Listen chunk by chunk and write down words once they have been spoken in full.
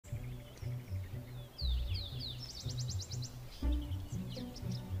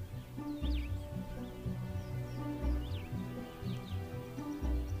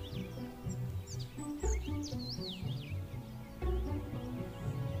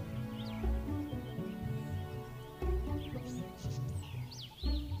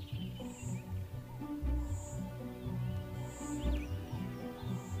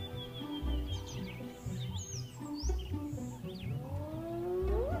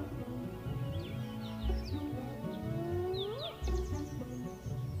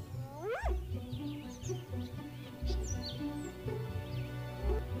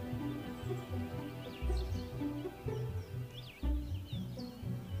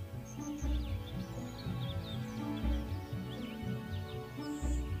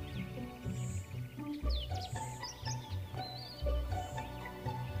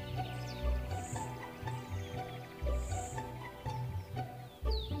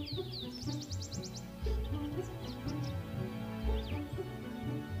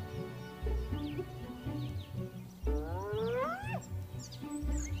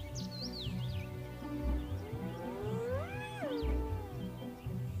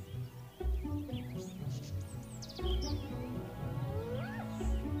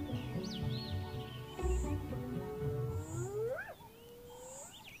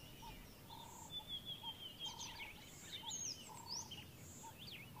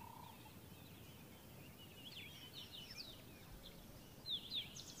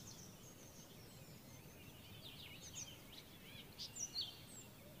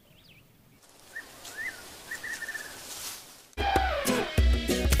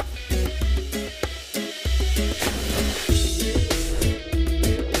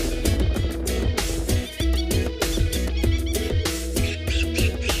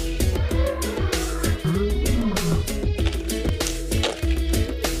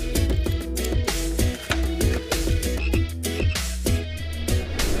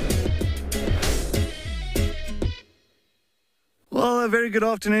Well, a very good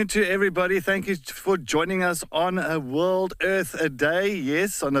afternoon to everybody. Thank you for joining us on a World Earth Day.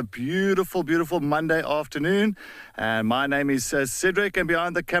 Yes, on a beautiful, beautiful Monday afternoon. And my name is Cedric, and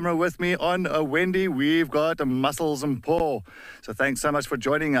behind the camera with me on Wendy, we've got Muscles and Paul. So thanks so much for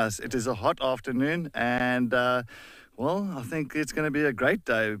joining us. It is a hot afternoon, and well, I think it's going to be a great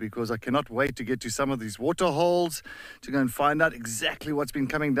day because I cannot wait to get to some of these water holes to go and find out exactly what's been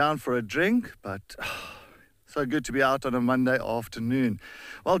coming down for a drink. But so good to be out on a Monday afternoon.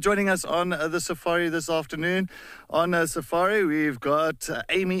 Well, joining us on the safari this afternoon, on Safari, we've got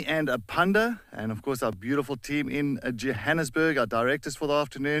Amy and Panda, and of course our beautiful team in Johannesburg. Our directors for the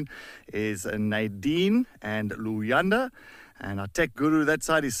afternoon is Nadine and Luyanda. And our tech guru that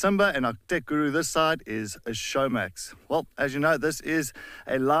side is Simba, and our tech guru this side is Showmax. Well, as you know, this is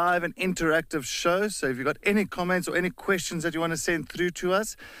a live and interactive show. So if you've got any comments or any questions that you want to send through to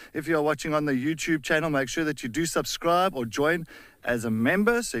us, if you are watching on the YouTube channel, make sure that you do subscribe or join as a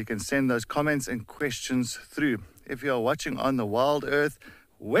member so you can send those comments and questions through. If you are watching on the Wild Earth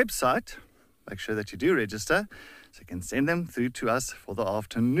website, make sure that you do register so you can send them through to us for the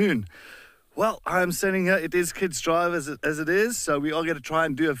afternoon. Well, I'm sitting here. It is Kids Drive as it is, so we are going to try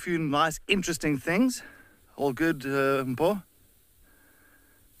and do a few nice, interesting things. All good, Paul?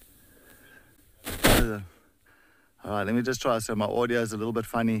 All right, let me just try. So my audio is a little bit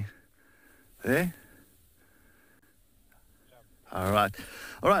funny. There? All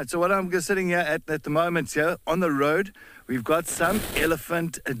right, so what I'm sitting here at the moment here on the road, we've got some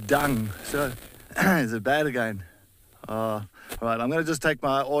elephant dung. So, is it bad again? All right, I'm going to just take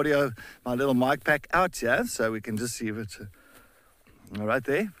my audio, my little mic pack out here so we can just see if it's all right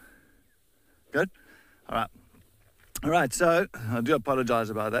there. Good? All right, so I do apologize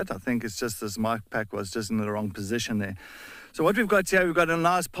about that. I think it's just this mic pack was just in the wrong position there. So what we've got here, we've got a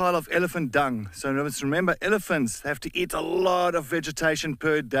nice pile of elephant dung. So remember, elephants have to eat a lot of vegetation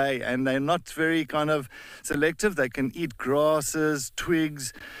per day, and they're not very kind of selective. They can eat grasses,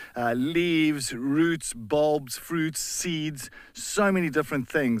 twigs, leaves, roots, bulbs, fruits, seeds, so many different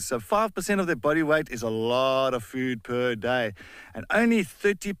things. So 5% of their body weight is a lot of food per day. And only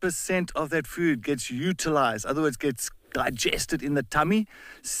 30% of that food gets utilized. In other words, gets digested in the tummy.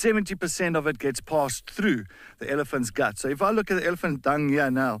 70% of it gets passed through the elephant's gut. So if I look at the elephant dung here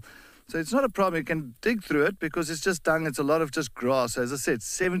now, so it's not a problem. You can dig through it because it's just dung. It's a lot of just grass. So as I said,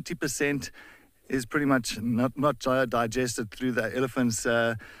 70% is pretty much not digested through the elephant's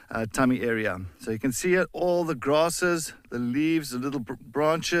tummy area. So you can see it, all the grasses, the leaves, the little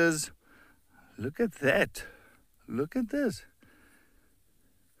branches. Look at that. Look at this.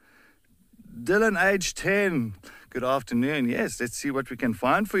 Dylan, age 10. Good afternoon. Yes, let's see what we can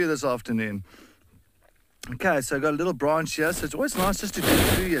find for you this afternoon. Okay, so I've got a little branch here, so it's always nice just to dig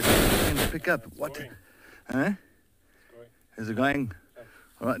through here so you can pick up what. Is it going?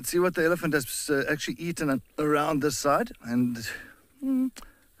 All right, see what the elephant has actually eaten around this side. And there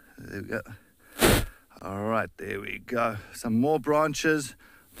we go. All right, there we go. Some more branches,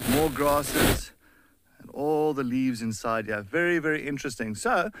 more grasses, and all the leaves inside here. Very, very interesting.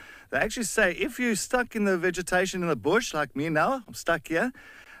 So they actually say if you're stuck in the vegetation in the bush, like me now, I'm stuck here,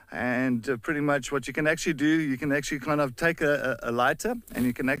 and pretty much what you can actually do, you can actually kind of take a lighter, and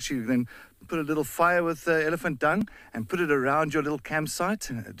you can actually then put a little fire with elephant dung and put it around your little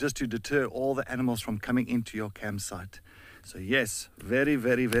campsite just to deter all the animals from coming into your campsite. So yes, very,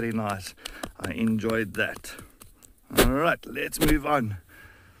 very, very nice. I enjoyed that. All right, let's move on.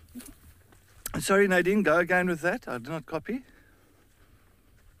 Sorry, Nadine, go again with that. I did not copy.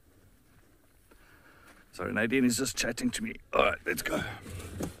 Sorry, Nadine is just chatting to me. All right, let's go.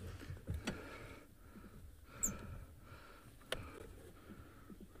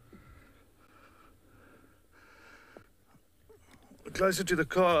 closer to the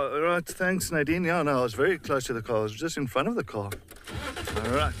car. All right, thanks, Nadine. Yeah, no, I was very close to the car. I was just in front of the car.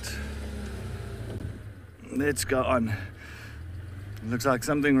 All right. Let's go on. Looks like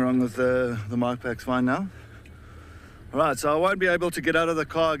something wrong with the mic pack's fine now. All right, so I won't be able to get out of the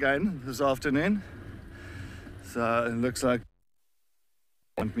car again this afternoon. So it looks like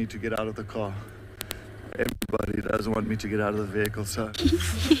they want me to get out of the car. Everybody does want me to get out of the vehicle, so...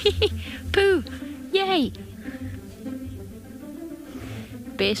 Pooh! Yay!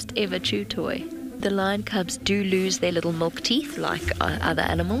 Best ever chew toy. The lion cubs do lose their little milk teeth like other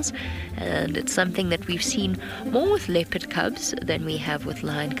animals, and it's something that we've seen more with leopard cubs than we have with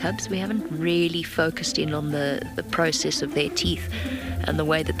lion cubs. We haven't really focused in on the process of their teeth and the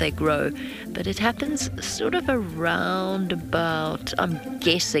way that they grow, but it happens sort of around about, I'm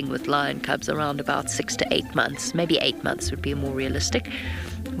guessing with lion cubs, around about 6 to 8 months, maybe 8 months would be more realistic,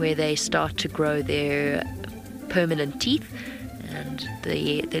 where they start to grow their permanent teeth, and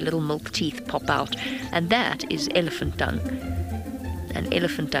their little milk teeth pop out, and that is elephant dung. And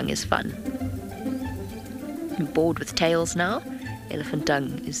elephant dung is fun. I'm bored with tails now. Elephant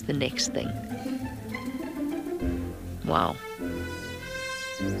dung is the next thing. Wow.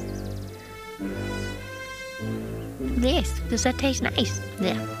 Yes, does that taste nice?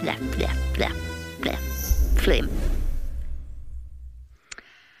 Blah, blah, blah, blah, blah. Phlegm.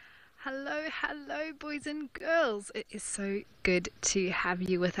 Hello boys and girls. It is so good to have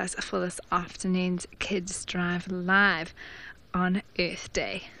you with us for this afternoon's Kids Drive Live on Earth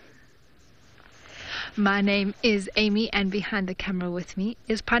Day. My name is Amy, and behind the camera with me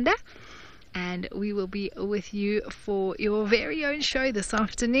is Panda, and we will be with you for your very own show this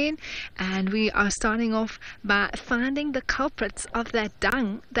afternoon. And we are starting off by finding the culprits of that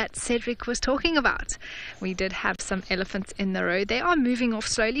dung that Cedric was talking about. We did have some elephants in the road. They are moving off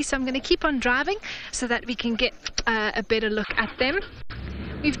slowly, so I'm going to keep on driving so that we can get a better look at them.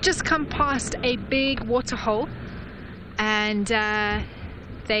 We've just come past a big water hole, and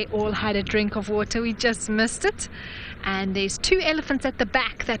they all had a drink of water. We just missed it. And there's 2 elephants at the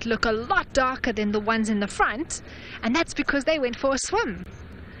back that look a lot darker than the ones in the front, and that's because they went for a swim.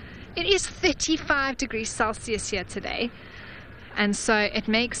 It is 35 degrees Celsius here today, and so it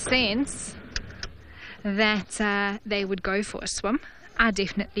makes sense that they would go for a swim. I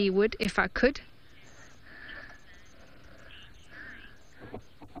definitely would if I could.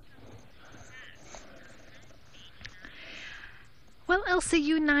 Well, Elsa,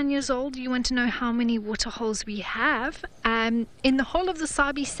 you 9 years old, you want to know how many water holes we have. In the whole of the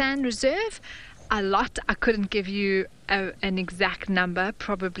Sabi Sand Reserve, a lot. I couldn't give you an exact number,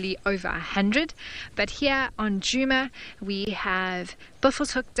 probably over 100. But here on Djuma, we have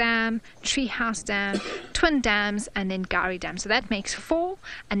Buffelshoek Dam, Treehouse Dam, Twin Dams, and then Gowrie Dam. So that makes 4,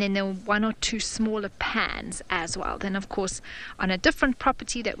 and then there are 1 or 2 smaller pans as well. Then, of course, on a different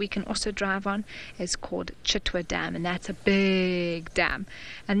property that we can also drive on is called Chitwa Dam, and that's a big dam.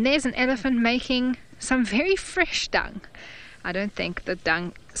 And there's an elephant making some very fresh dung. I don't think the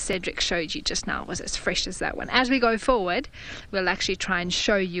dung Cedric showed you just now was as fresh as that one. As we go forward, we'll actually try and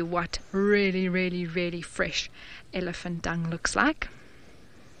show you what really, really, really fresh elephant dung looks like.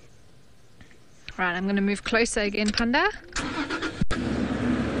 Right, I'm going to move closer again, Panda.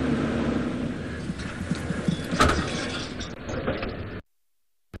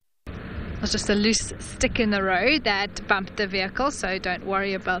 It was just a loose stick in the road that bumped the vehicle, so don't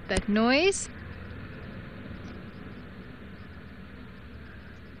worry about that noise.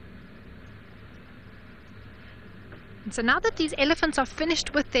 So now that these elephants are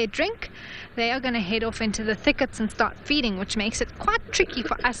finished with their drink, they are going to head off into the thickets and start feeding, which makes it quite tricky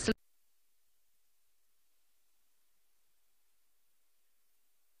for us to...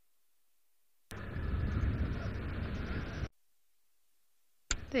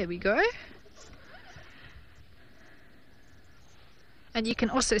 There we go. And you can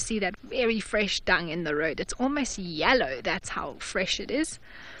also see that very fresh dung in the road. It's almost yellow, that's how fresh it is.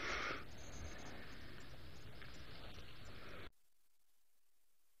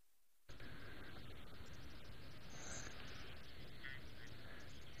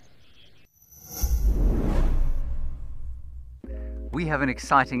 We have an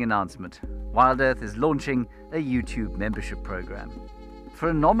exciting announcement. Wild Earth is launching a YouTube membership program. For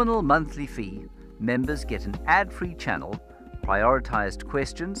a nominal monthly fee, members get an ad-free channel, prioritized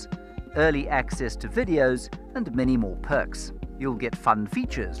questions, early access to videos, and many more perks. You'll get fun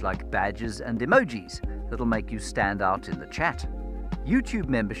features like badges and emojis that'll make you stand out in the chat. YouTube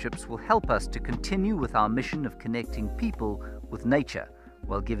memberships will help us to continue with our mission of connecting people with nature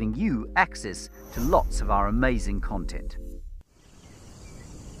while giving you access to lots of our amazing content.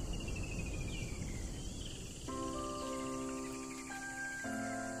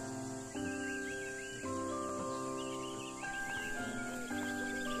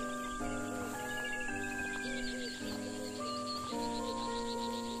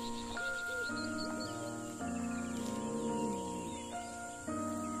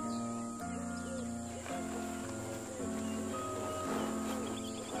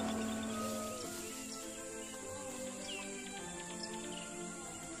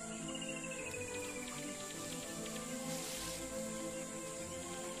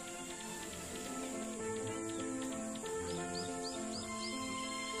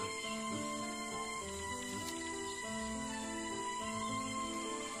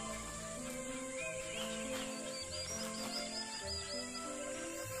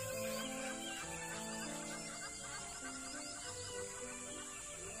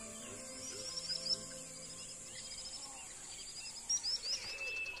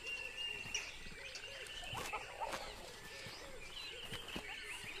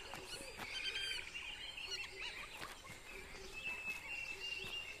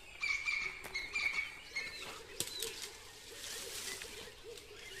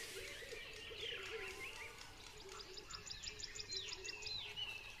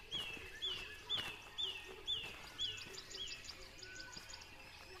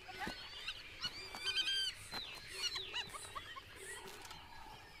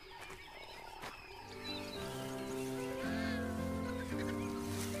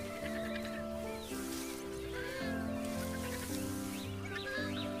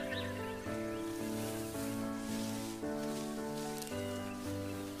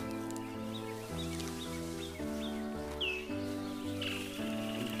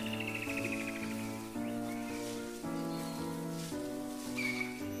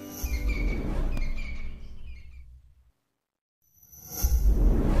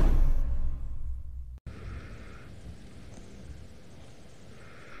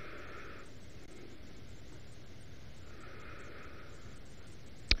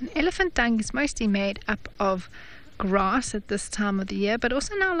 Elephant dung is mostly made up of grass at this time of the year, but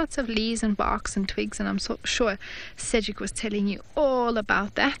also now lots of leaves and barks and twigs, and I'm so sure Cedric was telling you all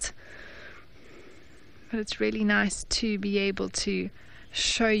about that. But it's really nice to be able to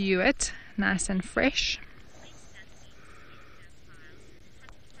show you it nice and fresh.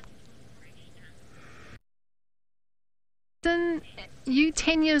 You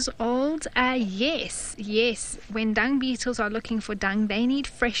 10 years old? Yes. When dung beetles are looking for dung, they need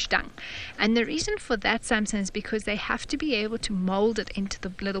fresh dung. And the reason for that, Samson, is because they have to be able to mold it into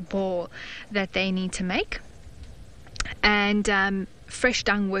the little ball that they need to make. And fresh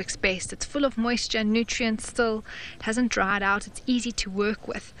dung works best. It's full of moisture and nutrients still. It hasn't dried out. It's easy to work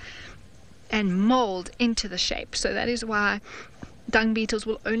with and mold into the shape. So that is why dung beetles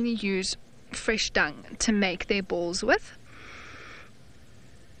will only use fresh dung to make their balls with.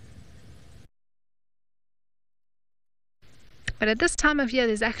 But at this time of year,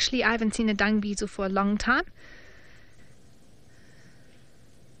 I haven't seen a dung beetle for a long time.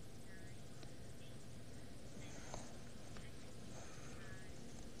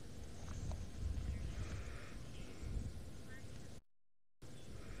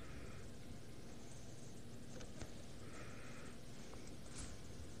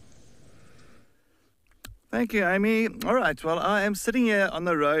 Thank you, Amy. All right, well, I am sitting here on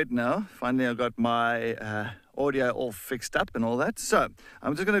the road now. Finally, I got my audio all fixed up and all that. So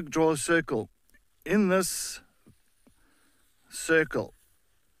I'm just going to draw a circle. In this circle,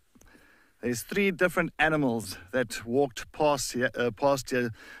 there's 3 different animals that walked past here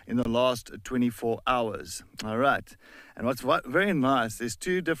in the last 24 hours. All right. And what's very nice, there's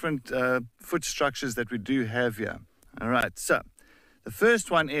 2 different foot structures that we do have here. All right. So the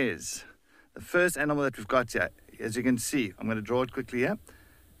first one is the first animal that we've got here. As you can see, I'm going to draw it quickly here.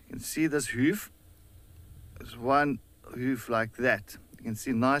 You can see this hoof. There's one hoof like that. You can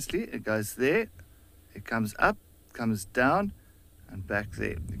see nicely, it goes there, it comes up, comes down, and back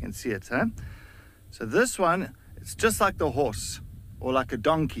there. You can see it, huh? So this one, it's just like the horse, or like a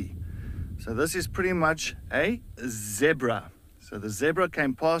donkey. So this is pretty much a zebra. So the zebra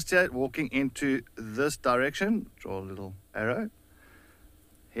came past here, walking into this direction. Draw a little arrow.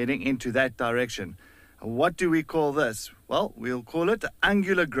 Heading into that direction. What do we call this? Well, we'll call it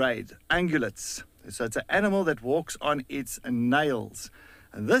angular grade, ungulates. So it's an animal that walks on its nails.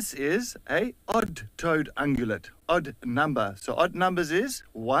 And this is a odd-toed ungulate, odd number. So odd numbers is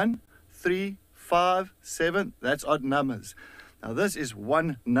 1, 3, 5, 7. That's odd numbers. Now this is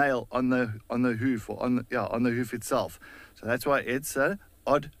 1 nail on the hoof, or on the hoof itself. So that's why it's an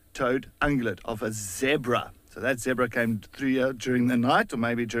odd-toed ungulate of a zebra. So that zebra came through here during the night or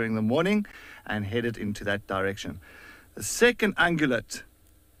maybe during the morning and headed into that direction. The second ungulate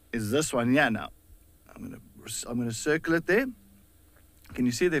is this one here now. I'm going to circle it there. Can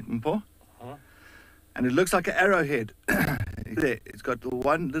you see that, Mpo? And it looks like an arrowhead. There, it's got the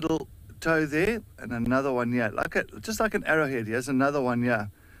one little toe there and another one here. Just like an arrowhead. Here's another one here.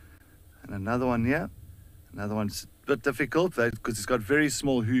 And another one here. Another one's a bit difficult because it's got very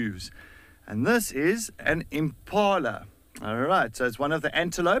small hooves. And this is an impala. All right, so it's one of the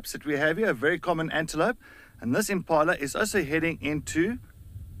antelopes that we have here, a very common antelope. And this impala is also heading into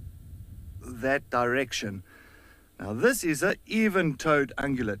that direction. Now this is an even-toed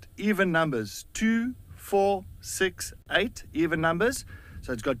ungulate. Even numbers, 2, 4, 6, 8, even numbers.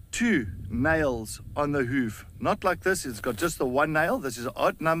 So it's got 2 nails on the hoof. Not like this, it's got just the 1 nail. This is an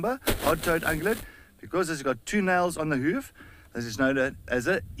odd number, odd-toed ungulate. Because it's got 2 nails on the hoof, this is known as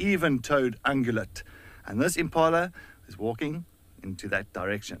an even-toed ungulate. And this impala is walking into that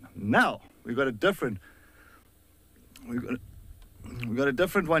direction. Now, we've got a different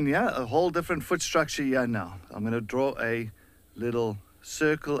one here, a whole different foot structure here now. I'm going to draw a little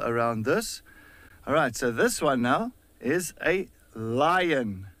circle around this. All right, so this one now is a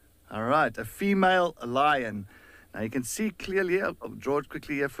lion. All right, a female lion. Now you can see clearly, I'll draw it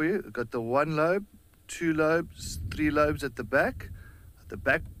quickly here for you. We've got the 1 lobe, 2 lobes, 3 lobes at the back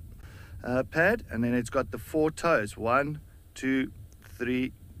pad, and then it's got the 4 toes. 1, 2,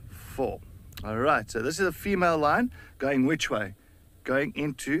 3, 4. All right, so this is a female lion going which way? Going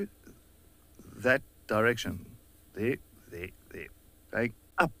into that direction. There. Going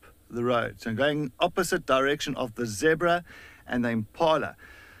up the road. So going opposite direction of the zebra and the impala.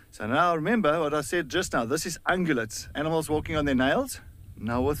 So now remember what I said just now. This is ungulates, animals walking on their nails.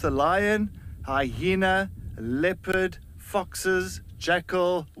 Now with the lion, hyena, leopard, foxes,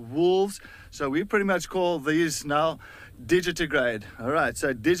 jackal, wolves. So we pretty much call these now digitigrade. All right,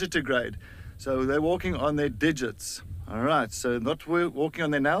 so digitigrade. So they're walking on their digits. All right, so not walking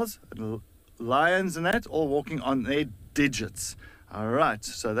on their nails, lions and that, all walking on their digits. All right,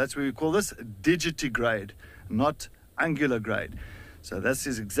 so that's what we call this digitigrade, not unguligrade. So this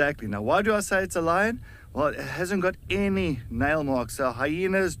is exactly. Now, why do I say it's a lion? Well, it hasn't got any nail marks. So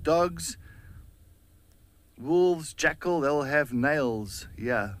hyenas, dogs, wolves, jackal, they'll have nails.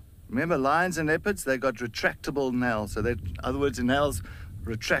 Yeah. Remember, lions and leopards, they got retractable nails. So in other words, the nails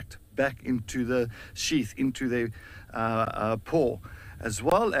retract back into the sheath, into their paw. As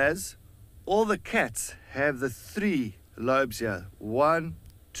well as all the cats have the 3 lobes here. 1,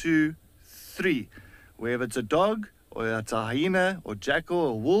 2, 3. Whether it's a dog, or it's a hyena, or jackal,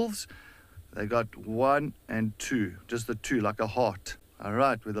 or wolves, they got 1 and 2. Just the 2, like a heart. All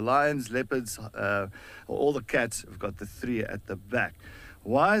right, with the lions, leopards, all the cats have got the 3 at the back.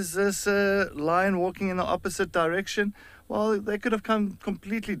 Why is this lion walking in the opposite direction? Well, they could have come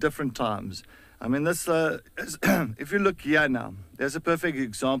completely different times. I mean, this, if you look here now, there's a perfect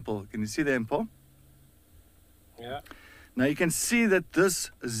example. Can you see there, Paul? Yeah. Now you can see that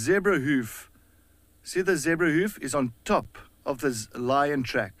this zebra hoof, see the zebra hoof is on top of this lion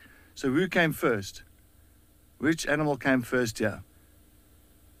track. So who came first? Which animal came first here?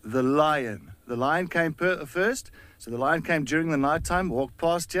 The lion. The lion came first. So the lion came during the nighttime, walked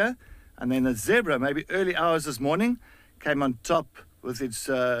past here, and then the zebra, maybe early hours this morning, came on top with its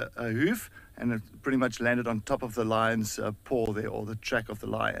hoof, and it pretty much landed on top of the lion's paw there, or the track of the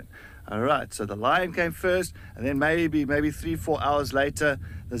lion. All right, so the lion came first, and then maybe 3-4 hours later,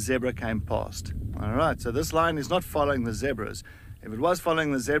 the zebra came past. All right, so this lion is not following the zebras. If it was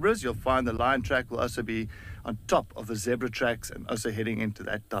following the zebras, you'll find the lion track will also be on top of the zebra tracks and also heading into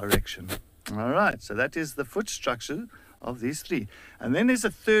that direction. All right, so that is the foot structure of these 3. And then there's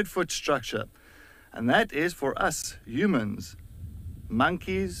a third foot structure, and that is for us humans.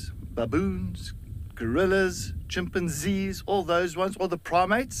 Monkeys, baboons, gorillas, chimpanzees, all those ones, all the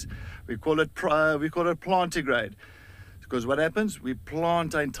primates, we call it plantigrade. Because what happens? We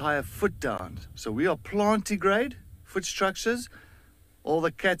plant our entire foot down. So we are plantigrade, foot structures. All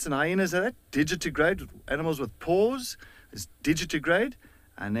the cats and hyenas are that, digitigrade, animals with paws is digitigrade,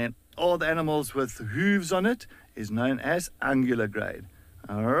 and then all the animals with hooves on it is known as unguligrade.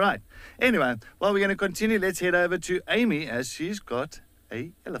 All right. Anyway, well, we're going to continue. Let's head over to Amy as she's got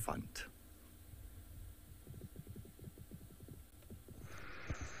an elephant.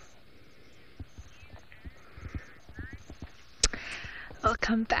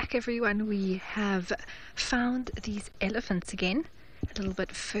 Welcome back, everyone. We have found these elephants again a little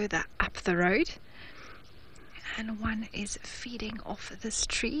bit further up the road, and one is feeding off this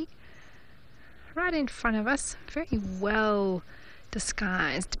tree right in front of us, very well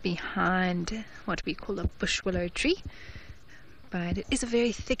disguised behind what we call a bush willow tree. But it is a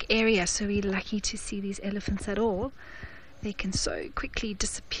very thick area, so we're lucky to see these elephants at all. They can so quickly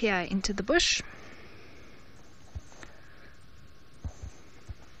disappear into the bush.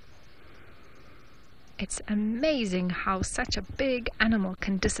 It's amazing how such a big animal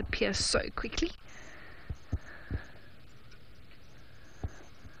can disappear so quickly.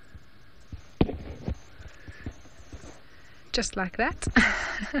 Just like that.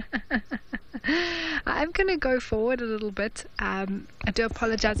 I'm going to go forward a little bit. I do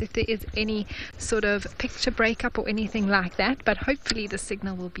apologize if there is any sort of picture breakup or anything like that, but hopefully the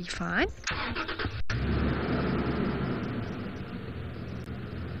signal will be fine.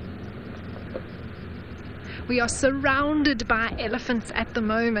 We are surrounded by elephants at the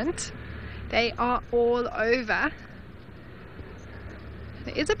moment. They are all over.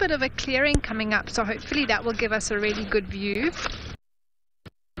 There is a bit of a clearing coming up, so hopefully that will give us a really good view.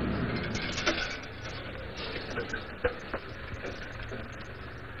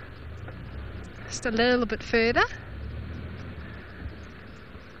 Just a little bit further.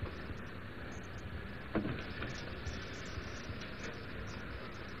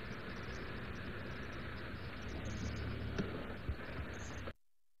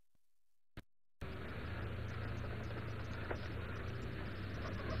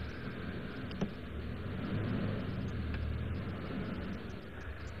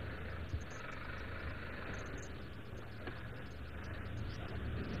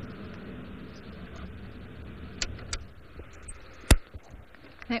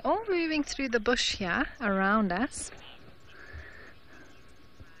 They're all moving through the bush here around us.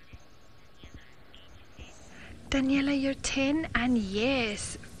 Daniela, you're 10, and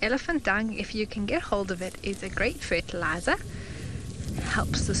yes, elephant dung, if you can get hold of it, is a great fertilizer.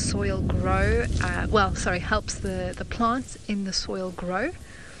 Helps the soil grow, helps the plants in the soil grow.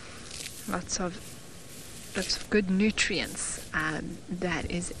 Lots of good nutrients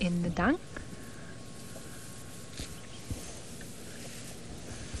that is in the dung.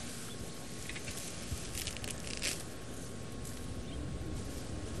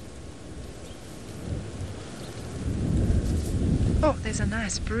 Oh, there's a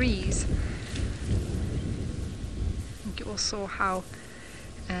nice breeze. You all saw how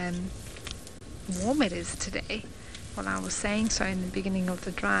warm it is today. Well, I was saying so in the beginning of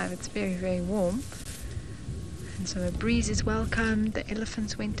the drive. It's very, very warm. And so a breeze is welcome. The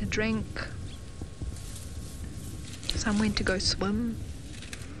elephants went to drink. Some went to go swim.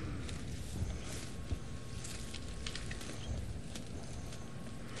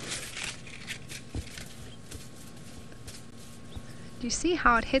 Do you see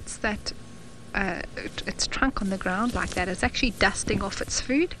how it hits that its trunk on the ground like that? It's actually dusting off its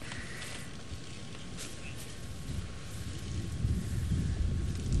food.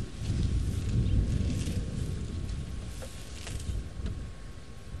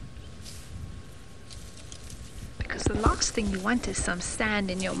 Because the last thing you want is some sand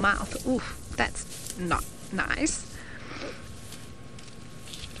in your mouth. Oof, that's not nice.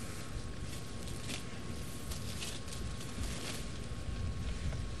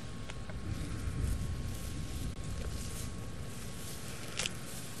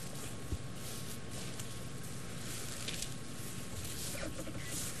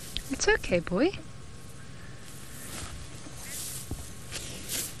 It's okay, boy.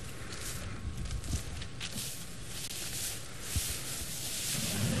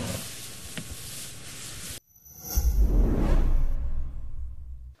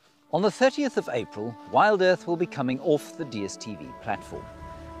 On the 30th of April, Wild Earth will be coming off the DSTV platform.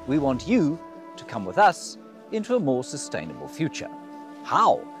 We want you to come with us into a more sustainable future.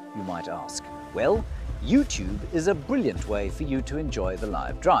 How, you might ask? Well, YouTube is a brilliant way for you to enjoy the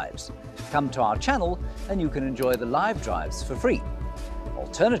live drives. Come to our channel and you can enjoy the live drives for free.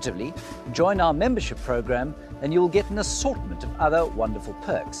 Alternatively, join our membership program and you'll get an assortment of other wonderful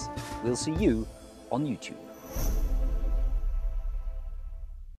perks. We'll see you on YouTube.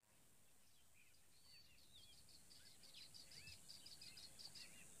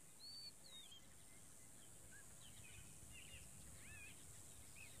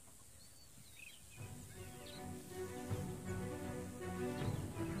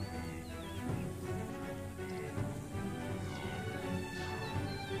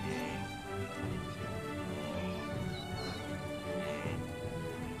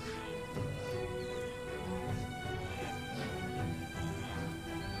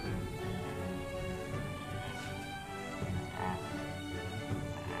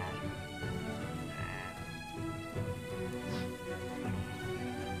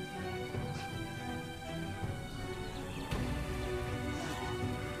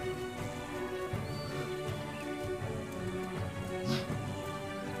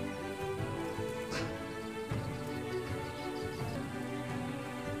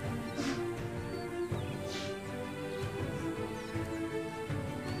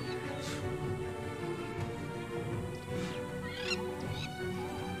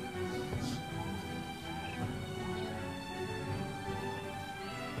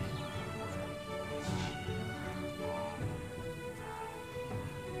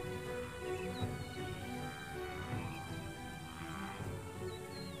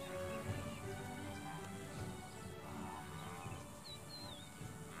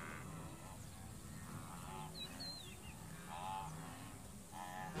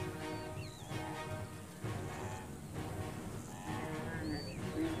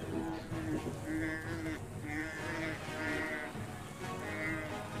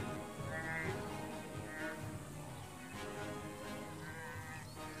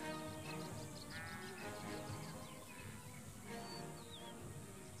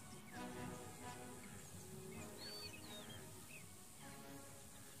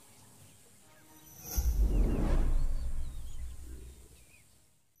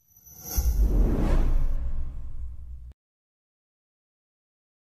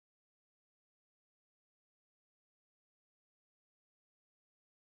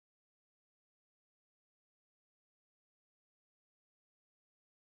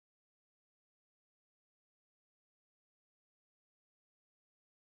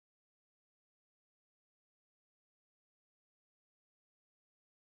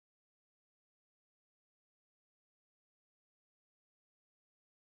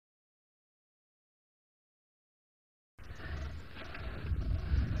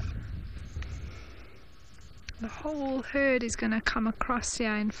 The whole herd is going to come across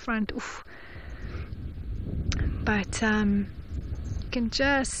here in front. Oof. But you can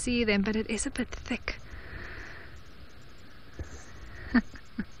just see them, but it is a bit thick.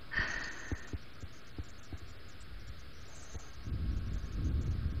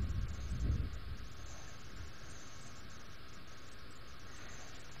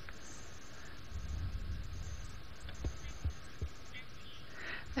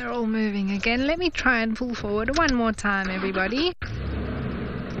 They're all moving again. Let me try and pull forward one more time, everybody.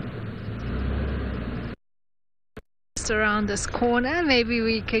 Just around this corner, maybe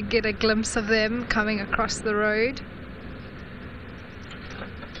we could get a glimpse of them coming across the road.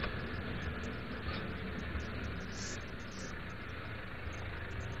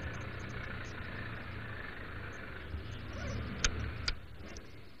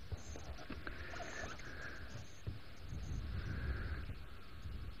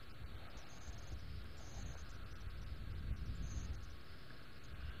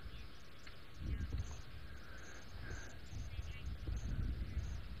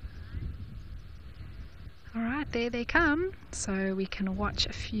 Alright, there they come. So we can watch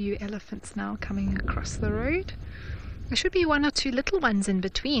a few elephants now coming across the road. There should be one or two little ones in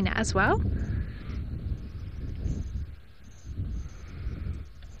between as well.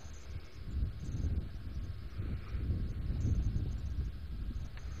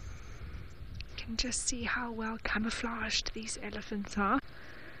 You can just see how well camouflaged these elephants are.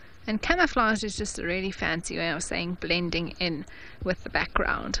 And camouflage is just a really fancy way of saying blending in with the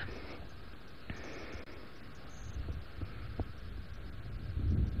background.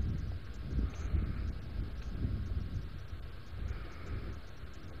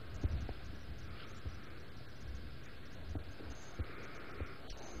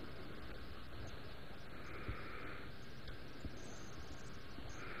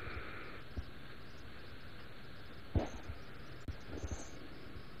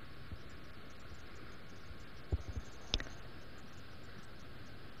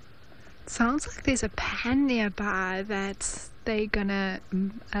 Sounds like there's a pan nearby that they're gonna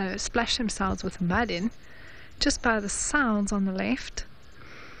splash themselves with mud in, just by the sounds on the left.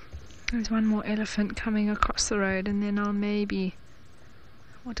 There's one more elephant coming across the road, and then I'll maybe,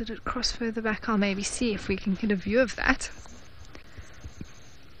 what did it cross further back? I'll maybe see if we can get a view of that.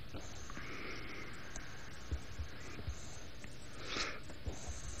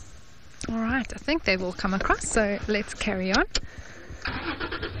 Alright, I think they've all come across, so let's carry on.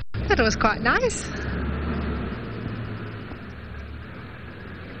 That was quite nice.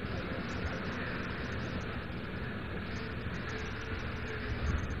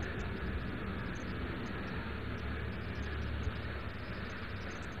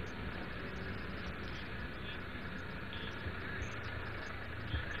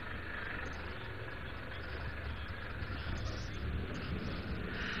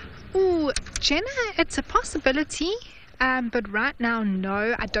 Ooh, Jenna, it's a possibility. But right now,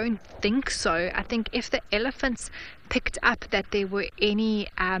 no, I don't think so. I think if the elephants picked up that there were any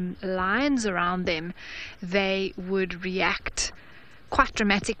lions around them, they would react quite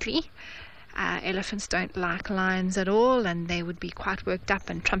dramatically. Elephants don't like lions at all, and they would be quite worked up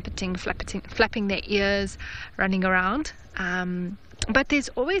and trumpeting, flapping their ears, running around. But there's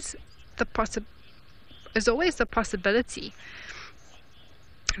always the possibility.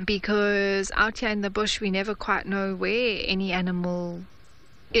 Because out here in the bush we never quite know where any animal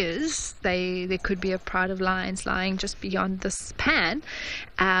is. There could be a pride of lions lying just beyond this pan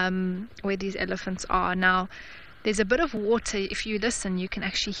where these elephants are. Now there's a bit of water. If you listen, you can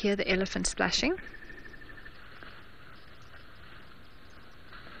actually hear the elephant splashing.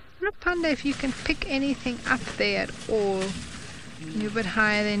 Look, Panda, if you can pick anything up there at all. You're a bit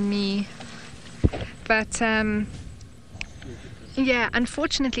higher than me, but yeah,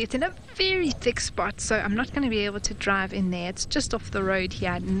 unfortunately it's in a very thick spot, so I'm not going to be able to drive in there. It's just off the road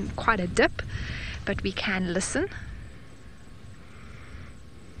here, and quite a dip, but we can listen.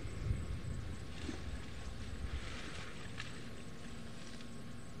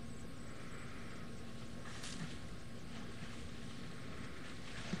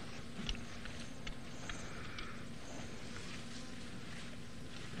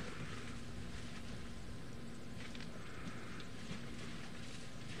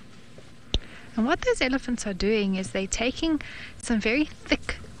 And what those elephants are doing is they're taking some very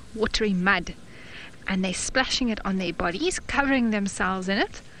thick watery mud and they're splashing it on their bodies, covering themselves in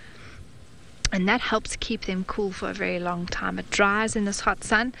it, and that helps keep them cool for a very long time. It dries in this hot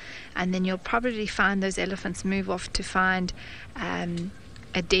sun, and then you'll probably find those elephants move off to find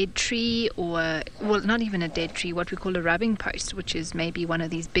a dead tree, or, well, not even a dead tree, what we call a rubbing post, which is maybe one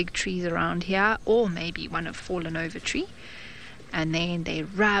of these big trees around here, or maybe one of fallen over tree. And then they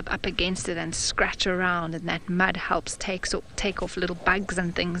rub up against it and scratch around, and that mud helps take off little bugs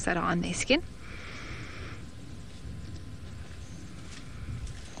and things that are on their skin.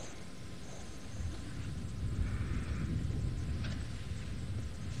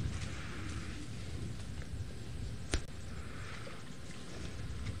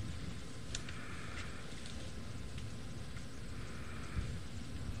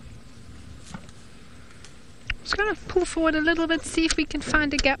 Just going to pull forward a little bit, see if we can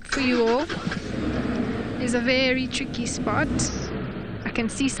find a gap for you all. There's a very tricky spot. I can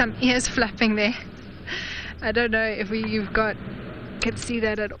see some ears flapping there. I don't know if can see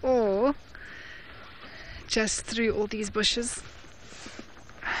that at all, just through all these bushes.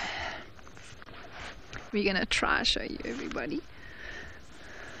 We're gonna try show you, everybody.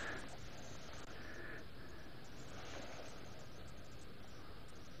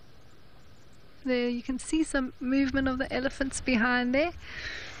 There you can see some movement of the elephants behind there.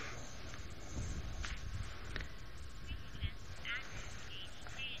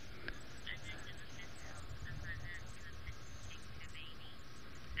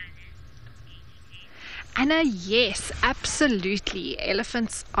 Anna, yes, absolutely.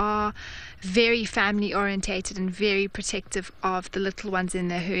 Elephants are very family orientated and very protective of the little ones in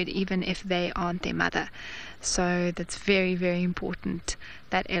their herd, even if they aren't their mother. So that's very, very important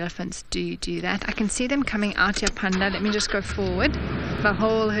that elephants do that. I can see them coming out here, Panda. Let me just go forward. The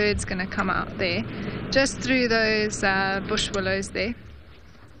whole herd's going to come out there, just through those bush willows there.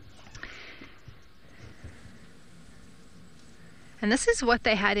 And this is what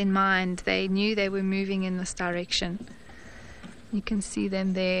they had in mind. They knew they were moving in this direction. You can see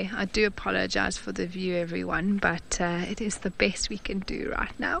them there. I do apologize for the view, everyone, but it is the best we can do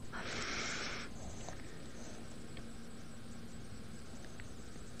right now.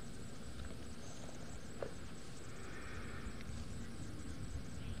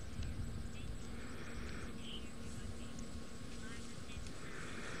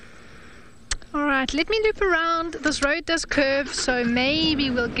 Alright, let me loop around. This road does curve, so maybe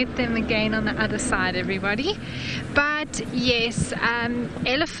we'll get them again on the other side, everybody. But yes,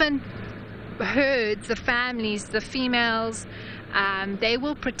 elephant herds, the families, the females, they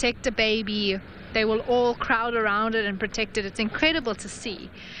will protect a baby. They will all crowd around it and protect it. It's incredible to see.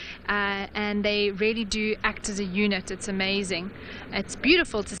 And they really do act as a unit. It's amazing. It's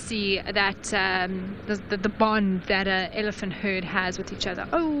beautiful to see that the bond that an elephant herd has with each other.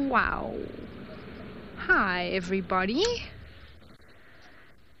 Oh, wow. Hi, everybody.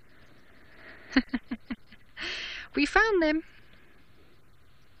 We found them.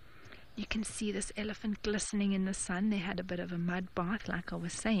 You can see this elephant glistening in the sun. They had a bit of a mud bath, like I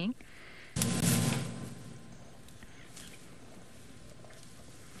was saying.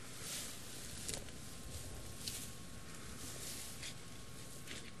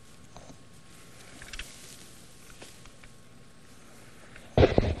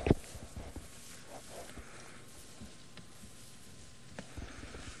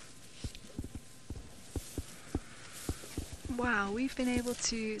 Wow, we've been able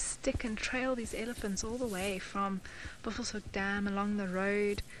to stick and trail these elephants all the way from Buffelshoek Dam along the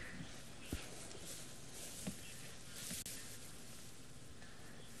road.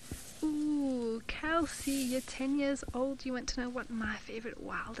 Ooh, Kelsey, you're 10 years old. You want to know what my favorite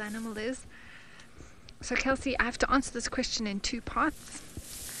wild animal is? So Kelsey, I have to answer this question in two parts.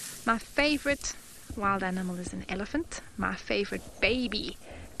 My favorite wild animal is an elephant. My favorite baby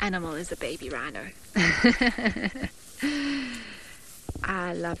animal is a baby rhino.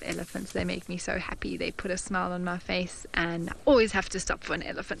 I love elephants. They make me so happy. They put a smile on my face, and I always have to stop for an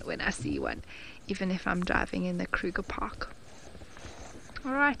elephant when I see one, even if I'm driving in the Kruger Park.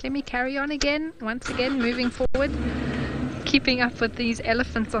 Alright, let me carry on again. Once again, moving forward, keeping up with these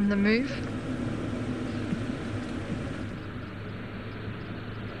elephants on the move.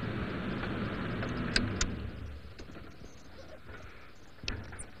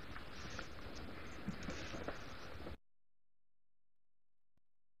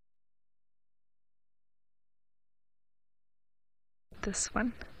 This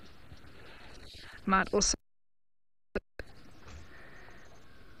one might also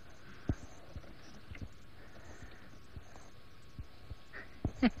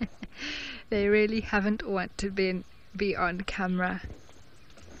they really haven't want to be on camera.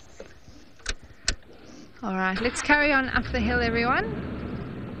 Alright, let's carry on up the hill, everyone.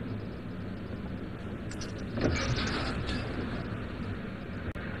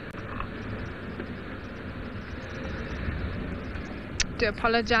 Do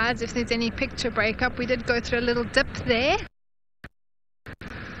apologize if there's any picture breakup. We did go through a little dip there,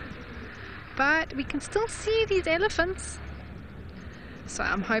 but we can still see these elephants, so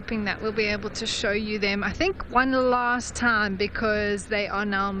I'm hoping that we'll be able to show you them, I think one last time, because they are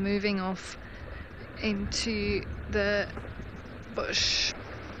now moving off into the bush.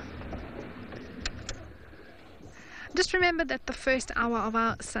 Just remember that the first hour of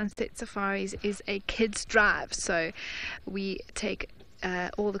our sunset safaris is a kids drive, so we take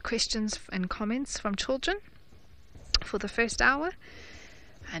all the questions and comments from children for the first hour.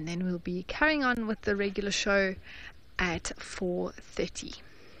 And then we'll be carrying on with the regular show at 4:30.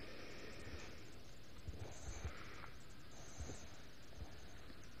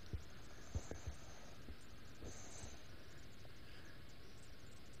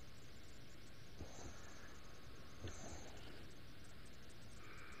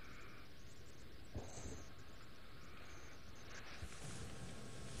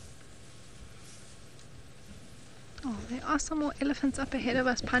 Oh, there are some more elephants up ahead of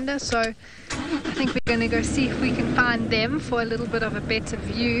us, Panda, so I think we're going to go see if we can find them for a little bit of a better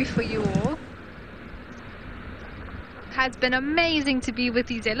view for you all. It has been amazing to be with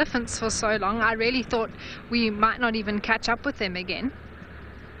these elephants for so long. I really thought we might not even catch up with them again,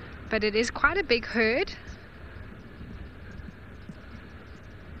 but it is quite a big herd.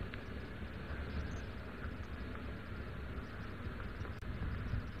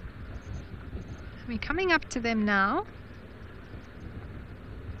 We're coming up to them now.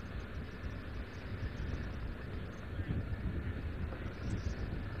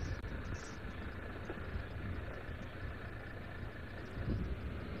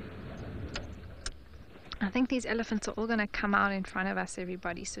 I think these elephants are all going to come out in front of us,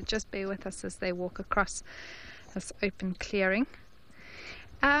 everybody, so just bear with us as they walk across this open clearing.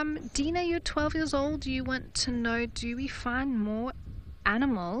 Dina, you're 12 years old. You want to know, do we find more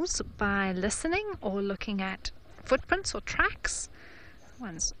animals by listening or looking at footprints or tracks?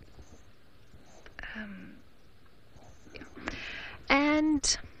 Ones. Yeah.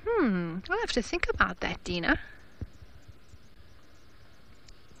 And I'll have to think about that, Dina.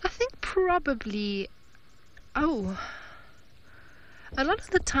 I think probably, a lot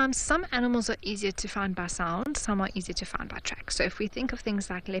of the time some animals are easier to find by sound, some are easier to find by tracks. So if we think of things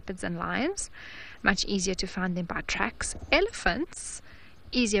like leopards and lions, much easier to find them by tracks. Elephants,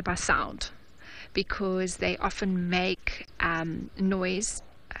 easier by sound, because they often make noise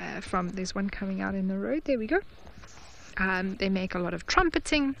from, there's one coming out in the road, there we go. They make a lot of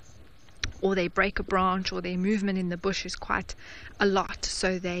trumpeting, or they break a branch, or their movement in the bush is quite a lot,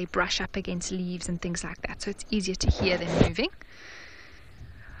 so they brush up against leaves and things like that, so it's easier to hear them moving.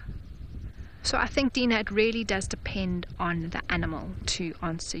 So I think, Dina, it really does depend on the animal to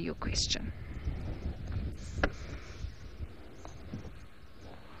answer your question.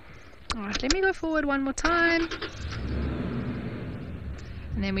 Alright, let me go forward one more time.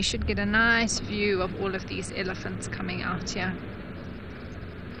 And then we should get a nice view of all of these elephants coming out here.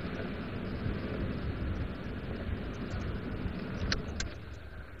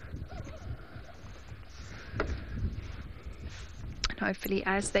 And hopefully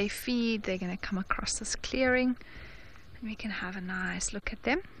as they feed, they're going to come across this clearing and we can have a nice look at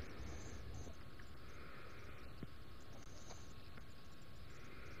them.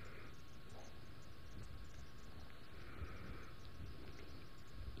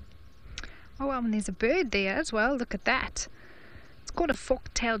 Oh, well, and there's a bird there as well. Look at that. It's called a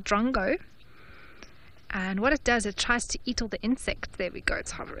fork-tailed drongo. And what it does, it tries to eat all the insects. There we go.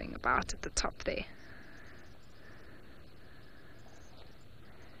 It's hovering about at the top there.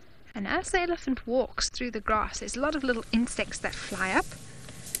 And as the elephant walks through the grass, there's a lot of little insects that fly up.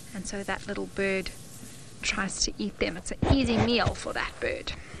 And so that little bird tries to eat them. It's an easy meal for that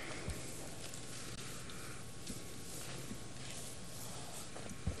bird.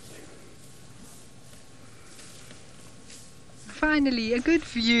 Finally, a good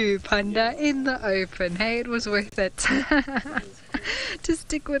view, Panda, in the open. Hey, it was worth it to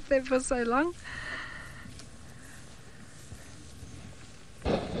stick with them for so long.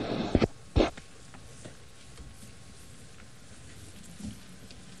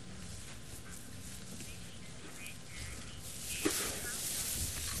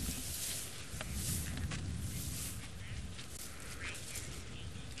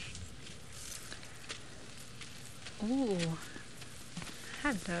 Ooh.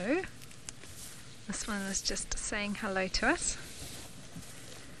 Hello. This one is just saying hello to us.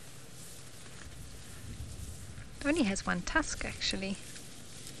 It only has one tusk actually.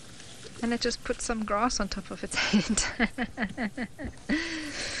 And it just put some grass on top of its head.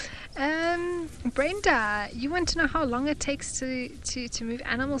 Brenda, you want to know how long it takes to move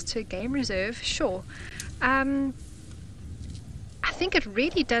animals to a game reserve? Sure. I think it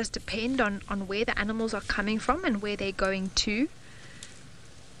really does depend on where the animals are coming from and where they're going to.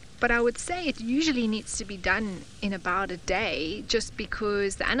 But I would say it usually needs to be done in about a day, just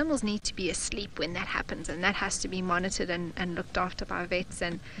because the animals need to be asleep when that happens, and that has to be monitored and looked after by vets,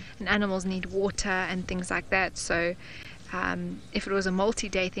 and animals need water and things like that. So if it was a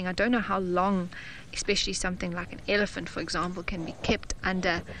multi-day thing, I don't know how long, especially something like an elephant, for example, can be kept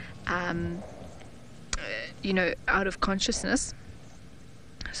under, out of consciousness.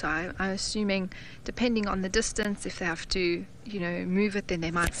 So I'm assuming, depending on the distance, if they have to, move it, then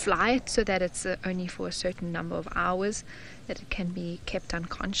they might fly it so that it's only for a certain number of hours that it can be kept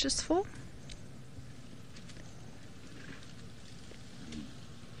unconscious for.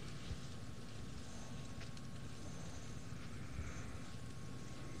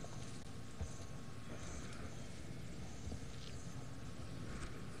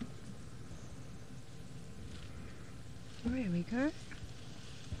 There we go.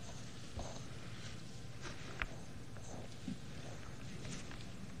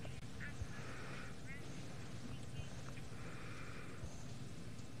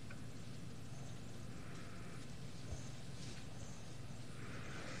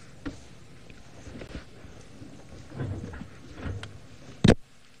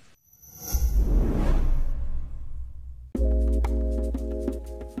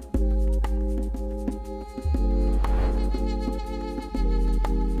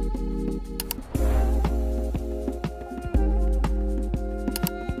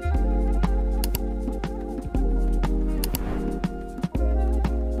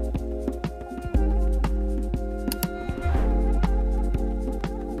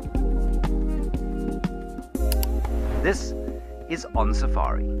 This is On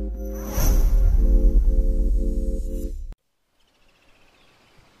Safari.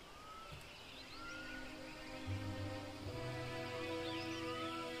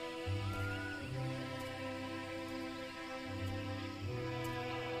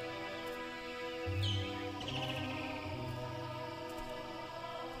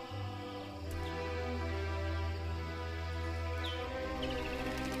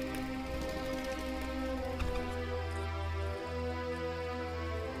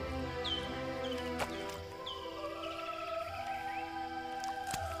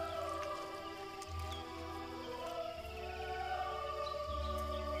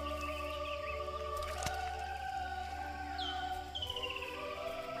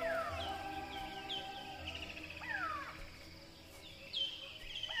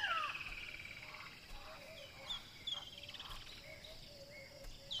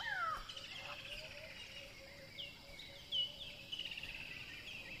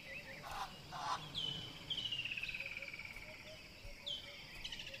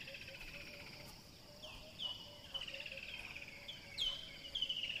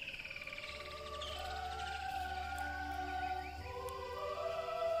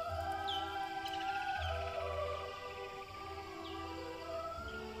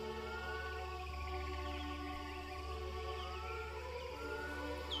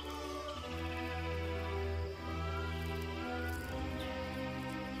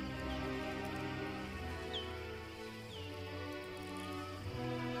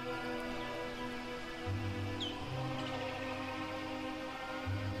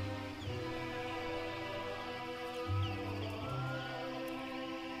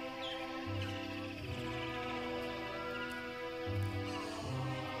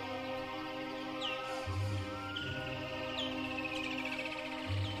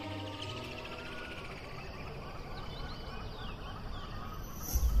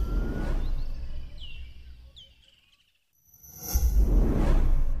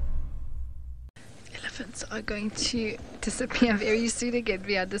 Elephants are going to disappear very soon again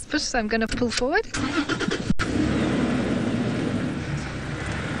via this push, so I'm going to pull forward.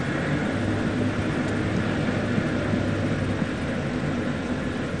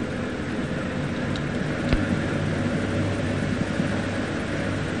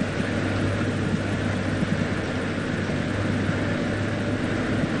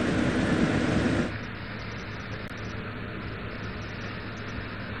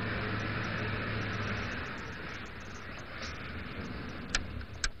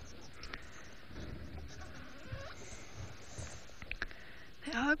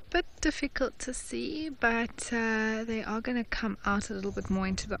 They are a bit difficult to see, but they are going to come out a little bit more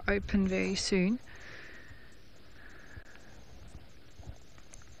into the open very soon.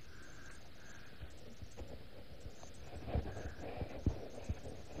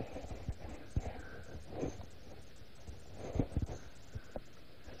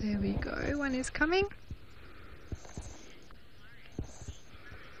 There we go, one is coming.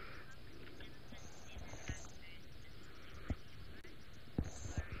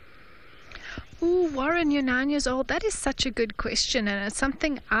 Ooh, Warren, you're 9 years old. That is such a good question, and it's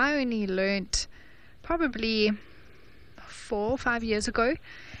something I only learned probably 4 or 5 years ago.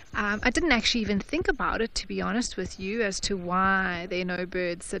 I didn't actually even think about it, to be honest with you, as to why there are no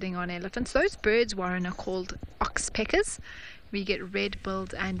birds sitting on elephants. Those birds, Warren, are called oxpeckers. We get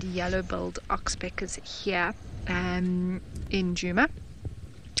red-billed and yellow-billed oxpeckers here in Djuma.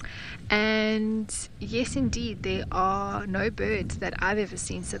 And yes, indeed, there are no birds that I've ever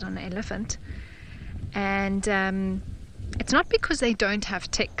seen sit on an elephant. And it's not because they don't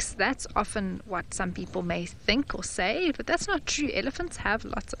have ticks. That's often what some people may think or say, but that's not true. Elephants have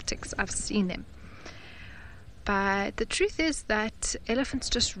lots of ticks. I've seen them. But the truth is that elephants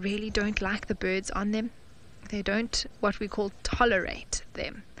just really don't like the birds on them. They don't, what we call, tolerate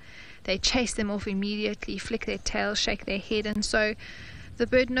them. They chase them off immediately, flick their tail, shake their head, and so the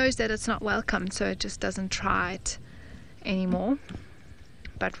bird knows that it's not welcome, so it just doesn't try it anymore.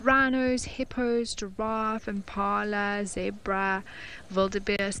 But rhinos, hippos, giraffe, impala, zebra,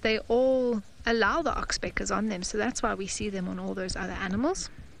 wildebeest, they all allow the oxpeckers on them, so that's why we see them on all those other animals.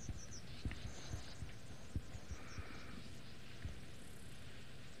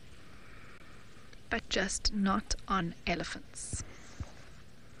 But just not on elephants.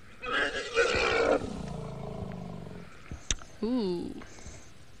 Ooh.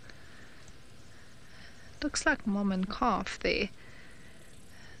 Looks like mom and calf there.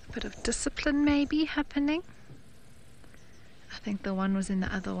 A bit of discipline maybe happening. I think the one was in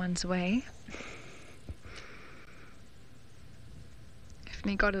the other one's way.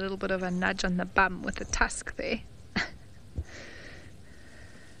 Definitely got a little bit of a nudge on the bum with the tusk there.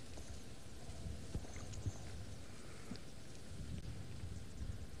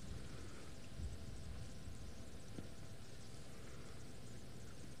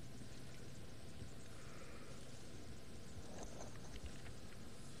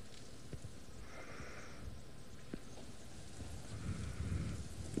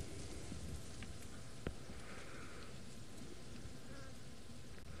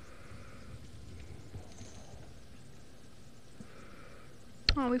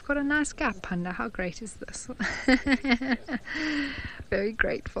 Oh, we've got a nice gap, Panda. How great is this? Very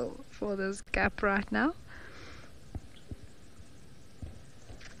grateful for this gap right now.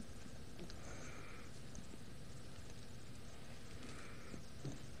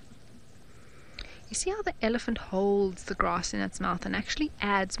 You see how the elephant holds the grass in its mouth and actually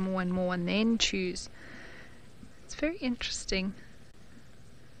adds more and more and then chews. It's very interesting.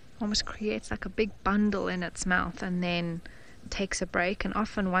 Almost creates like a big bundle in its mouth and then takes a break, and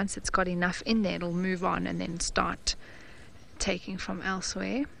often once it's got enough in there it'll move on and then start taking from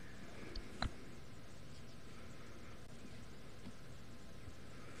elsewhere.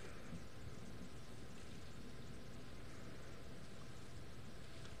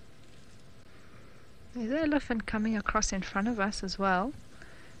 There's an elephant coming across in front of us as well.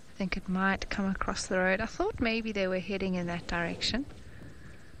 I think it might come across the road. I thought maybe they were heading in that direction.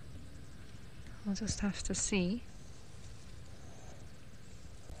 We'll just have to see.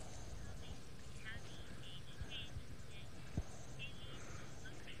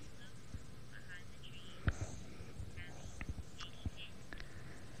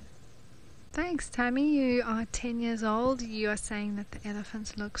 Thanks, Tammy. You are 10 years old. You are saying that the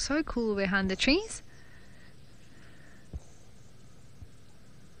elephants look so cool behind the trees.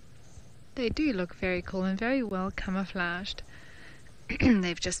 They do look very cool and very well camouflaged.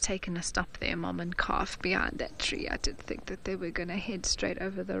 They've just taken a stop there, mom and calf, behind that tree. I did think that they were going to head straight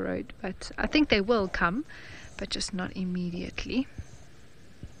over the road, but I think they will come, but just not immediately.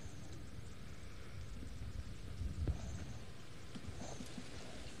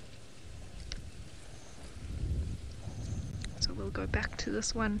 So we'll go back to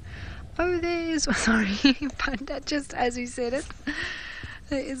this one. Oh, there's, sorry, Panda, just as you said it.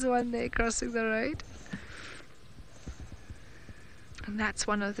 There is one there crossing the road. And that's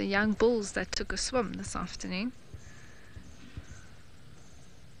one of the young bulls that took a swim this afternoon.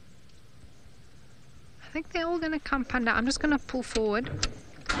 I think they're all going to come, Panda. I'm just going to pull forward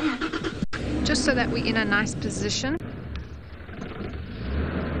just so that we're in a nice position.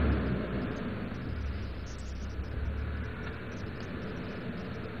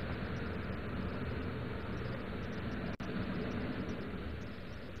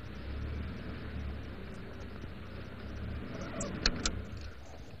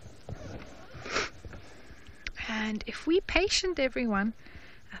 And if we're patient, everyone,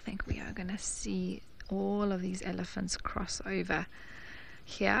 I think we are going to see all of these elephants cross over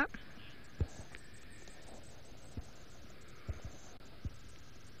here.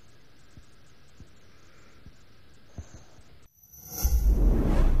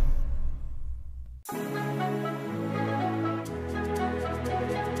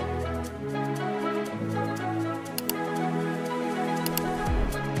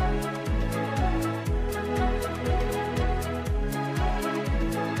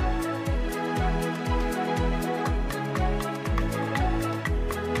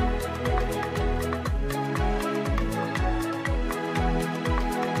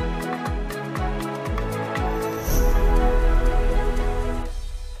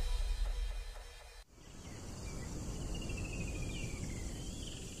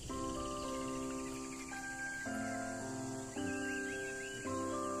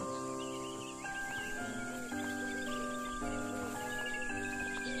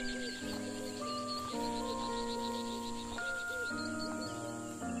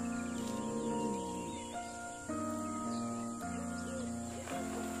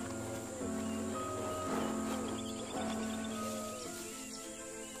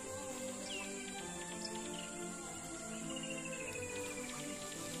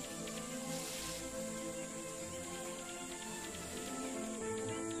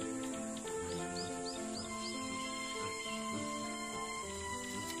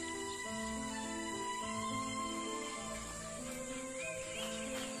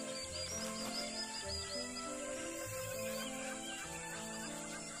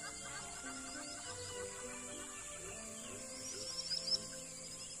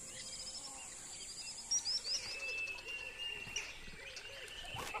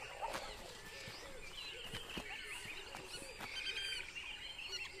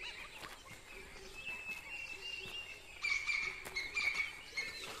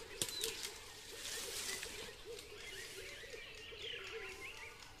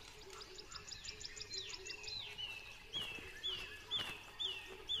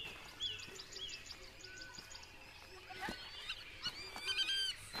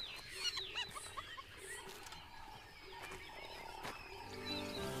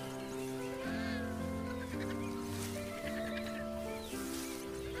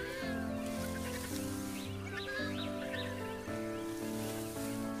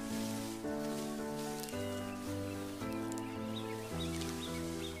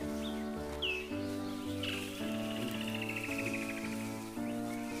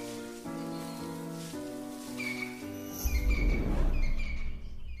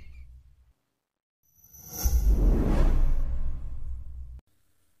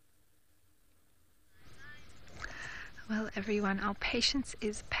 everyone, our patience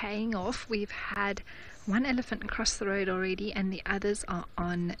is paying off. We've had one elephant cross the road already, and the others are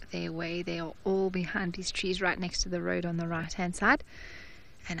on their way. They are all behind these trees right next to the road on the right hand side.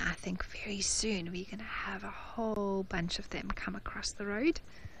 And I think very soon we're going to have a whole bunch of them come across the road.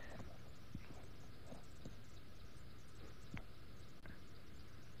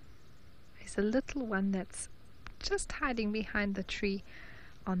 There's a little one that's just hiding behind the tree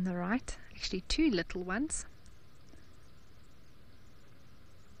on the right. Actually, two little ones.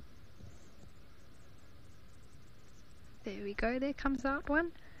 There we go, there comes out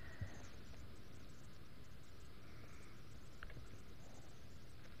one.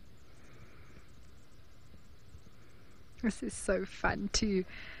 This is so fun to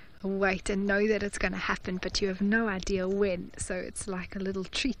wait and know that it's going to happen, but you have no idea when. So it's like a little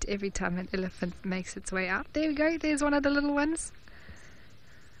treat every time an elephant makes its way out. There we go, there's one of the little ones.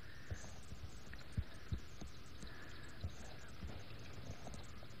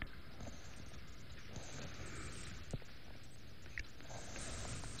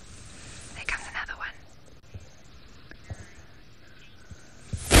 There comes another one.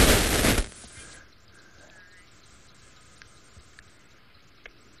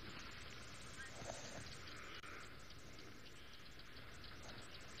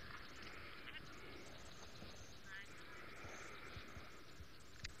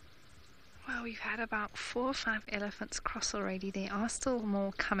 Well, we've had about 4 or 5 elephants cross already. There are still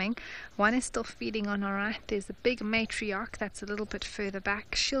more coming. One is still feeding on our right. There's a big matriarch that's a little bit further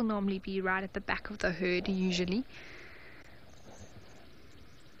back. She'll normally be right at the back of the herd usually.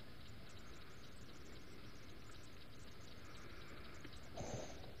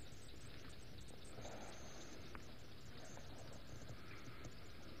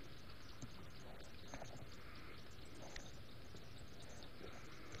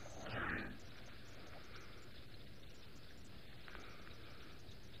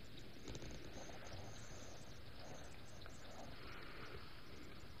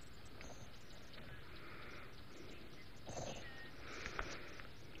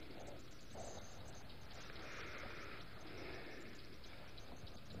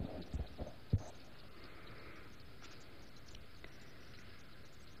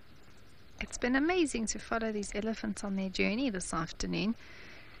 It's been amazing to follow these elephants on their journey this afternoon.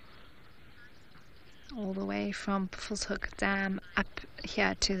 All the way from Buffelshoek Dam up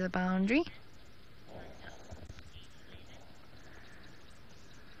here to the boundary.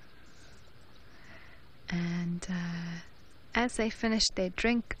 And as they finished their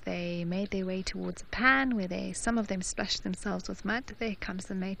drink, they made their way towards a pan where some of them splashed themselves with mud. There comes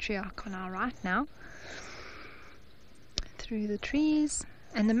the matriarch on our right now. Through the trees.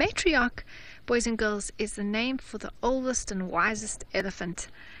 And the matriarch, boys and girls, is the name for the oldest and wisest elephant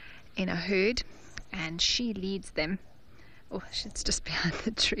in a herd, and she leads them. Oh, it's just behind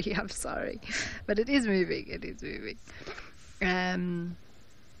the tree, I'm sorry, but it is moving, it is moving. I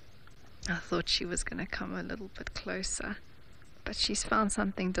thought she was going to come a little bit closer, but she's found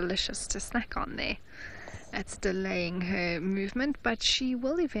something delicious to snack on there. That's delaying her movement, but she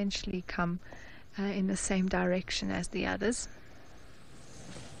will eventually come in the same direction as the others.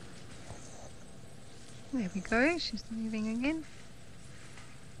 There we go, she's moving again.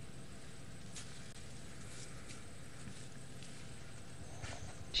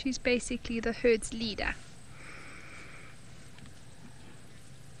 She's basically the herd's leader.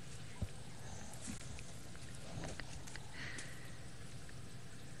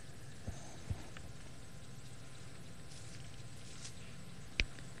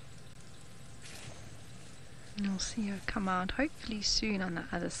 You'll see her come out hopefully soon on the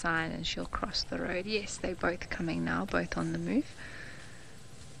other side, and she'll cross the road. Yes, they're both coming now, both on the move.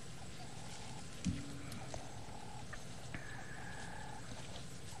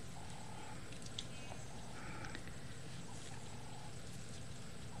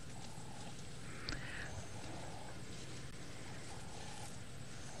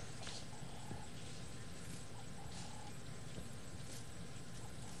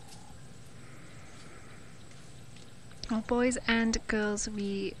 Well, boys and girls,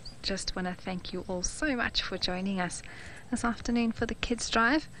 we just want to thank you all so much for joining us this afternoon for the Kids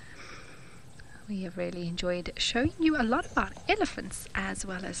Drive. We have really enjoyed showing you a lot about elephants, as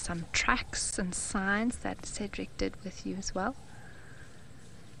well as some tracks and signs that Cedric did with you as well.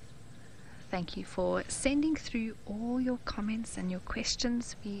 Thank you for sending through all your comments and your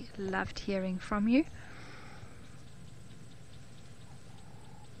questions. We loved hearing from you.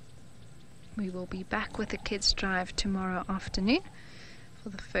 We will be back with the Kids Drive tomorrow afternoon for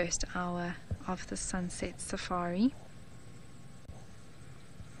the first hour of the Sunset Safari.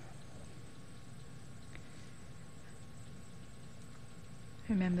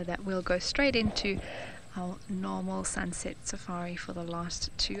 Remember that we'll go straight into our normal sunset safari for the last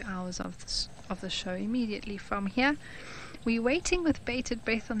 2 hours of the show immediately from here. We're waiting with bated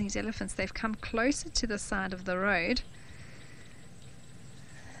breath on these elephants. They've come closer to the side of the road,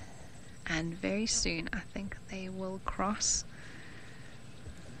 and very soon I think they will cross.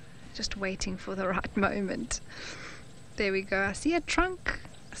 Just waiting for the right moment. There we go. I see a trunk.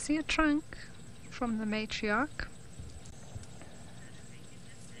 I see a trunk from the matriarch.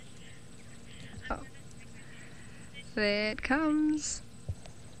 Oh, there it comes.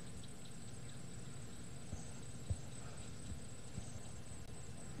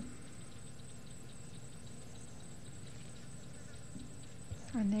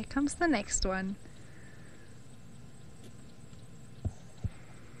 And there comes the next one.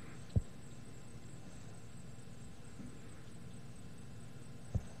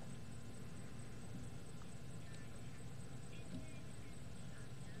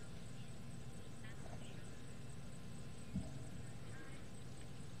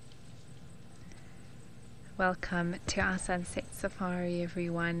 Welcome to our sunset safari,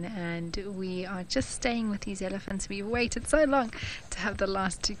 everyone, and we are just staying with these elephants. We waited so long to have the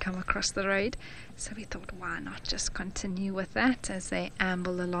last two come across the road, so we thought, why not just continue with that as they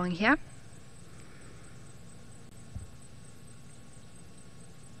amble along here.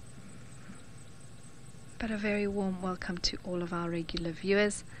 But a very warm welcome to all of our regular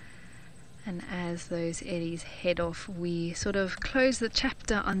viewers. And as those eddies head off, we sort of close the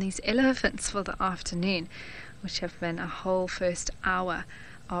chapter on these elephants for the afternoon, which have been a whole first hour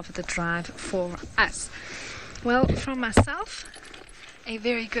of the drive for us. Well, from myself, a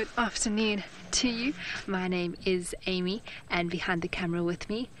very good afternoon to you. My name is Amy, and behind the camera with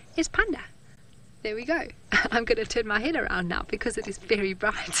me is Panda. There we go. I'm going to turn my head around now because it is very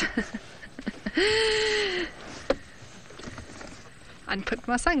bright. And put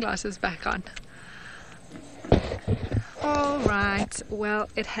my sunglasses back on. Alright, well,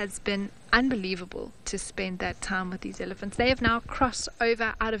 it has been unbelievable to spend that time with these elephants. They have now crossed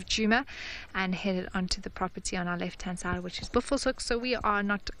over out of Djuma and headed onto the property on our left hand side, which is Buffelshoek, so we are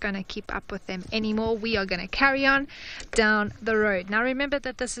not going to keep up with them anymore. We are going to carry on down the road. Now remember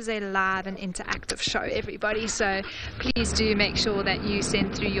that this is a live and interactive show, everybody, so please do make sure that you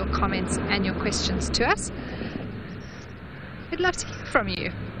send through your comments and your questions to us. We'd love to hear from you.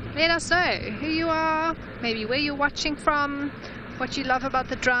 Let us know who you are, maybe where you're watching from, what you love about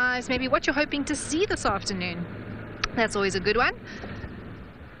the drives, maybe what you're hoping to see this afternoon. That's always a good one.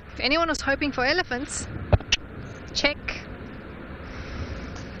 If anyone was hoping for elephants, check.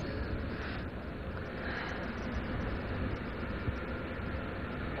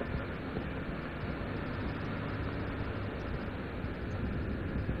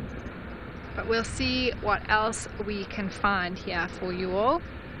 But we'll see what else we can find here for you all.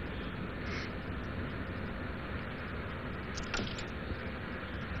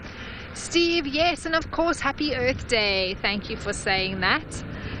 Steve, yes, and of course, happy Earth Day. Thank you for saying that.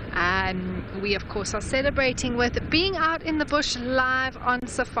 We, of course, are celebrating with being out in the bush live on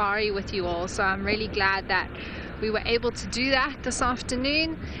safari with you all. So I'm really glad that we were able to do that this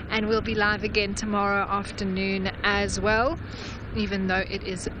afternoon, and we'll be live again tomorrow afternoon as well, even though it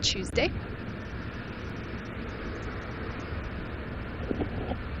is Tuesday.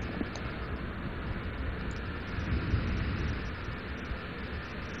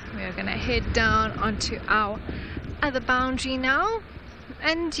 We're going to head down onto our other boundary now,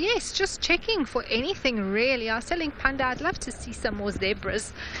 and yes, just checking for anything really. I was telling Panda I'd love to see some more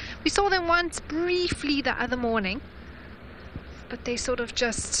zebras. We saw them once briefly the other morning, but they sort of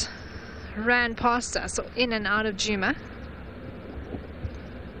just ran past us, or in and out of Djuma.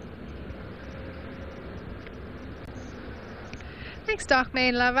 Thanks,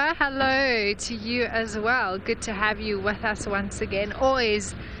 Darkman Lover. Hello to you as well. Good to have you with us once again.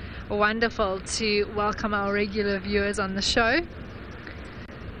 Always wonderful to welcome our regular viewers on the show.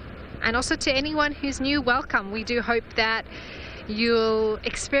 And also to anyone who's new, welcome. We do hope that you'll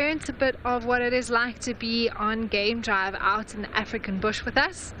experience a bit of what it is like to be on game drive out in the African bush with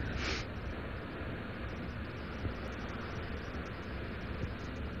us.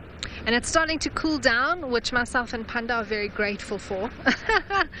 And it's starting to cool down, which myself and Panda are very grateful for.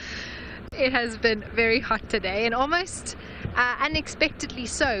 It has been very hot today, and almost unexpectedly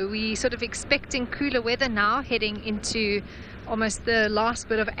so. We sort of expecting cooler weather now, heading into almost the last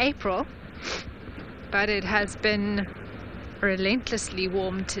bit of April, but it has been relentlessly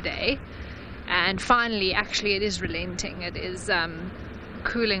warm today, and finally actually it is relenting. It is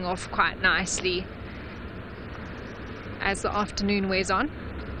cooling off quite nicely as the afternoon wears on.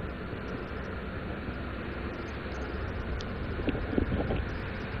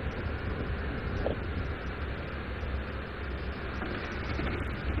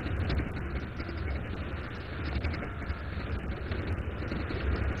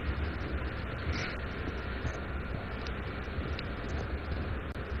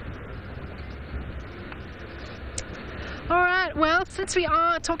 Since we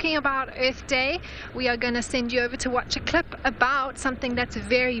are talking about Earth Day, we are going to send you over to watch a clip about something that's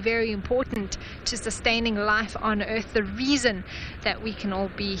very, very important to sustaining life on Earth. The reason that we can all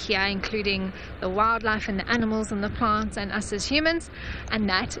be here, including the wildlife and the animals and the plants and us as humans, and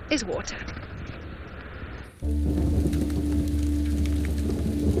that is water.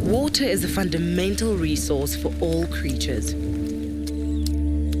 Water is a fundamental resource for all creatures.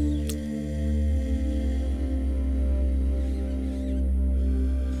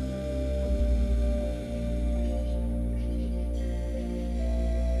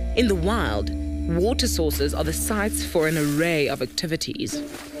 In the wild, water sources are the sites for an array of activities.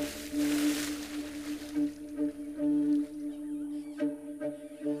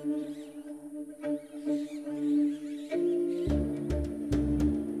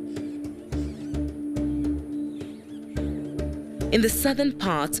 In the southern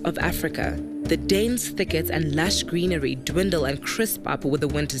parts of Africa, the dense thickets and lush greenery dwindle and crisp up with the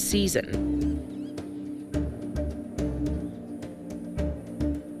winter season.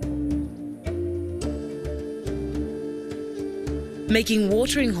 Making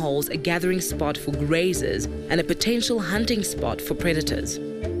watering holes a gathering spot for grazers and a potential hunting spot for predators.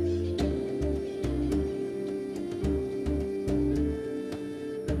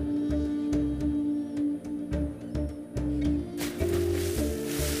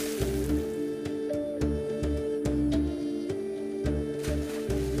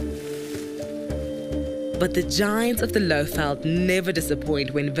 But the giants of the lowveld never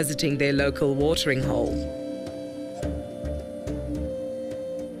disappoint when visiting their local watering hole.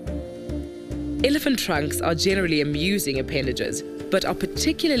 Elephant trunks are generally amusing appendages, but are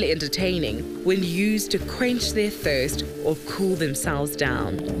particularly entertaining when used to quench their thirst or cool themselves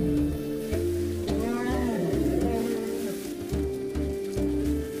down.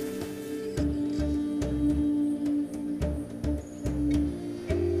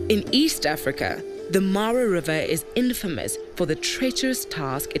 In East Africa, the Mara River is infamous for the treacherous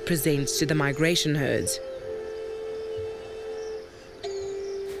task it presents to the migration herds.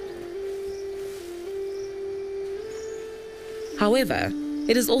 However,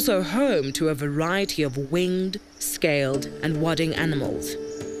 it is also home to a variety of winged, scaled, and wadding animals.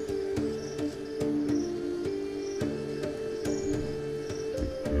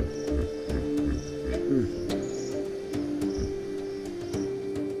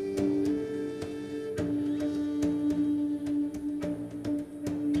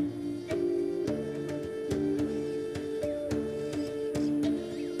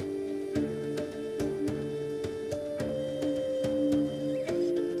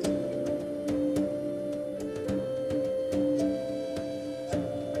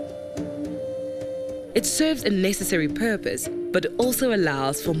 It serves a necessary purpose, but also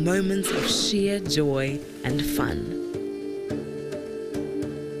allows for moments of sheer joy and fun.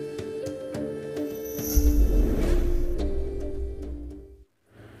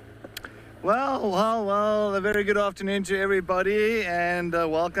 Well, a very good afternoon to everybody, and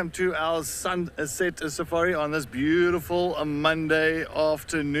welcome to our sunset safari on this beautiful Monday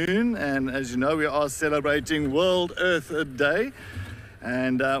afternoon. And as you know, we are celebrating World Earth Day.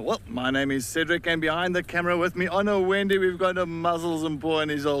 And well, my name is Cedric, and behind the camera with me on a Wendy, we've got a Muzzles and Boy and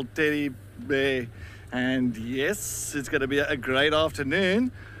his old teddy bear. And yes, it's going to be a great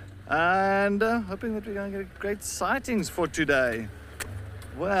afternoon, and hoping that we're going to get great sightings for today.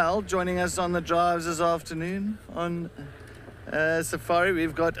 Well, joining us on the drives this afternoon on safari,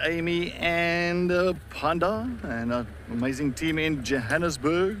 we've got Amy and Panda, and an amazing team in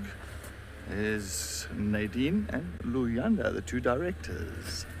Johannesburg is Nadine and Luyanda, the two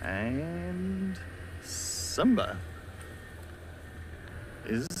directors, and Simba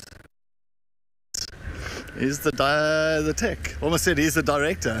is the tech. Almost said he's the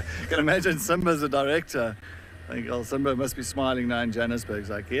director. You can imagine Simba's the director. I think old Simba must be smiling now in Johannesburg. He's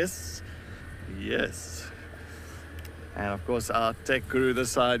like, yes, yes. And of course, our tech guru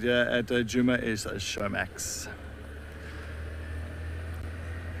this side here at Juma is Showmax.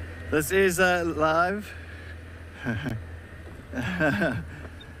 This is live.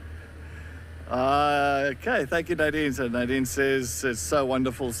 Okay, thank you, Nadine. So Nadine says it's so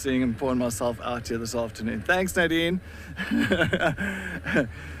wonderful seeing and pouring myself out here this afternoon. Thanks, Nadine.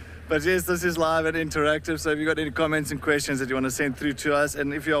 But yes, this is live and interactive, so if you've got any comments and questions that you want to send through to us,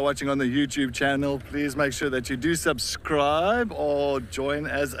 and if you are watching on the YouTube channel, please make sure that you do subscribe or join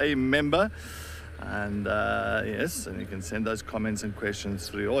as a member. And yes, and you can send those comments and questions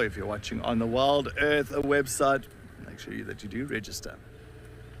through, or if you're watching on the Wild Earth website, make sure that you do register.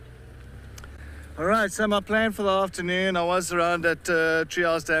 All right, so my plan for the afternoon, I was around at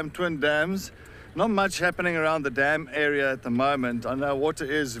Treehouse Dam, Twin Dams, not much happening around the dam area at the moment. I know water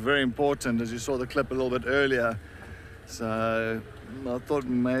is very important, as you saw the clip a little bit earlier. So I thought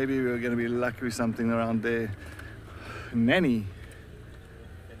maybe we were going to be lucky with something around there. Nanny.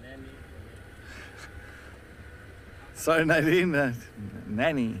 Sorry, Nadine.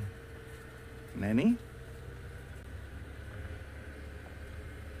 Nanny. Nanny?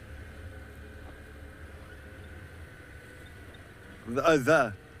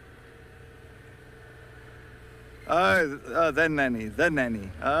 The nanny. The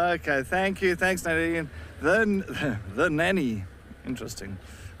nanny. Okay, thank you. Thanks, Nadine. The nanny. Interesting.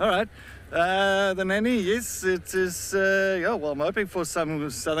 All right. The nanny, yes, it is. Yeah, well, I'm hoping for some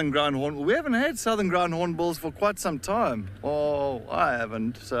southern ground horn. We haven't had southern ground hornbills for quite some time. Oh, I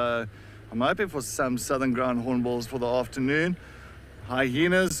haven't. So I'm hoping for some southern ground hornbills for the afternoon.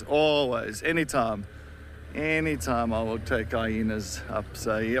 Hyenas, always, anytime. Anytime I will take hyenas up.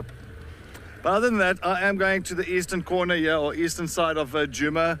 So, yep. But other than that, I am going to the eastern corner here, or eastern side of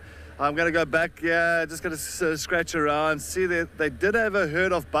Djuma. I'm going to go back here, just going to scratch around, see that they did have a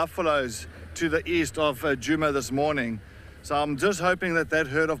herd of buffaloes to the east of Djuma this morning. So I'm just hoping that that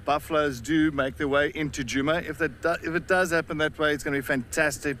herd of buffaloes do make their way into Djuma. If it does happen that way, it's going to be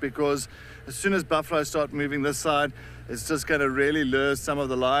fantastic, because as soon as buffaloes start moving this side, it's just going to really lure some of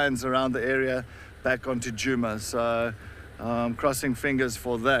the lions around the area back onto Djuma. So I'm crossing fingers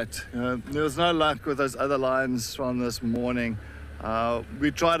for that. There was no luck with those other lions from this morning.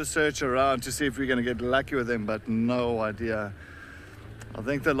 We try to search around to see if we're going to get lucky with them, but no idea. I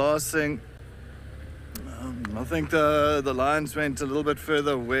think the last thing, I think the lions went a little bit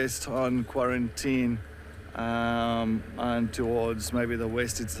further west on quarantine, and towards maybe the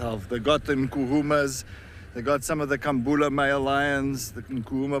west itself. They got the Nkuhumas, they got some of the Kambula male lions, the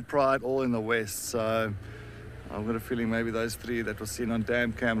Nkuhuma pride, all in the west. So I've got a feeling maybe those three that were seen on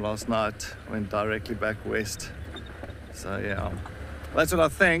dam cam last night went directly back west. So yeah, that's what I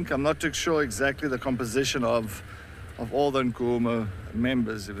think. I'm not too sure exactly the composition of all the Nkuhuma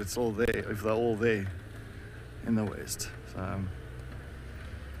members, if it's all there, if they're all there in the west. So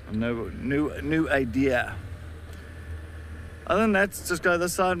no new idea. Other than that, just go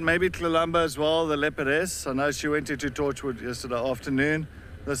this side. Maybe Tlalamba as well, the leopardess. I know she went into Torchwood yesterday afternoon.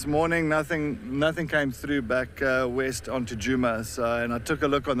 This morning, nothing came through back west onto Djuma. So, and I took a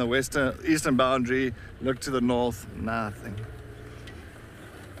look on the eastern boundary, looked to the north, nothing.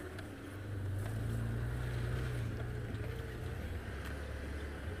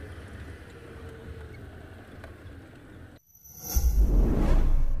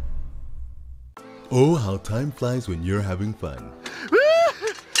 Oh, how time flies when you're having fun.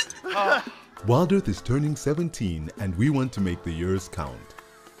 Wild Earth is turning 17 and we want to make the years count.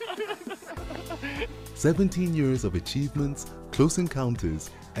 17 years of achievements, close encounters,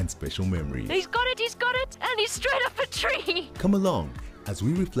 and special memories. He's got it, and he's straight up a tree. Come along as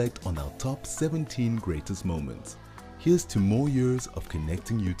we reflect on our top 17 greatest moments. Here's to more years of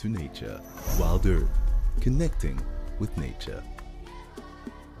connecting you to nature. Wild Earth, connecting with nature.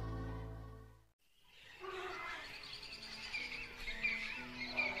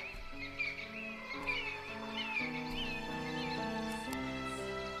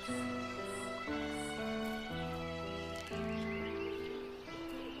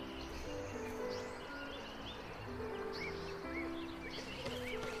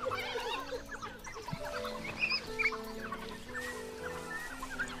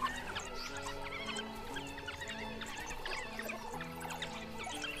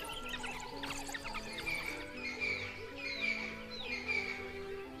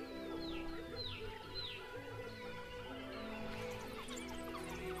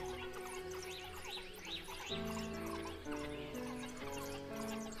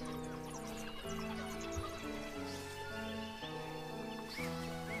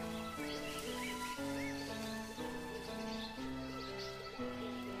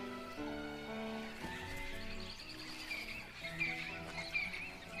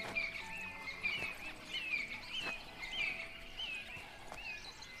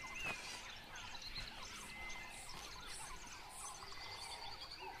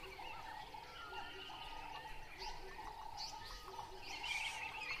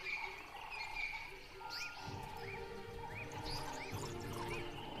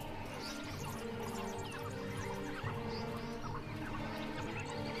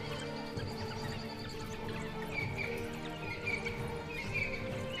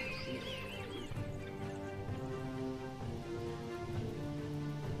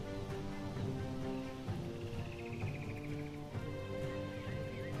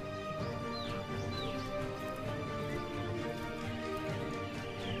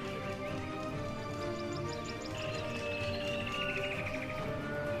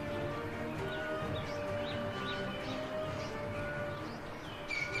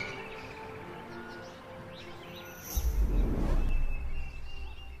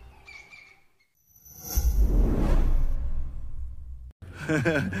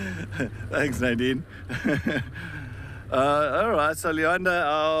 Thanks, Nadine. All right, so Leander,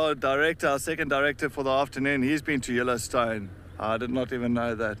 our director, our second director for the afternoon, he's been to Yellowstone. I did not even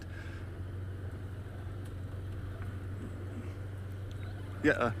know that.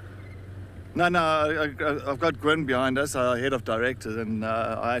 Yeah. No, I've got Gwyn behind us, our head of directors, and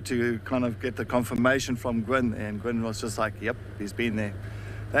I had to kind of get the confirmation from Gwyn, and Gwyn was just like, yep, he's been there.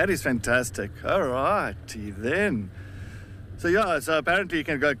 That is fantastic. All righty then. So yeah, so apparently you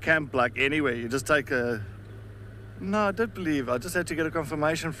can go camp like anywhere. You just take a... No, I did believe. I just had to get a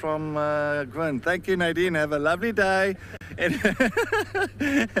confirmation from Gwyn. Thank you, Nadine. Have a lovely day. Anyway,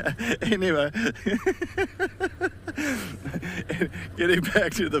 getting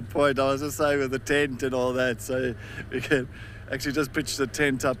back to the point, I was just saying with the tent and all that, so we can actually just pitch the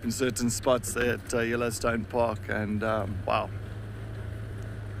tent up in certain spots there at Yellowstone Park, and wow,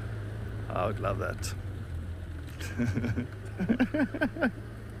 I would love that.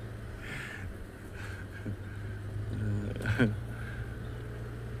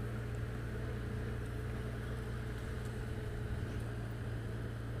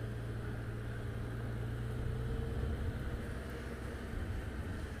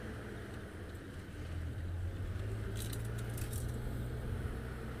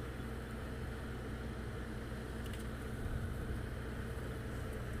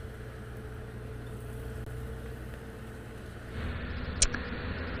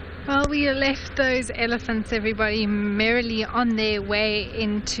 Well, we left those elephants, everybody, merrily on their way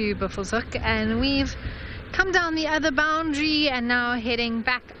into Buffelshoek, and we've come down the other boundary and now heading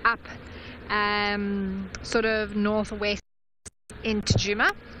back up sort of northwest into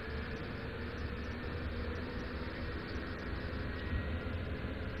Djuma.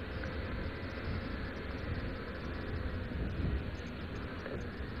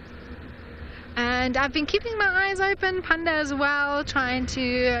 And I've been keeping my eyes open, Panda as well, trying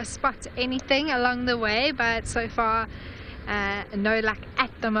to spot anything along the way, but so far no luck at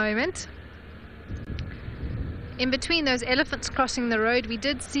the moment. In between those elephants crossing the road, we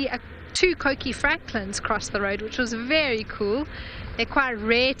did see two Coqui francolins cross the road, which was very cool. They're quite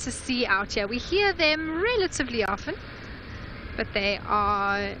rare to see out here. We hear them relatively often, but they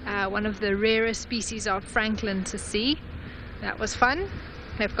are one of the rarest species of francolin to see. That was fun.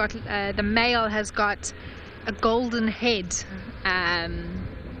 They've got the male has got a golden head,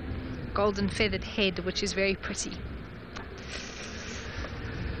 golden feathered head, which is very pretty.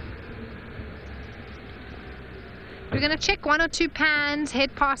 We're going to check one or two pans,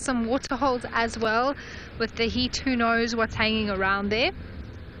 head past some water holes as well. With the heat, who knows what's hanging around there.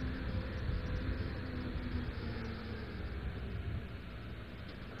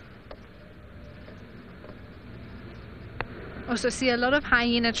 Also see a lot of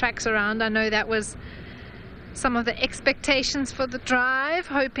hyena tracks around. I know that was some of the expectations for the drive,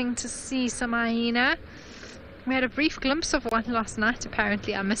 hoping to see some hyena. We had a brief glimpse of one last night.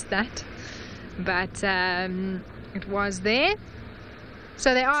 Apparently I missed that, but it was there.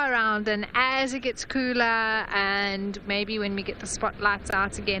 So they are around, and as it gets cooler, and maybe when we get the spotlights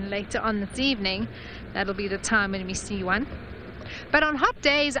out again later on this evening, that'll be the time when we see one. But on hot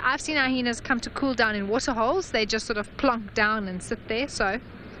days, I've seen hyenas come to cool down in water holes. They just sort of plonk down and sit there, so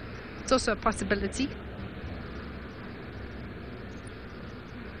it's also a possibility.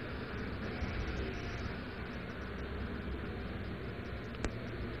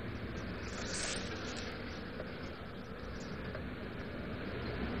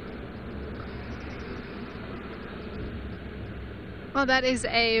 Well, that is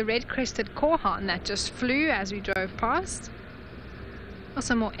a red-crested korhaan that just flew as we drove past.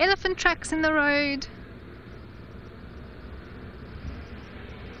 Also more elephant tracks in the road.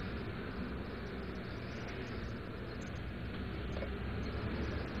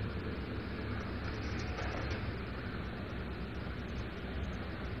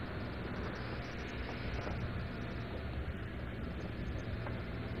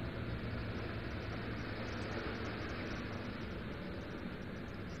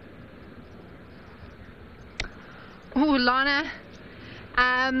 Oh, Lana.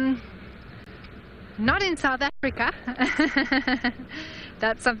 Not in South Africa.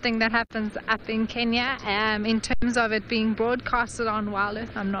 That's something that happens up in Kenya. In terms of it being broadcasted on Wild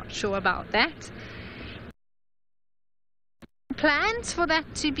Earth, I'm not sure about that. Plans for that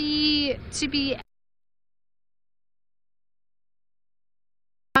to be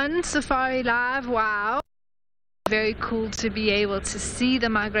on SafariLIVE. Wow, very cool to be able to see the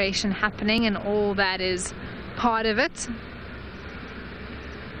migration happening and all that is part of it.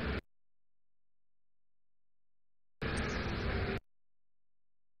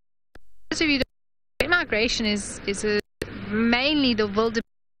 Migration is a mainly the wildebeest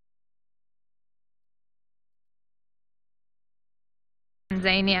in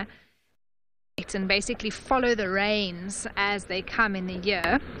Tanzania, and basically follow the rains as they come in the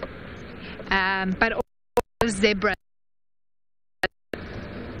year, but also zebra.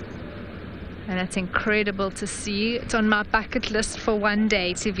 And it's incredible to see. It's on my bucket list for one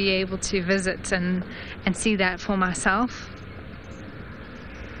day to be able to visit and see that for myself.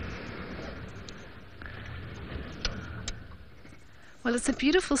 Well, it's a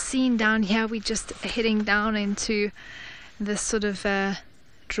beautiful scene down here. We're just heading down into this sort of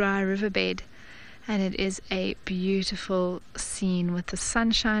dry riverbed, and it is a beautiful scene with the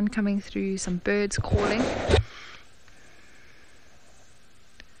sunshine coming through, some birds calling.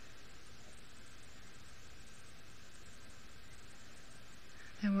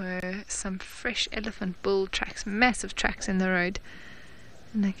 There were some fresh elephant bull tracks, massive tracks in the road,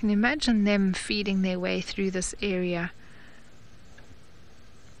 and I can imagine them feeding their way through this area,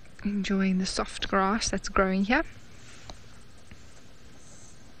 enjoying the soft grass that's growing here.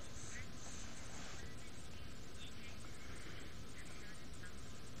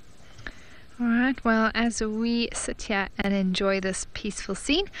 Alright, well, as we sit here and enjoy this peaceful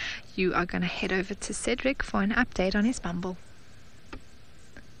scene, you are going to head over to Cedric for an update on his bumble.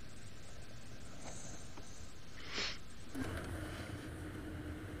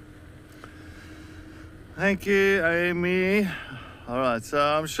 Thank you, Amy. All right, so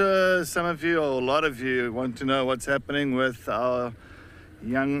I'm sure some of you, or a lot of you, want to know what's happening with our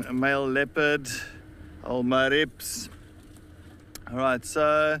young male leopard, old Marips. All right,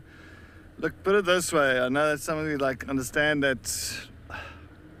 so look, put it this way. I know that some of you understand that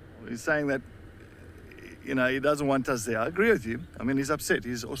he's saying that, you know, he doesn't want us there. I agree with you. I mean, he's upset.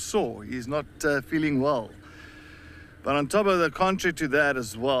 He's sore. He's not feeling well. But on top of the contrary to that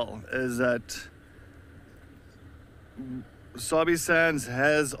as well is that Sabi Sands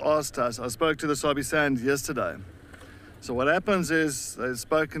has asked us. I spoke to the Sabi Sands yesterday. So what happens is they've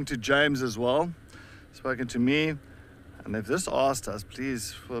spoken to James as well, spoken to me, and they've just asked us,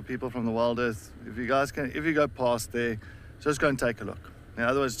 please, for people from the Wild Earth, if you guys can, if you go past there, just go and take a look. In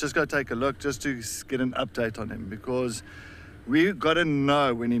other words, just go take a look just to get an update on him, because we've got to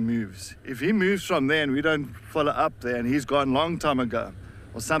know when he moves. If he moves from there and we don't follow up there and he's gone a long time ago,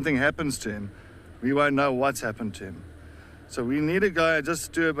 or something happens to him, we won't know what's happened to him. So we need to go and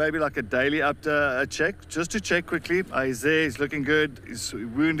just do maybe like a daily update check, just to check quickly. He's there, he's looking good, his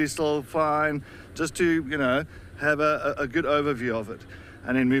wound is still fine, just to, you know, have a good overview of it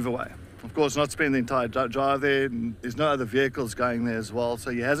and then move away. Of course, not spend the entire drive there. There's no other vehicles going there as well,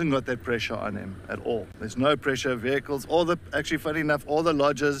 so he hasn't got that pressure on him at all. There's no pressure of vehicles. Actually, funny enough, all the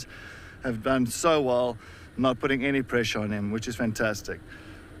lodges have done so well, not putting any pressure on him, which is fantastic.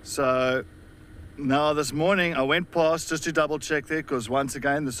 So now this morning I went past just to double check there, because once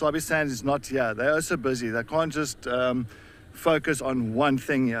again the Sabi Sands is not here. They are so busy, they can't just focus on one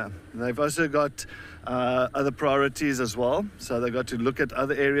thing here. They've also got other priorities as well, so they've got to look at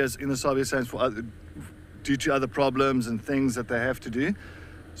other areas in the Sabi Sands due to other problems and things that they have to do.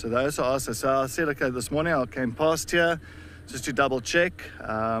 So they also asked us. So I said, okay, this morning I came past here just to double check.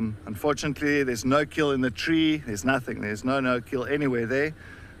 Unfortunately, there's no kill in the tree. There's nothing. There's no kill anywhere there.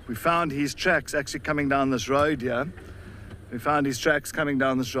 We found his tracks actually coming down this road here. We found his tracks coming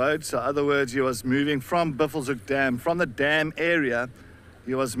down this road. So in other words, he was moving from Buffelshoek Dam, from the dam area.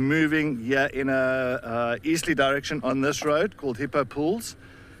 He was moving here in a easterly direction on this road called Hippo Pools.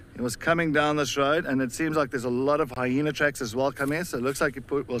 He was coming down this road, and it seems like there's a lot of hyena tracks as well coming in. So it looks like he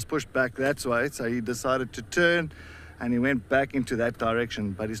was pushed back that way. So he decided to turn, and he went back into that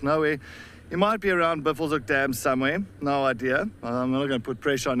direction. But he's nowhere. He might be around Buffelshoek Dam somewhere, no idea. I'm not going to put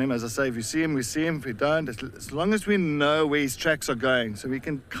pressure on him. As I say, if you see him, we see him. If we don't, as long as we know where his tracks are going, so we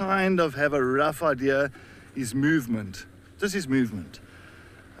can kind of have a rough idea his movement, just his movement.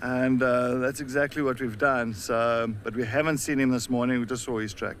 And that's exactly what we've done. So, but we haven't seen him this morning. We just saw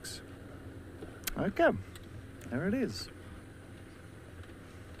his tracks. Okay, there it is.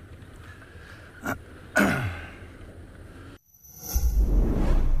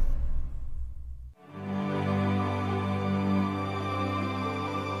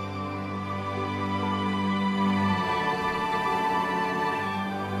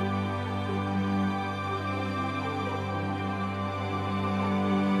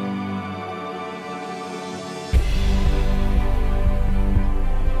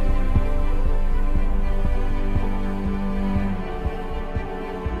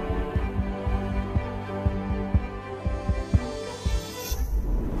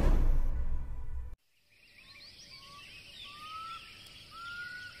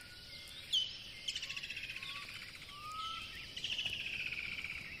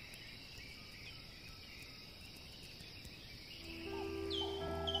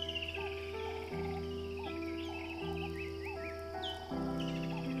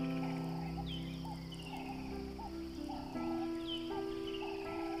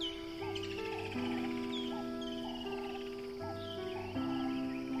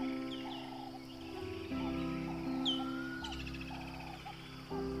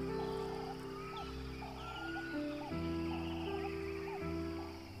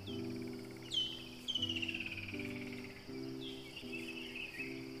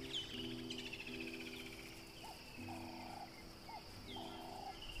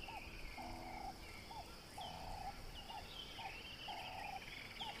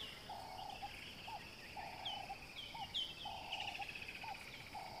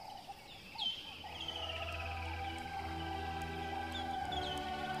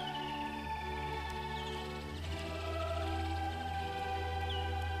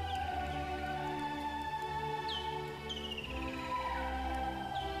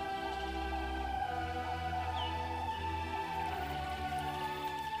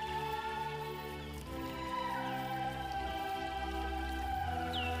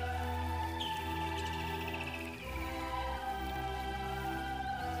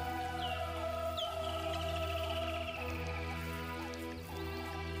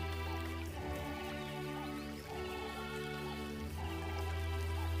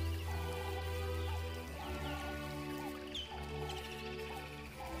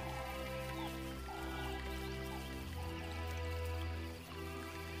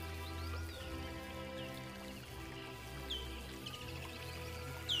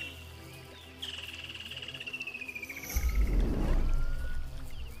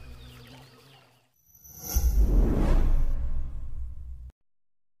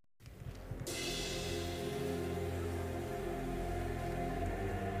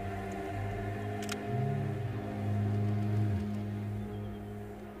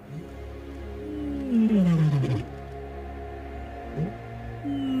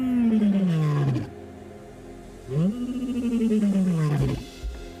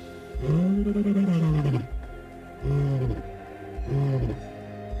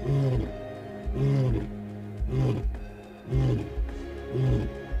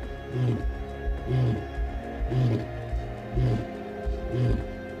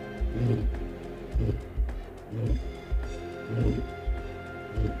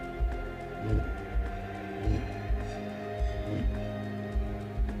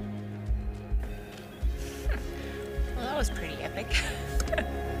 Well, that was pretty epic.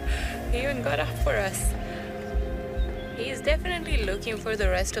 He even got up for us. He's definitely looking for the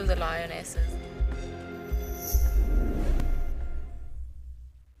rest of the lionesses.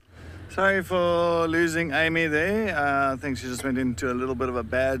 Sorry for losing Amy there. I think she just went into a little bit of a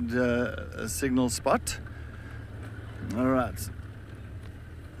bad signal spot. All right.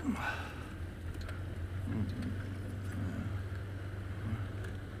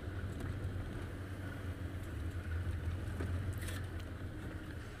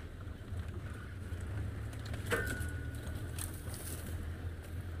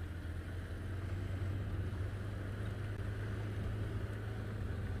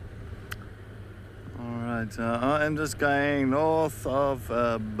 I am just going north of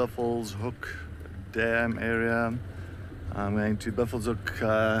Buffels Hook Dam area. I'm going to Buffels Hook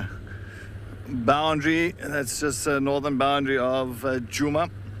boundary. That's just the northern boundary of Juma.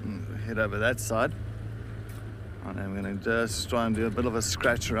 Head over that side. And I'm going to just try and do a bit of a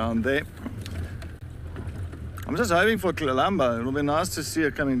scratch around there. I'm just hoping for Columba. It'll be nice to see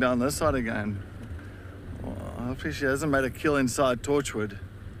her coming down this side again. Hopefully she hasn't made a kill inside Torchwood.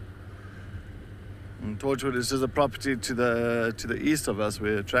 And Torchwood is just a property to the east of us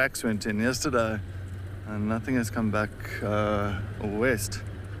where tracks went in yesterday, and nothing has come back west.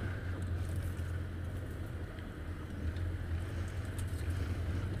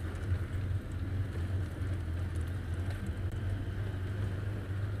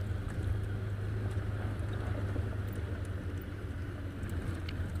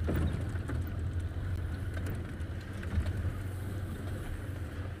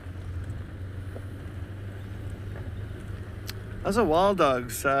 Those are wild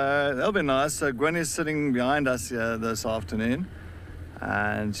dogs. They'll be nice. So Gwen is sitting behind us here this afternoon,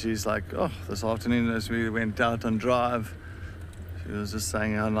 and she's like, oh, this afternoon as we went out on drive, she was just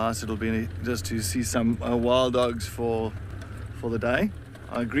saying how nice it'll be just to see some wild dogs for the day.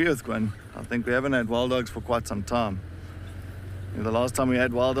 I agree with Gwen. I think we haven't had wild dogs for quite some time. The last time we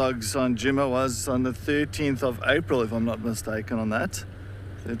had wild dogs on Jimma was on the 13th of April, if I'm not mistaken on that.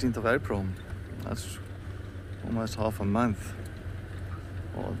 13th of April. That's almost half a month.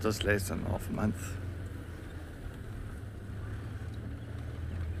 Or just less than half a month.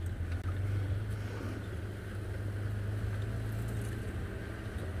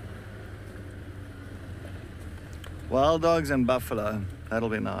 Wild dogs and buffalo, that'll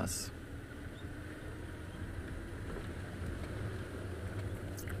be nice.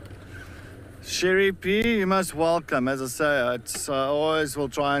 Sherry P, you're most welcome. As I say, I always will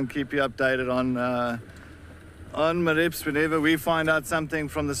try and keep you updated on Marips whenever we find out something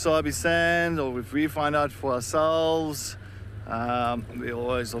from the Sabi Sand, or if we find out for ourselves. We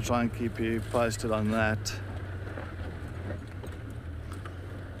always will try and keep you posted on that.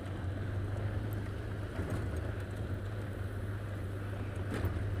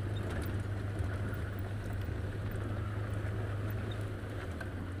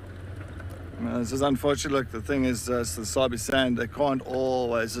 This is unfortunate. Look, the thing is, the Sabi Sand, they can't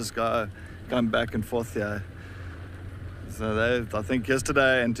always just come back and forth here. So I think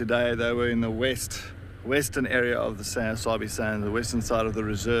yesterday and today they were in the western area of the Sabi Sand, the western side of the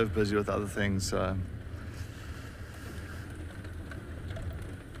reserve, busy with other things. So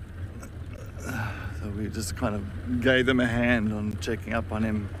we just kind of gave them a hand on checking up on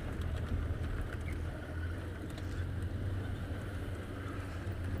him.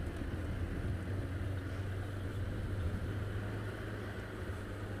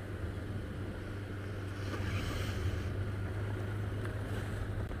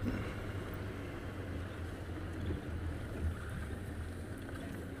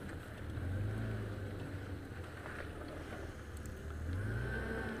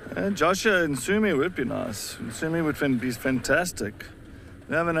 Joshua and Sumi would be nice. Sumi would be fantastic.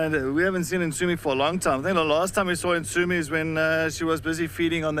 We haven't seen Insumi for a long time. I think the last time we saw Insumi is when she was busy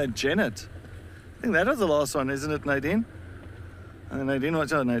feeding on that Janet. I think that was the last one, isn't it, Nadine? And Nadine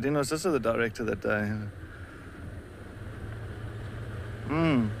was also the director that day.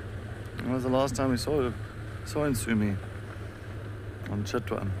 That was the last time we saw Insumi on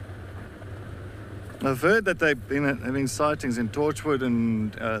Chitwa. I've heard that they've been having sightings in Torchwood,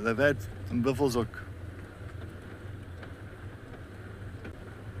 and they've had in Buffels Hook.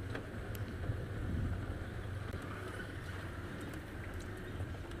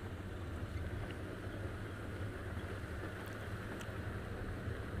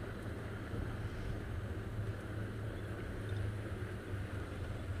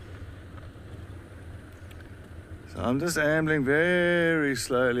 So I'm just ambling very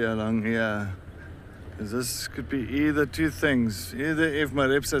slowly along here. Because this could be either two things. Either if my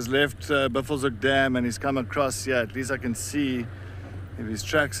reps has left Buffelshoek Dam and he's come across here, at least I can see if his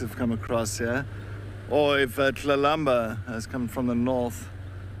tracks have come across here. Or if Tlalamba has come from the north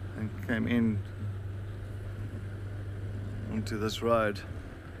and came in onto this road.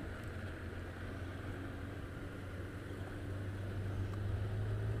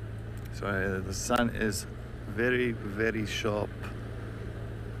 Sorry, the sun is very, very sharp.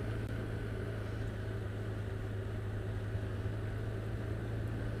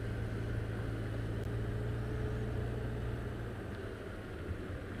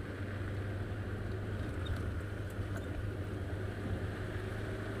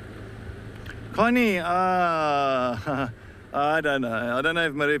 Connie, I don't know. I don't know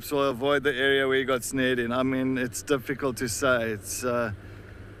if my reps will avoid the area where he got snared in. I mean, it's difficult to say. It's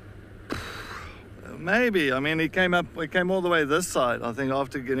maybe. I mean, he came all the way this side, I think,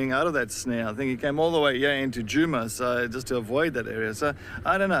 after getting out of that snare. I think he came all the way here into Juma, so just to avoid that area. So,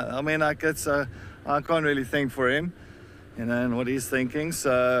 I don't know. I mean, like, it's, I can't really think for him, you know, and what he's thinking.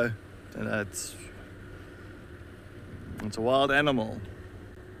 So, you know, it's a wild animal.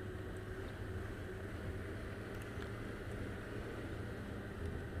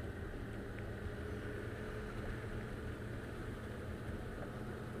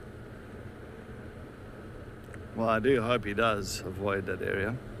 Well, I do hope he does avoid that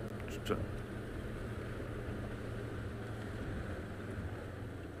area.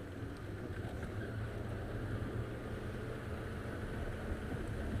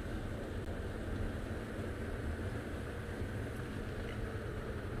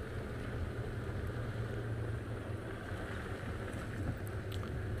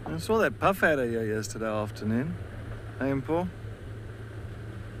 I saw that puff adder here yesterday afternoon. Hey, Paul?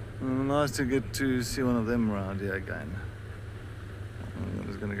 Nice to get to see one of them around here again. I'm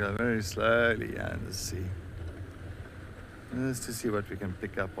just going to go very slowly and just see. Just to see what we can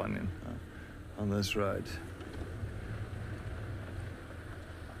pick up on this road.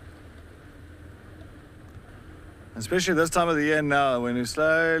 Especially this time of the year now, when we're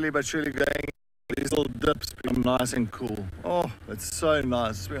slowly but surely going, these little dips become nice and cool. Oh, it's so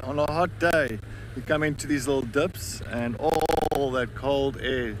nice. On a hot day, you come into these little dips and all that cold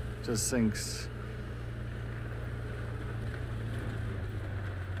air just sinks.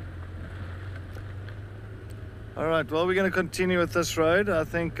 All right, well, we're going to continue with this road. I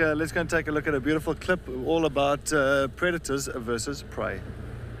think let's go and take a look at a beautiful clip all about predators versus prey.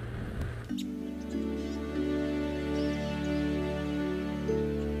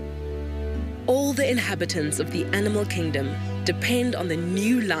 All the inhabitants of the animal kingdom depend on the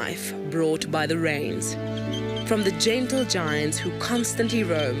new life brought by the rains. From the gentle giants who constantly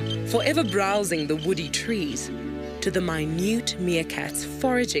roam, forever browsing the woody trees, to the minute meerkats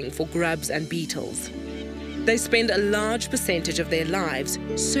foraging for grubs and beetles. They spend a large percentage of their lives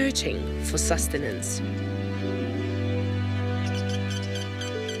searching for sustenance.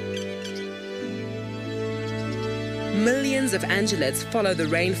 Millions of angelids follow the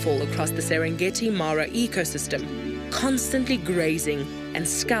rainfall across the Serengeti Mara ecosystem, constantly grazing and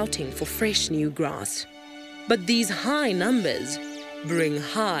scouting for fresh new grass. But these high numbers bring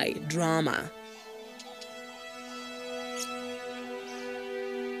high drama.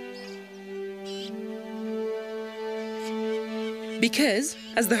 Because,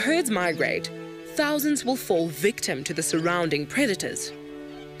 as the herds migrate, thousands will fall victim to the surrounding predators.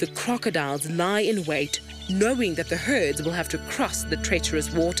 The crocodiles lie in wait, knowing that the herds will have to cross the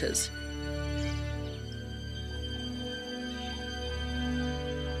treacherous waters.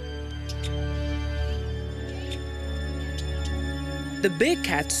 The big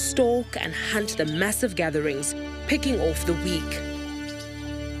cats stalk and hunt the massive gatherings, picking off the weak.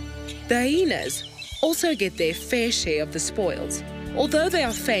 The hyenas also get their fair share of the spoils. Although they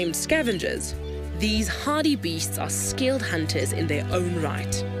are famed scavengers, these hardy beasts are skilled hunters in their own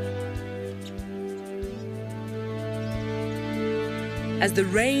right. As the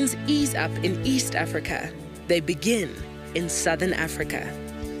rains ease up in East Africa, they begin in Southern Africa.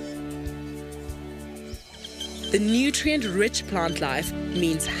 The nutrient-rich plant life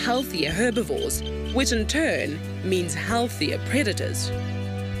means healthier herbivores, which in turn means healthier predators.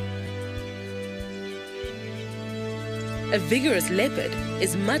 A vigorous leopard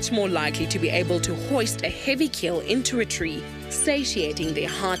is much more likely to be able to hoist a heavy kill into a tree, satiating their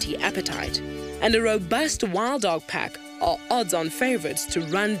hearty appetite. And a robust wild dog pack are odds-on favorites to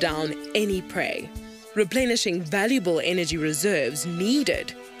run down any prey, replenishing valuable energy reserves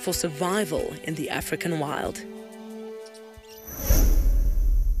needed for survival in the African wild.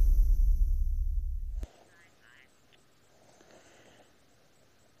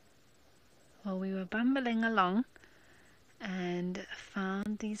 Well, we were bumbling along and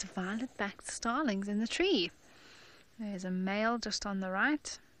found these violet-backed starlings in the tree. There's a male just on the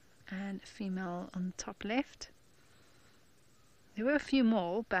right and a female on the top left. There were a few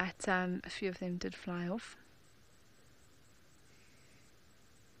more, but a few of them did fly off.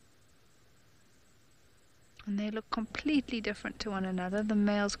 And they look completely different to one another. The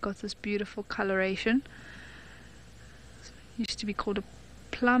male's got this beautiful coloration. It used to be called a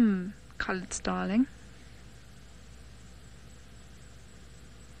plum coloured starling.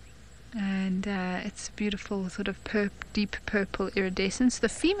 And it's beautiful sort of deep purple iridescence. The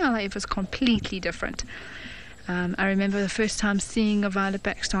female, however, is completely different. I remember the first time seeing a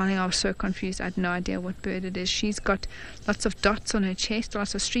violet-backed starling, I was so confused. I had no idea what bird it is. She's got lots of dots on her chest,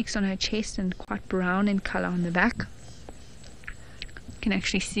 lots of streaks on her chest, and quite brown in colour on the back. You can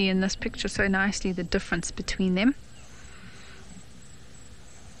actually see in this picture so nicely the difference between them.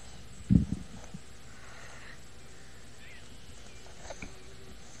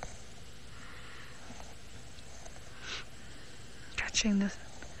 Catching the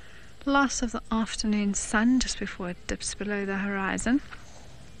last of the afternoon sun just before it dips below the horizon.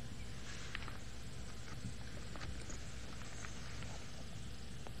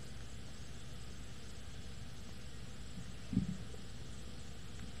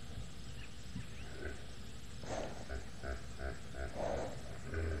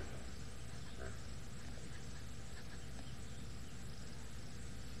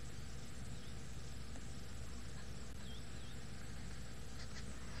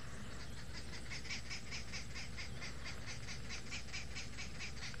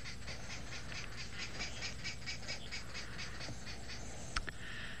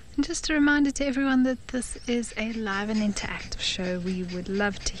 And just a reminder to everyone that this is a live and interactive show. We would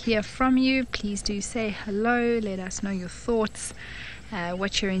love to hear from you. Please do say hello, let us know your thoughts,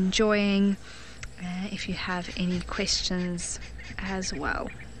 what you're enjoying, if you have any questions as well.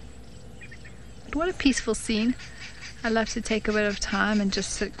 But what a peaceful scene. I love to take a bit of time and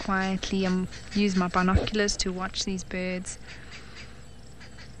just sit quietly and use my binoculars to watch these birds.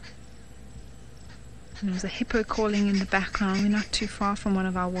 And there's a hippo calling in the background. We're not too far from one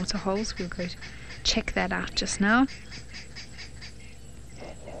of our water holes. We'll go check that out just now.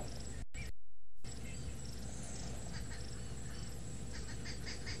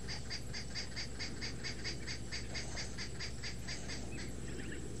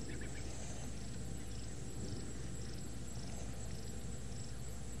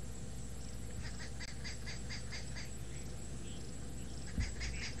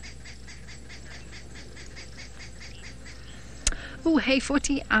 Oh, hey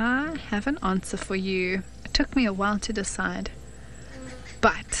 40, I have an answer for you. It took me a while to decide,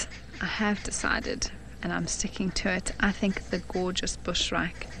 but I have decided and I'm sticking to it. I think the gorgeous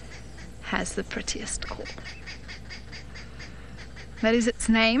bushshrike has the prettiest call. That is its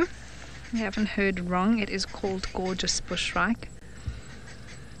name. You haven't heard wrong. It is called gorgeous bushshrike.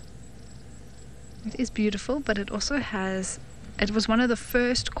 It is beautiful, but it also has, it was one of the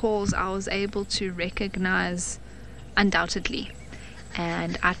first calls I was able to recognize undoubtedly.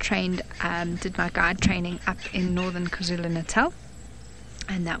 And I trained, did my guide training up in northern KwaZulu-Natal,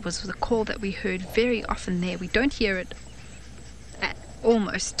 and that was the call that we heard very often there. We don't hear it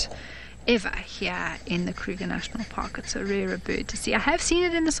almost ever here in the Kruger National Park. It's a rarer bird to see. I have seen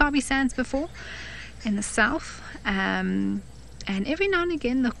it in the Sabi Sands before, in the south, and every now and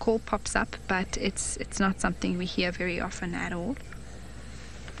again the call pops up, but it's not something we hear very often at all.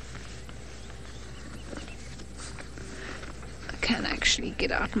 Can actually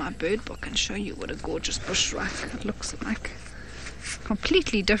get out my bird book and show you what a gorgeous bushshrike looks like.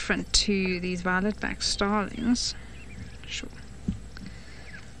 Completely different to these violet-backed starlings. Sure.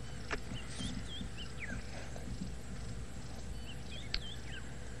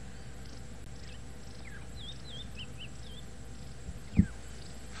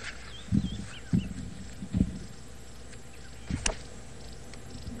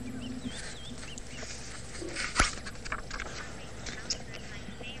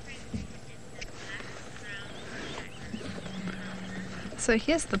 So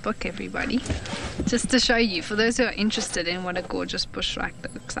here's the book, everybody, just to show you, for those who are interested in what a gorgeous bushshrike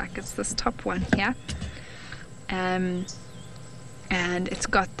looks like. It's this top one here, and it's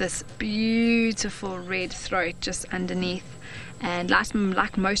got this beautiful red throat just underneath, and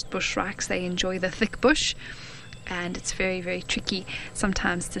like most bushshrikes, they enjoy the thick bush, and it's very, very tricky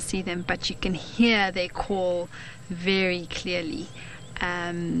sometimes to see them, but you can hear their call very clearly.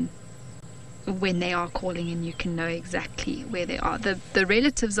 when they are calling, and you can know exactly where they are. The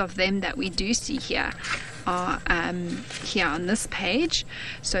relatives of them that we do see here are here on this page.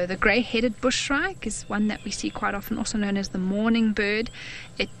 So the grey-headed bushshrike is one that we see quite often, also known as the mourning bird.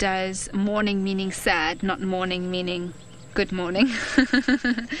 It does mourning meaning sad, not morning meaning good morning,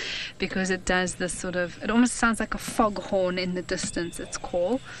 because it does this sort of, it almost sounds like a foghorn in the distance, its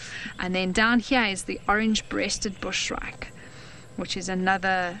call. And then down here is the orange-breasted bushshrike, which is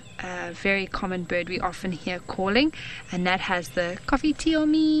another very common bird we often hear calling, and that has the coffee tea or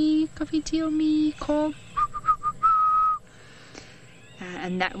me call,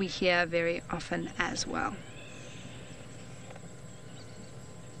 and that we hear very often as well.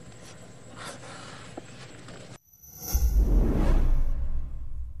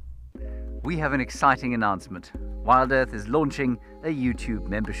 We have an exciting announcement. Wild Earth is launching a YouTube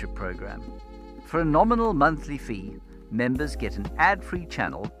membership program. For a nominal monthly fee, members get an ad-free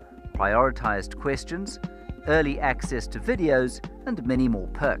channel, prioritized questions, early access to videos, and many more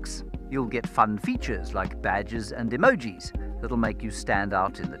perks. You'll get fun features like badges and emojis that'll make you stand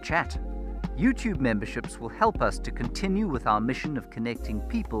out in the chat. YouTube memberships will help us to continue with our mission of connecting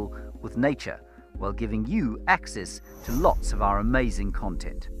people with nature while giving you access to lots of our amazing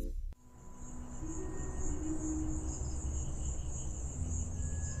content.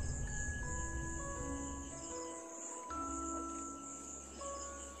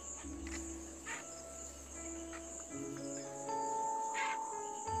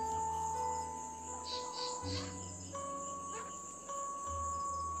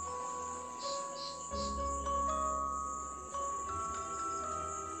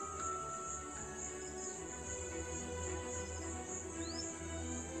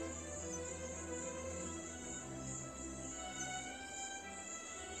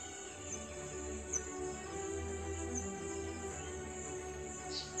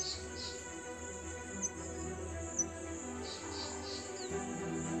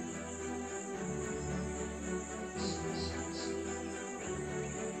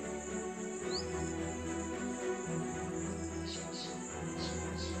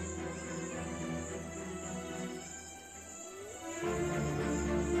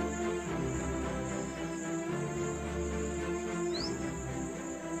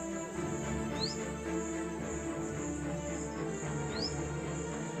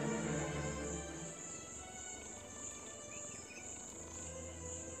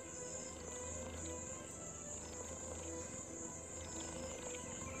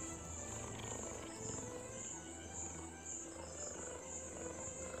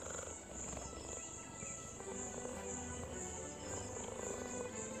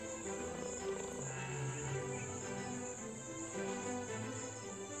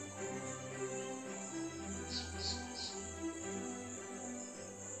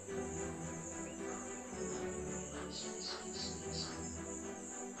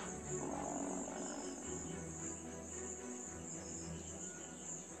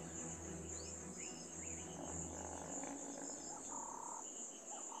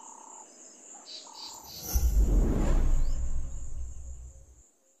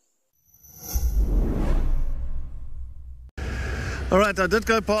 Alright, I did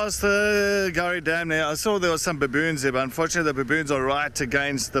go past the Gowrie Dam there. I saw there were some baboons there, but unfortunately the baboons are right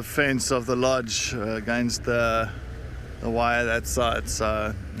against the fence of the lodge, against the wire that side,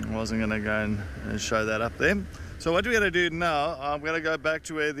 so I wasn't going to go and show that up there. So what we're going to do now, I'm going to go back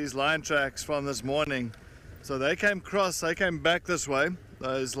to where these lion tracks from this morning. So they came back this way,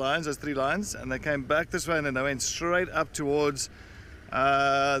 those lions, those three lions, and they came back this way, and then they went straight up towards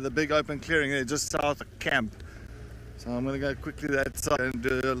the big open clearing there, just south of camp. So I'm going to go quickly that side and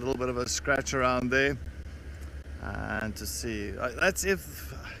do a little bit of a scratch around there, and to see. That's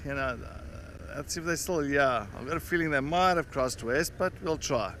if, you know, that's if they're still, yeah. I've got a feeling they might have crossed west, but we'll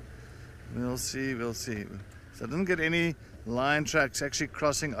try. We'll see, we'll see. So I didn't get any lion tracks actually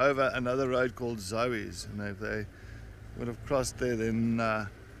crossing over another road called Zoe's. And if they would have crossed there, then I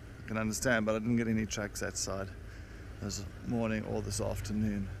can understand, but I didn't get any tracks that side this morning or this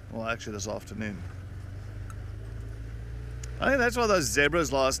afternoon. Well, actually this afternoon. I think that's why those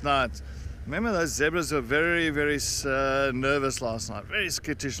zebras last night, remember those zebras were very, very nervous last night, very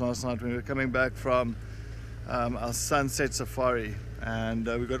skittish last night when we were coming back from our sunset safari, and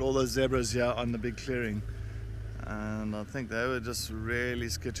we got all those zebras here on the big clearing, and I think they were just really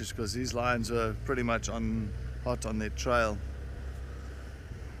skittish because these lions were pretty much hot on their trail.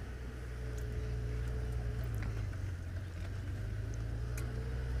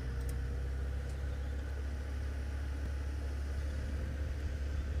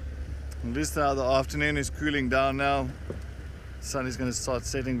 At least now the afternoon is cooling down now. The sun is going to start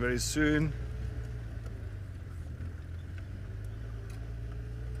setting very soon.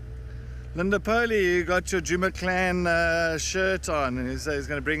 Linda Poli, you got your Juma Clan shirt on, and he says he's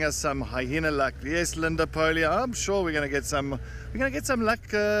going to bring us some hyena luck. Yes, Linda Poli, I'm sure we're going to get some. We're going to get some luck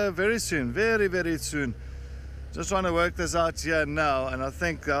very soon, very, very soon. Just trying to work this out here now, and I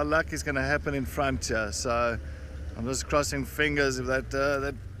think our luck is going to happen in front here. So I'm just crossing fingers if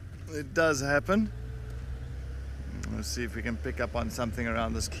that it does happen. Let's see if we can pick up on something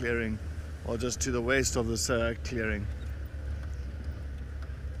around this clearing, or just to the west of this clearing.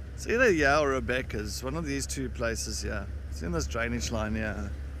 It's either here or Rebecca's, one of these two places here. It's in this drainage line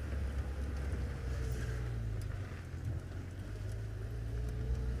here.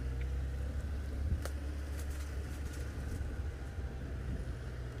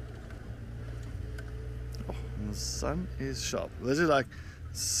 Oh, and the sun is sharp. This is like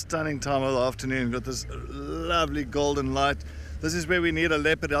stunning time of the afternoon. Got this lovely golden light. This is where we need a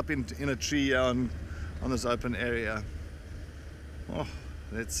leopard up in a tree on this open area. Oh.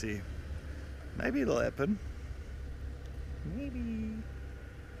 Let's see. Maybe it'll happen. Maybe.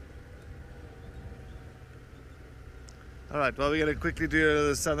 Alright, well, we're going to quickly do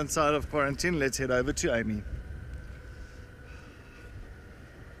the southern side of quarantine. Let's head over to Amy.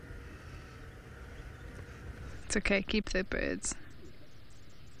 It's okay, keep the birds.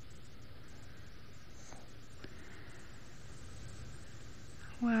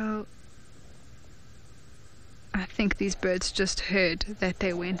 Well, I think these birds just heard that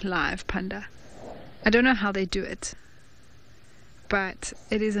they went live, Panda. I don't know how they do it, but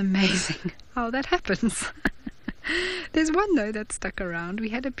it is amazing how that happens. There's one though that stuck around. We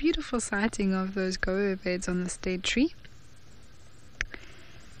had a beautiful sighting of those goa birds on the state tree.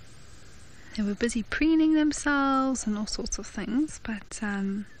 They were busy preening themselves and all sorts of things, but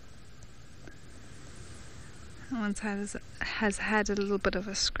one has had a little bit of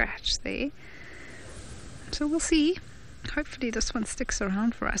a scratch there. So we'll see. Hopefully this one sticks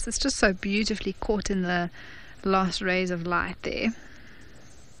around for us. It's just so beautifully caught in the last rays of light there.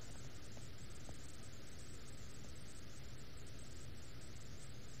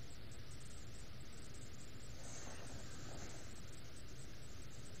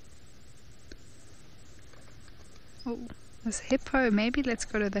 Oh, this hippo. Maybe let's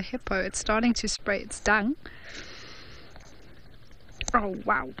go to the hippo. It's starting to spray its dung. Oh,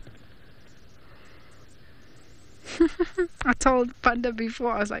 wow. I told Panda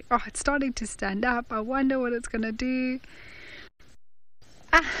before, I was like, oh, it's starting to stand up. I wonder what it's going to do.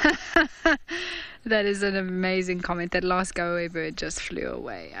 That is an amazing comment. That last go-away bird just flew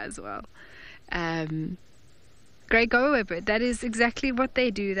away as well. Grey go-away bird, that is exactly what they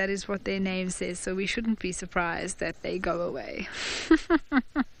do. That is what their name says. So we shouldn't be surprised that they go away.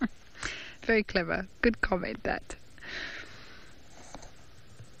 Very clever. Good comment, that.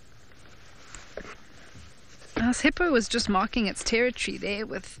 This hippo was just marking its territory there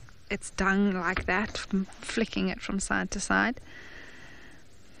with its dung like that, flicking it from side to side.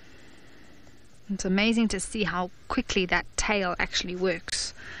 It's amazing to see how quickly that tail actually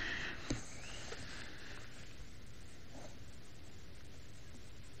works.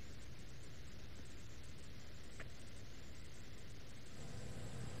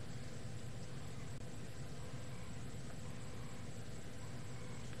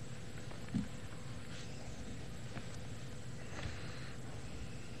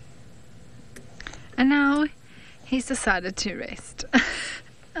 And now he's decided to rest.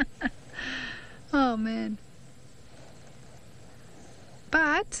 Oh man.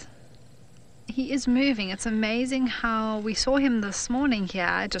 But he is moving. It's amazing how we saw him this morning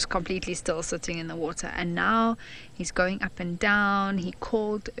here, just completely still sitting in the water, and now he's going up and down. He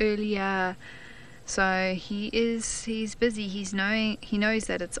called earlier. So he's busy. He knows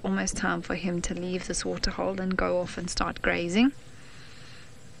that it's almost time for him to leave this waterhole and go off and start grazing.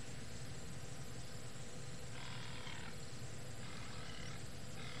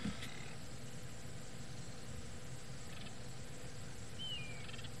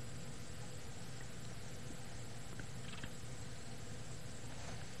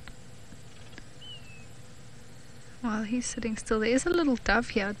 While he's sitting still, there is a little dove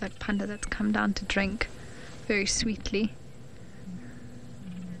here, that panda, that's come down to drink very sweetly.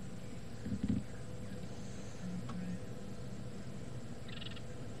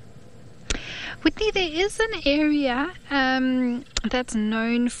 Whitney, there is an area that's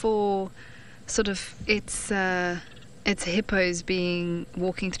known for sort of its hippos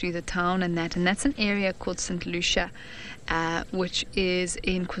walking through the town and that's an area called St. Lucia, which is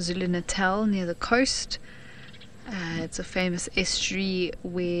in KwaZulu-Natal near the coast. It's a famous estuary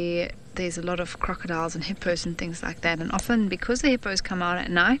where there's a lot of crocodiles and hippos and things like that, and often because the hippos come out at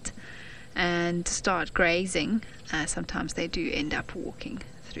night and start grazing, sometimes they do end up walking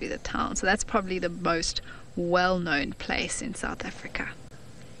through the town. So that's probably the most well-known place in South Africa.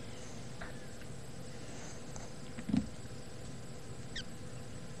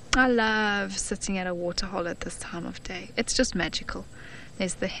 I love sitting at a waterhole at this time of day. It's just magical.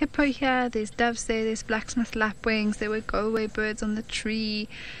 There's the hippo here, there's doves there, there's blacksmith lapwings, there were go-away birds on the tree.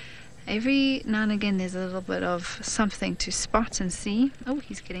 Every now and again there's a little bit of something to spot and see. Oh,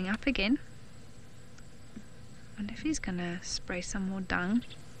 he's getting up again. I wonder if he's gonna spray some more dung.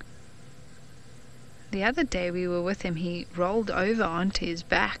 The other day we were with him, he rolled over onto his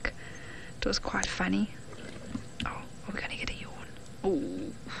back. It was quite funny. Oh, we're gonna get a yawn.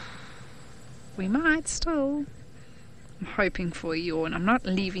 Oh, we might still. I'm hoping for a yawn. I'm not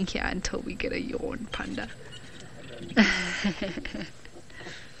leaving here until we get a yawn, Panda.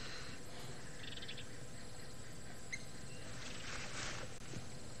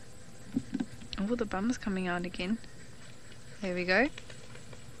 Oh, the bum's coming out again. There we go.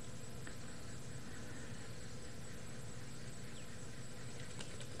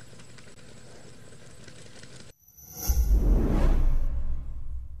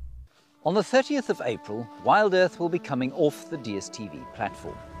 On the 30th of April, Wild Earth will be coming off the DSTV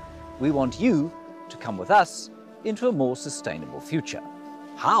platform. We want you to come with us into a more sustainable future.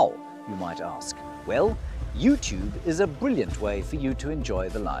 How, you might ask? Well, YouTube is a brilliant way for you to enjoy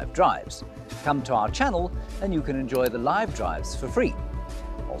the live drives. Come to our channel and you can enjoy the live drives for free.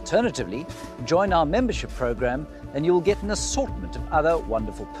 Alternatively, join our membership program and you'll get an assortment of other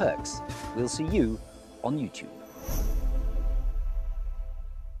wonderful perks. We'll see you on YouTube.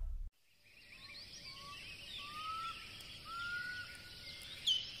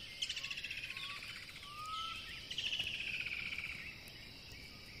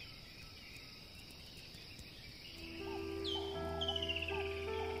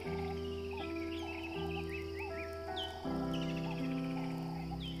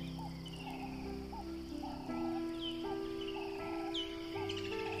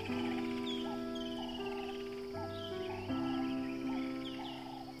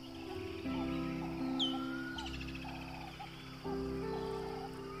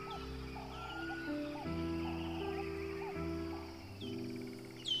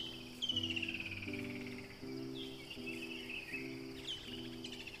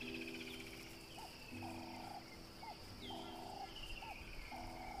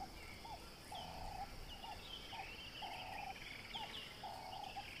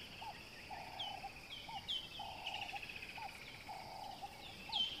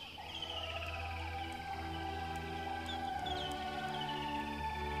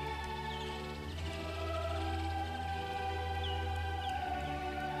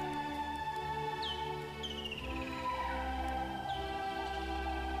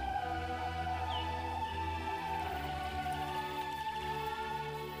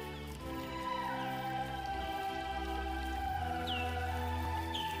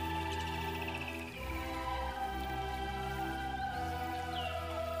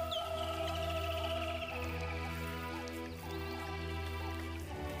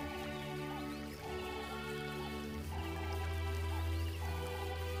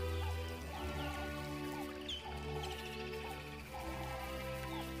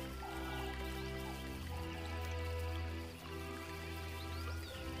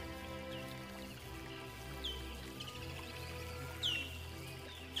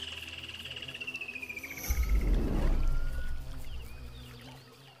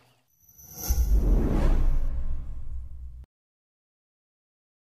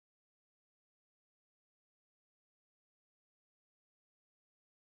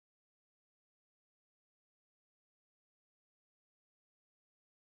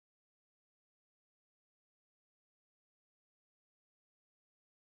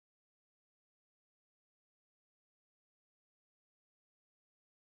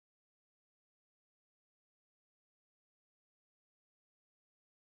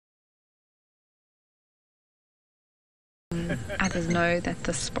 Others know that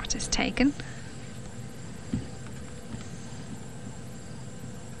the spot is taken.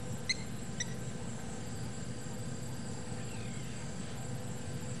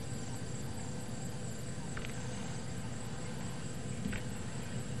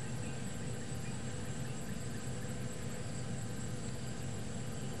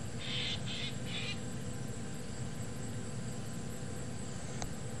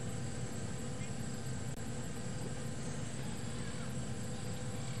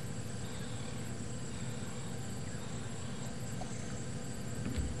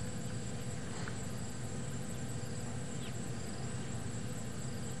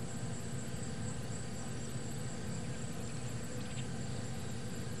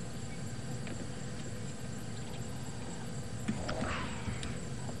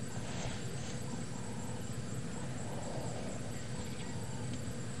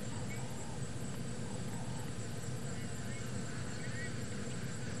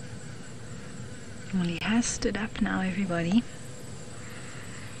 Well, he has stood up now, everybody.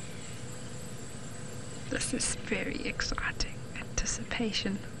 This is very exciting.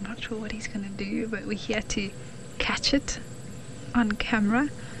 Anticipation. I'm not sure what he's going to do, but we're here to catch it on camera.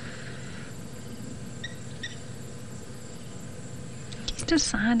 He's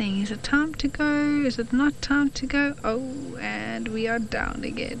deciding, is it time to go? Is it not time to go? Oh, and we are down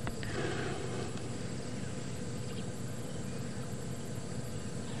again.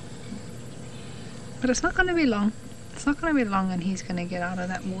 But it's not going to be long. It's not going to be long and he's going to get out of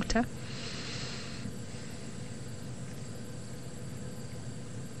that water.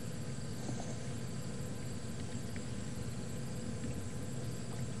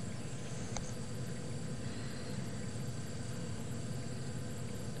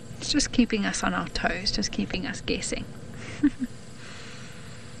 It's just keeping us on our toes, just keeping us guessing.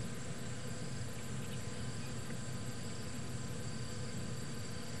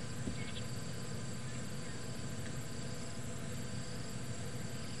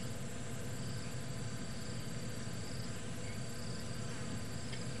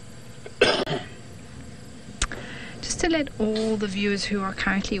 To let all the viewers who are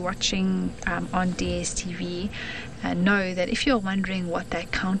currently watching on DSTV know that if you're wondering what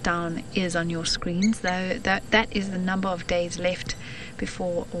that countdown is on your screens, that is the number of days left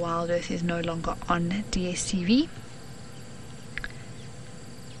before Wild Earth is no longer on DSTV.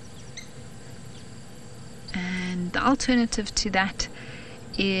 And the alternative to that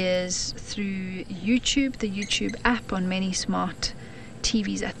is through YouTube, the YouTube app on many smart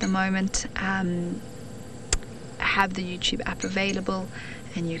TVs at the moment. Have the YouTube app available,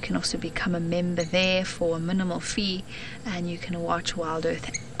 and you can also become a member there for a minimal fee, and you can watch Wild Earth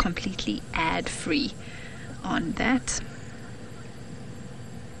completely ad-free on that.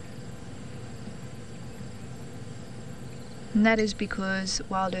 And that is because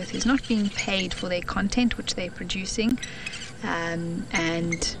Wild Earth is not being paid for their content which they're producing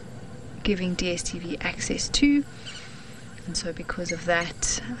and giving DSTV access to. And so because of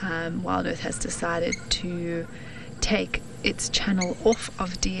that, Wild Earth has decided to take its channel off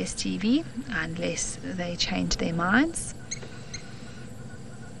of DSTV unless they change their minds.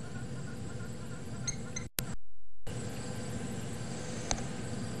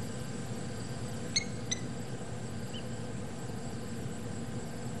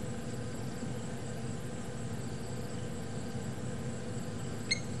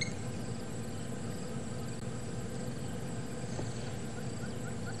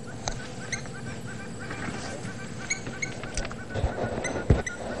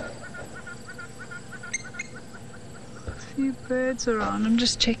 Birds around. I'm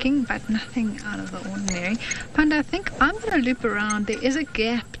just checking, but nothing out of the ordinary. Panda, I think I'm going to loop around. There is a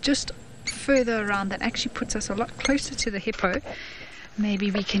gap just further around that actually puts us a lot closer to the hippo.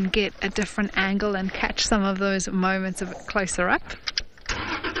 Maybe we can get a different angle and catch some of those moments a bit closer up.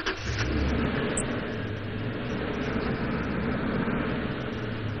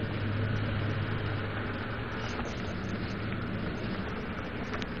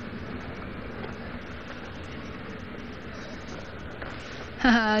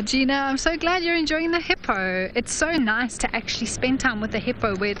 Gina, I'm so glad you're enjoying the hippo. It's so nice to actually spend time with the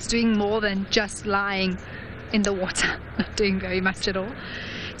hippo where it's doing more than just lying in the water, not doing very much at all.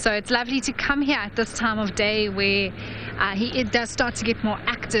 So it's lovely to come here at this time of day where it does start to get more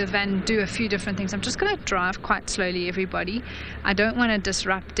active and do a few different things. I'm just going to drive quite slowly, everybody. I don't want to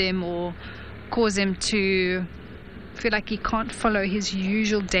disrupt him or cause him to feel like he can't follow his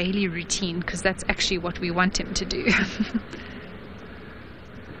usual daily routine, because that's actually what we want him to do.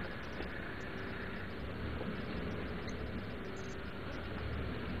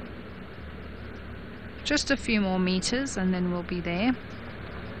 Just a few more meters and then we'll be there.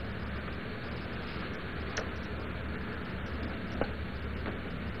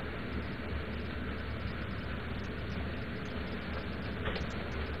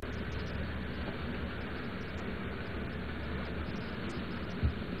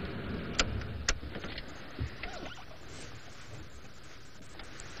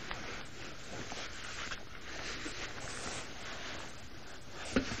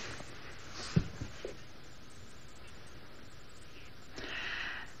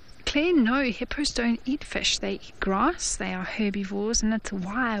 Claire, no, hippos don't eat fish. They eat grass. They are herbivores, and that's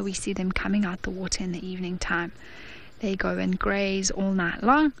why we see them coming out the water in the evening time. They go and graze all night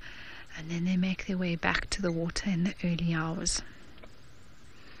long, and then they make their way back to the water in the early hours.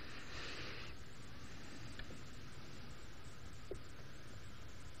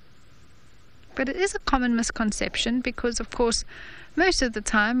 But it is a common misconception because, of course, most of the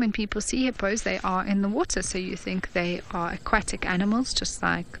time when people see hippos, they are in the water. So you think they are aquatic animals, just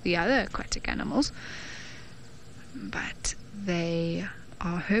like the other aquatic animals. But they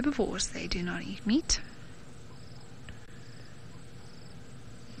are herbivores. They do not eat meat.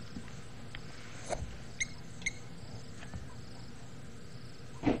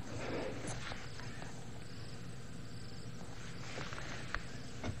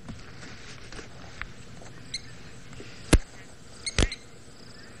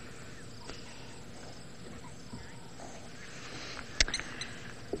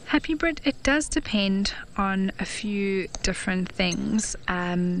 Happy Brit, it does depend on a few different things.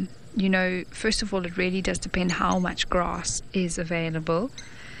 You know, first of all, it really does depend how much grass is available.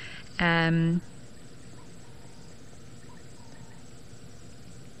 I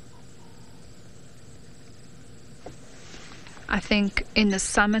think in the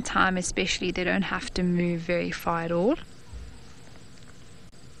summertime especially, they don't have to move very far at all.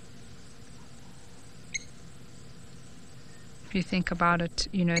 If you think about it,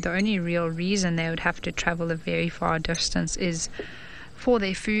 you know, the only real reason they would have to travel a very far distance is for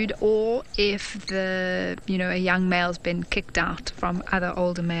their food, or if the, you know, a young male's been kicked out from other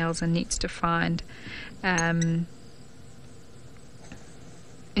older males and needs to find a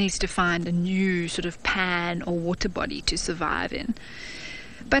new sort of pan or water body to survive in.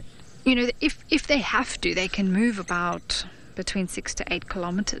 But, you know, if they have to, they can move about between 6 to 8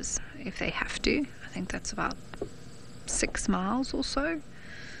 kilometers if they have to. I think that's about 6 miles or so,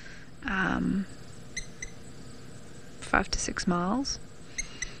 5 to 6 miles.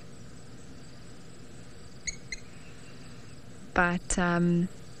 But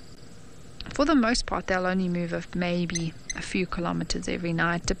for the most part, they'll only move maybe a few kilometers every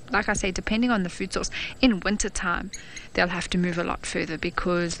night. Like I say, depending on the food source. In wintertime, they'll have to move a lot further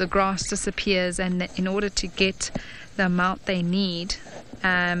because the grass disappears, and in order to get the amount they need,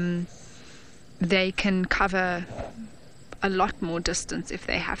 they can cover a lot more distance if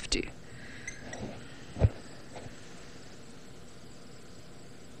they have to.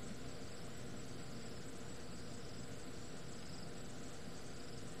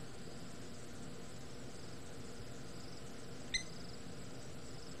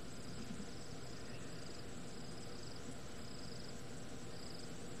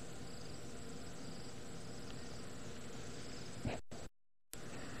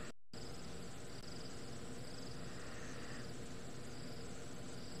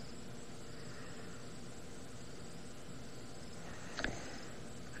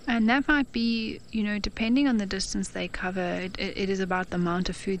 And that might be, you know, depending on the distance they cover, it is about the amount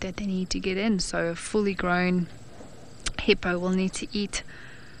of food that they need to get in. So a fully grown hippo will need to eat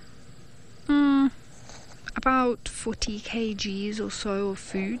about 40 kgs or so of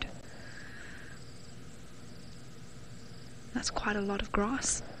food. That's quite a lot of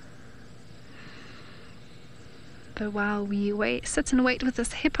grass. But while we sit and wait with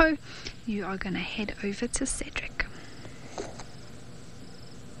this hippo, you are going to head over to Cedric.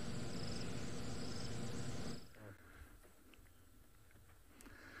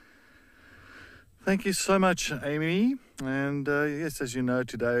 Thank you so much, Amy. And yes, as you know,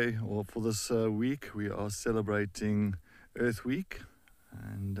 today, or for this week, we are celebrating Earth Week,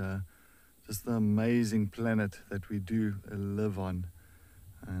 and just the amazing planet that we do live on.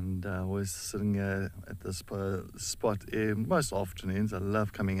 And we're sitting here at this spot most afternoons. I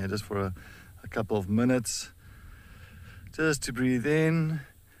love coming here just for a couple of minutes, just to breathe in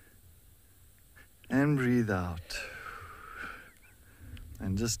and breathe out.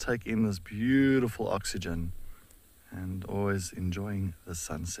 And just take in this beautiful oxygen, and always enjoying the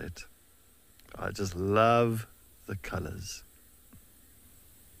sunset. I just love the colors.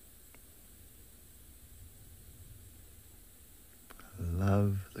 I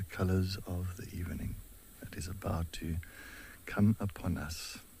love the colors of the evening that is about to come upon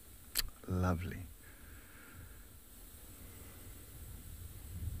us. Lovely.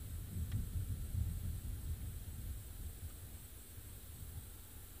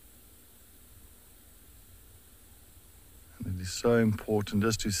 It is so important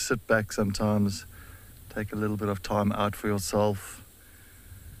just to sit back sometimes, take a little bit of time out for yourself,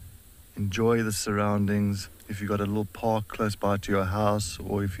 enjoy the surroundings. If you've got a little park close by to your house,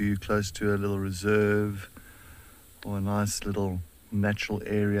 or if you're close to a little reserve or a nice little natural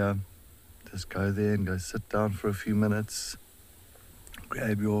area, just go there and go sit down for a few minutes,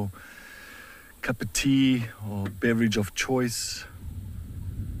 grab your cup of tea or beverage of choice,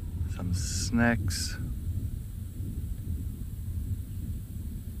 some snacks.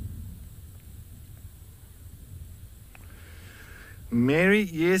 Mary,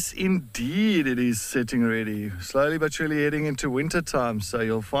 yes, indeed, it is setting already. Slowly but surely heading into winter time. So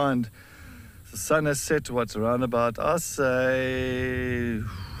you'll find the sun has set, what's around about, I'll say,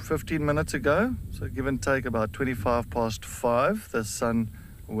 15 minutes ago. So give and take about 25 past 5, the sun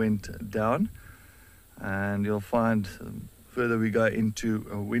went down. And you'll find further we go into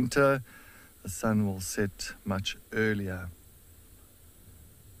winter, the sun will set much earlier.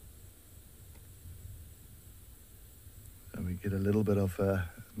 So we get a little bit of a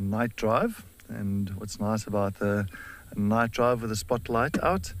night drive, and what's nice about the night drive with the spotlight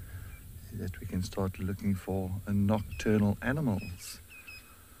out is that we can start looking for nocturnal animals.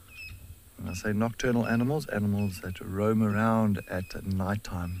 When I say nocturnal animals, animals that roam around at night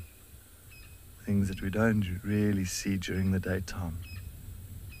time, things that we don't really see during the daytime.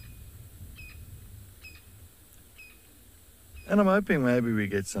 And I'm hoping maybe we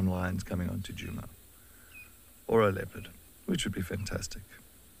get some lions coming onto Djuma, or a leopard, which would be fantastic.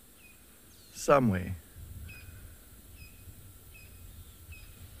 Somewhere.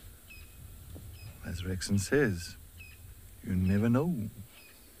 As Rexon says, you never know.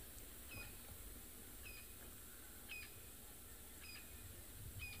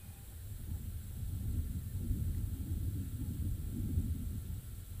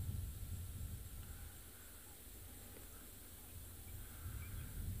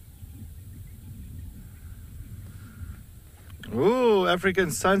 Oh, African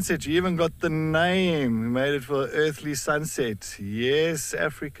sunset. You even got the name. We made it for Earthly Sunset. Yes,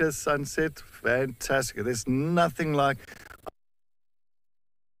 Africa's sunset. Fantastic. There's nothing like...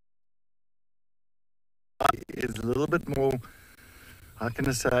 It's a little bit more, how can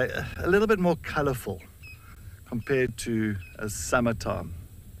I say, a little bit more colorful compared to a summertime.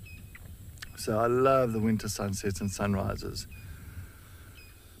 So I love the winter sunsets and sunrises.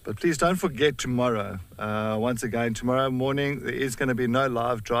 But please don't forget tomorrow. Once again, tomorrow morning, there is going to be no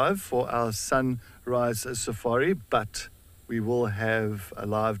live drive for our sunrise safari, but we will have a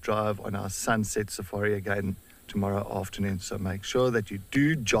live drive on our sunset safari again tomorrow afternoon. So make sure that you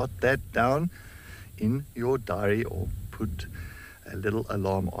do jot that down in your diary or put a little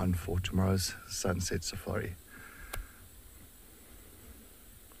alarm on for tomorrow's sunset safari.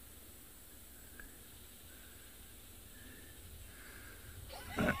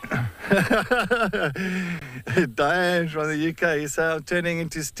 Diane from the UK, you say I'm turning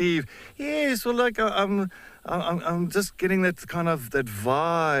into Steve. Yes, well, like I'm just getting that kind of that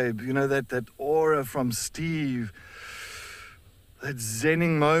vibe, you know, that aura from Steve, that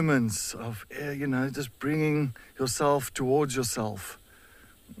zenning moments of, you know, just bringing yourself towards yourself.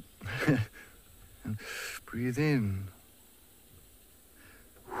 Breathe in,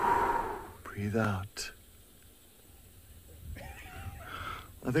 breathe out.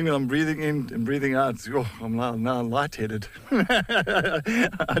 I think when I'm breathing in and breathing out, I'm now lightheaded.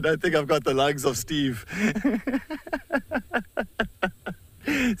 I don't think I've got the lungs of Steve.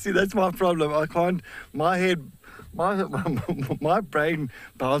 See, that's my problem. I can't, my brain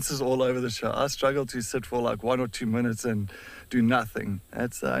bounces all over the show. I struggle to sit for like 1 or 2 minutes and do nothing.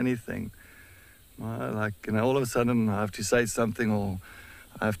 That's the only thing. Like, you know, all of a sudden I have to say something, or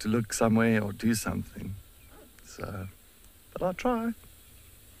I have to look somewhere or do something. So, but I'll try.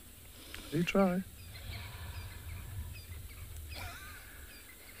 You try.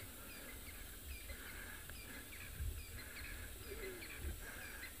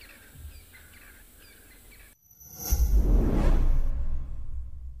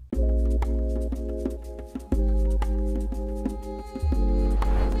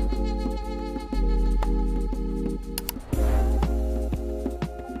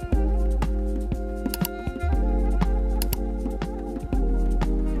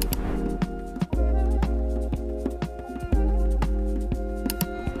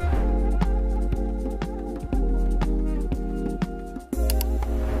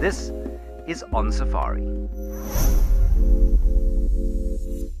 This is On Safari.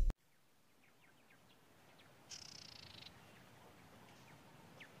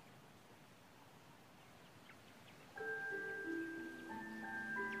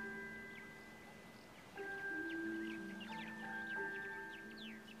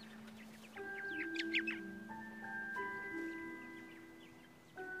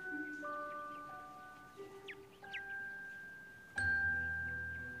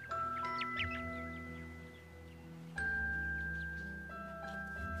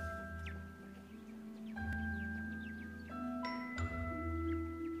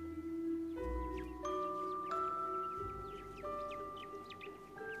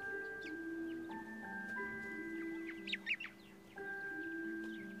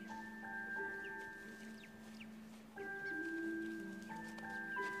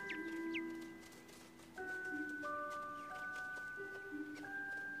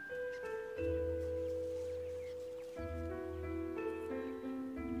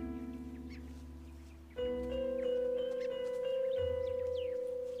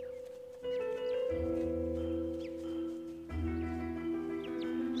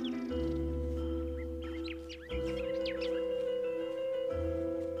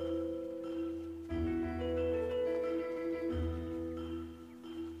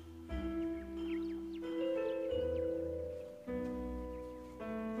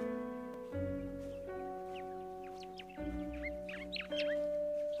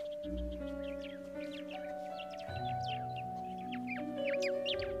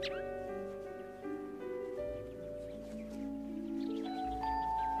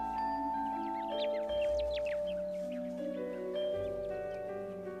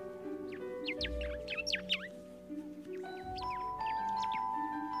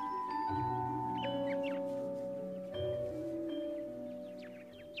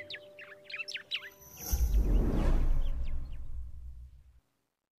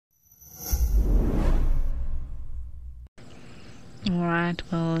 right,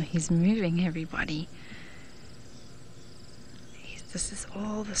 well, he's moving everybody. This is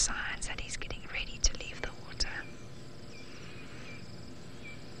all the signs that he's getting ready to leave the water.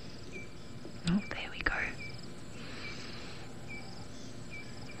 Oh, there we go.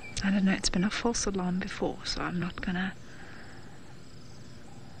 I don't know, it's been a false alarm before, so I'm not gonna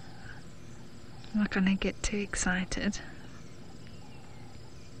get too excited.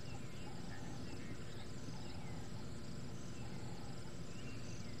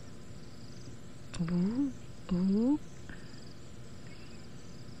 Ooh, ooh.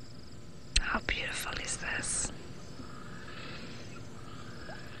 How beautiful is this?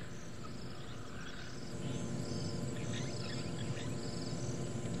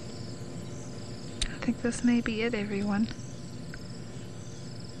 I think this may be it, everyone.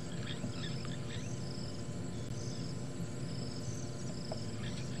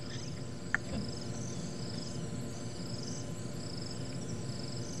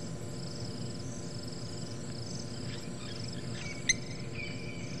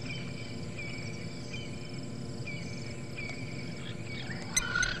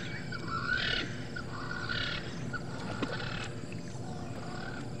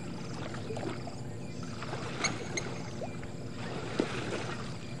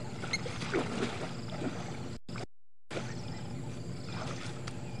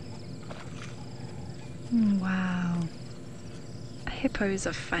 Wow. A hippo is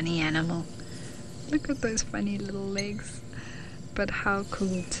a funny animal. Look at those funny little legs. But how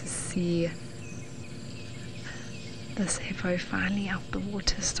cool to see this hippo finally out the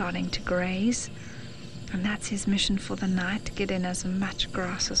water starting to graze. And that's his mission for the night, to get in as much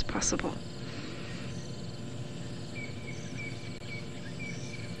grass as possible.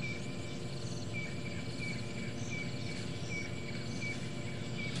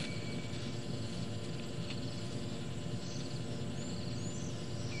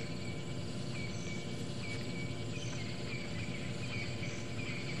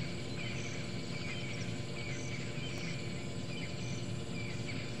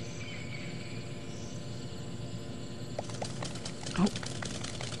 Oh,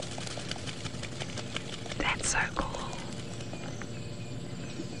 that's so cool.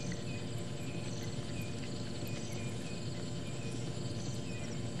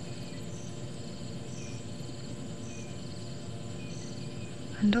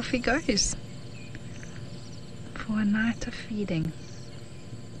 And off he goes for a night of feeding.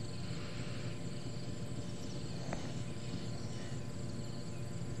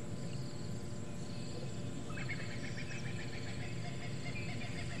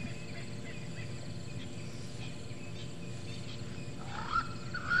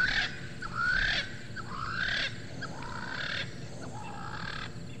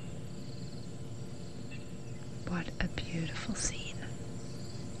 What a beautiful scene.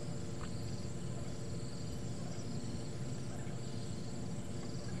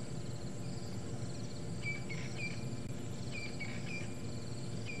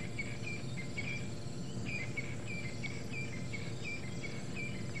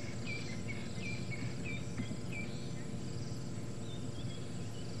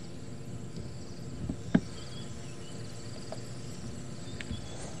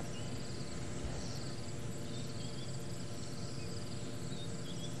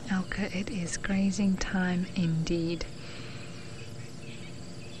 Elka, it is grazing time indeed.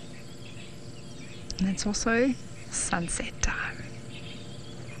 And it's also sunset time.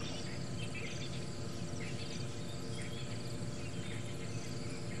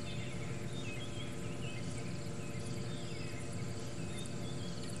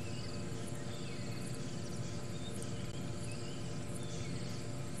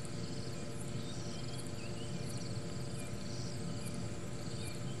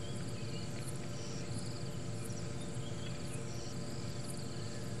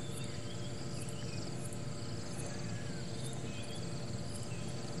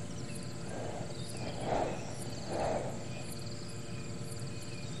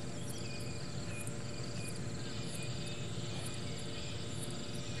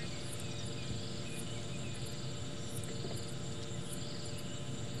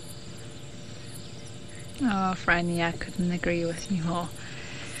 Oh, Franny, I couldn't agree with you more.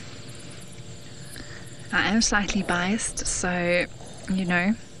 I am slightly biased, so, you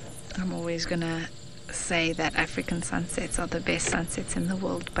know, I'm always going to say that African sunsets are the best sunsets in the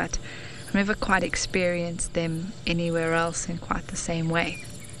world, but I've never quite experienced them anywhere else in quite the same way.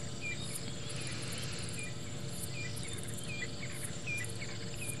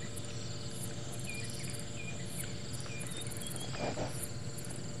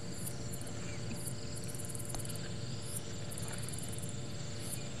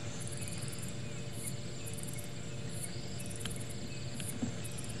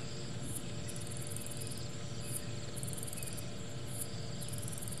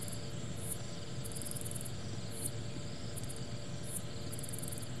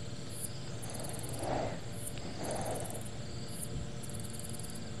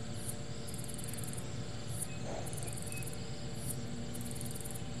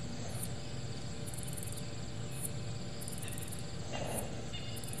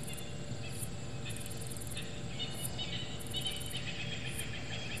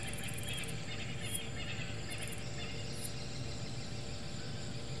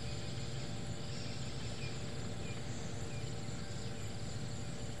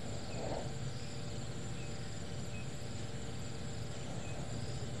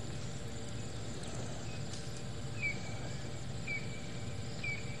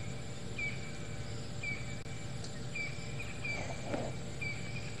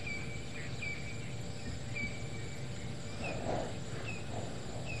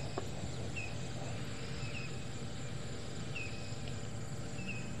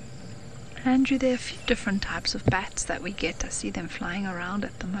 Andrew, there are a few different types of bats that we get. I see them flying around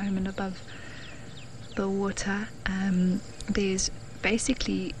at the moment above the water. There's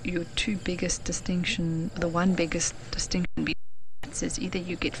basically your two biggest distinction. The one biggest distinction between bats is either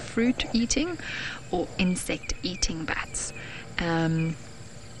you get fruit eating or insect eating bats, and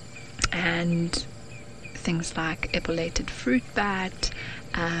things like epilated fruit bat,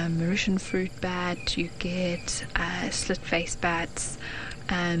 Mauritian fruit bat, you get slit-face bats.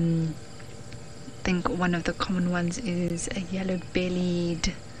 I think one of the common ones is a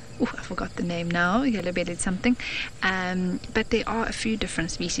yellow-bellied, I forgot the name now, yellow-bellied something, but there are a few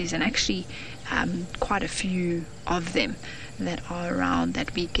different species, and actually quite a few of them that are around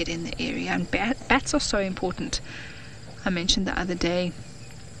that we get in the area. And bats are so important. I mentioned the other day,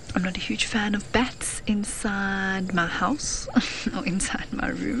 I'm not a huge fan of bats inside my house or inside my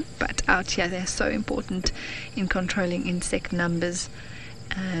room, but out here they're so important in controlling insect numbers,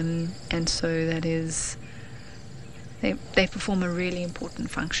 and so that is, they perform a really important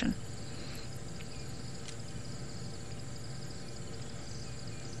function.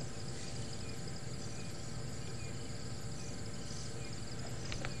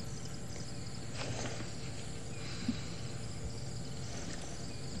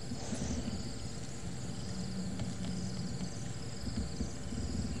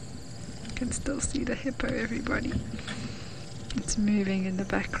 Can still see the hippo, everybody. It's moving in the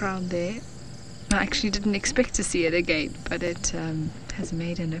background there. I actually didn't expect to see it again, but it has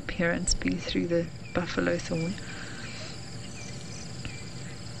made an appearance through the buffalo thorn.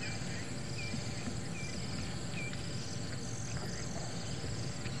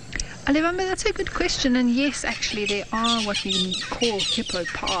 Alivamba, that's a good question, and yes, actually there are what we call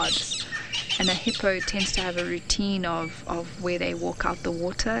hippopods. And a hippo tends to have a routine of where they walk out the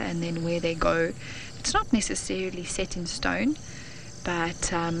water and then where they go. It's not necessarily set in stone,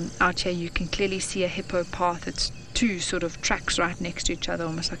 but out here you can clearly see a hippo path. It's two sort of tracks right next to each other,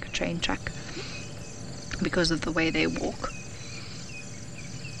 almost like a train track, because of the way they walk.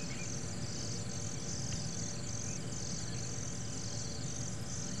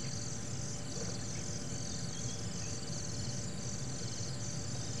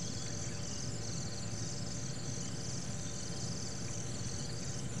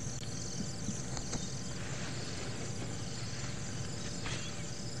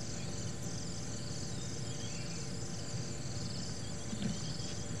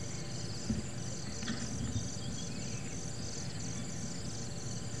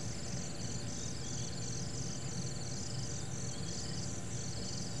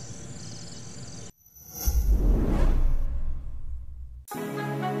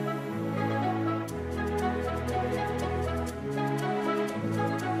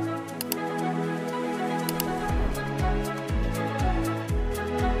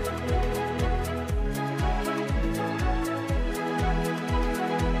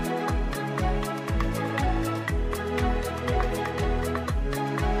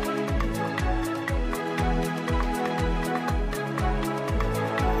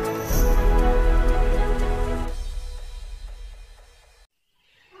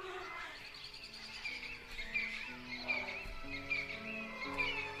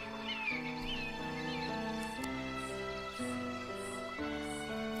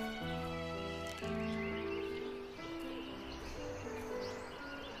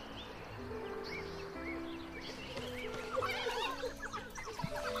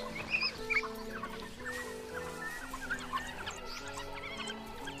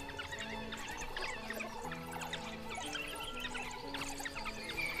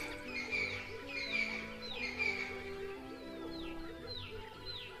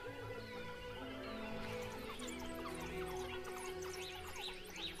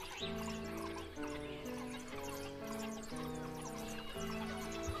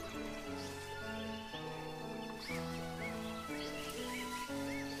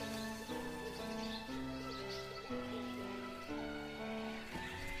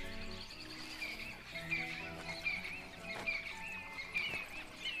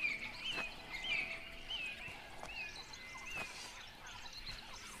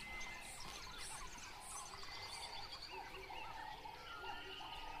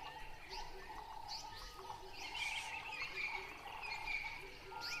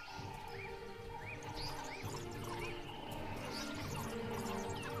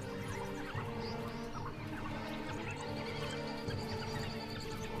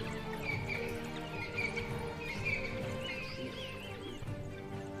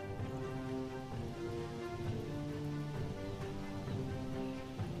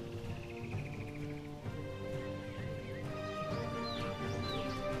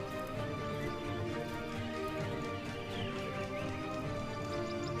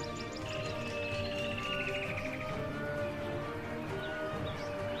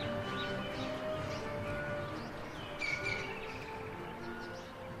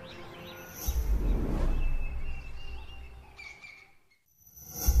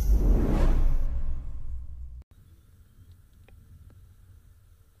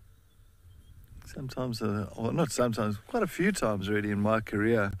 sometimes, or not sometimes, quite a few times already in my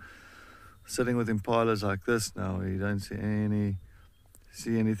career, sitting with impalas like this now, where you don't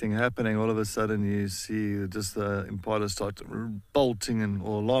see anything happening. All of a sudden you see just the impala start bolting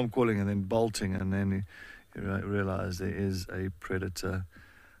or alarm calling and then bolting, and then you realize there is a predator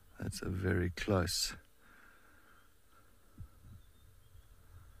that's very close.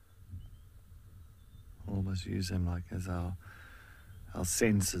 Almost use them like as our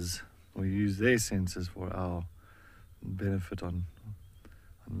senses, or use their senses for our benefit on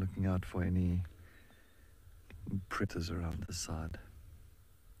looking out for any predators around the side.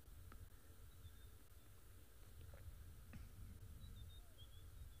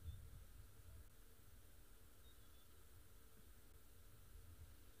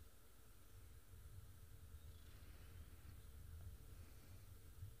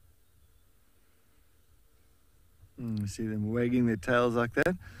 You see them wagging their tails like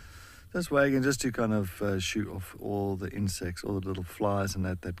that. Just wagging just to kind of shoot off all the insects, all the little flies and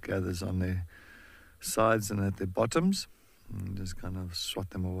that gathers on their sides and at their bottoms. And just kind of swat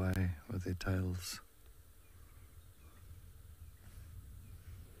them away with their tails.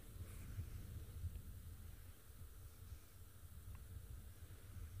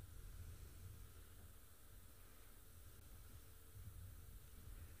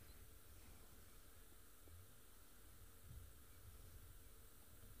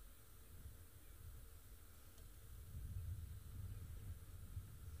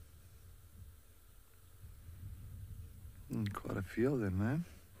 Quite a few of them, man.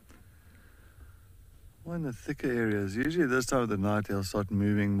 Well, in the thicker areas, usually this time of the night they'll start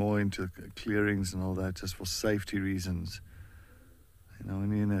moving more into clearings and all that, just for safety reasons. You know,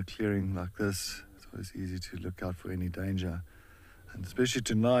 when you're in a clearing like this, it's always easy to look out for any danger. And especially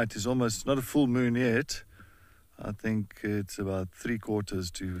tonight, it's almost not a full moon yet. I think it's about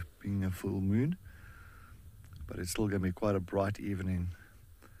 3/4 to being a full moon. But it's still going to be quite a bright evening.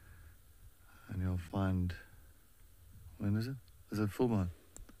 And you'll find... When is it? Is it full moon?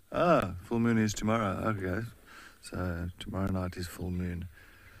 Ah, full moon is tomorrow. Okay. So tomorrow night is full moon.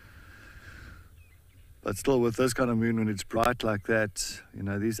 But still, with this kind of moon, when it's bright like that, you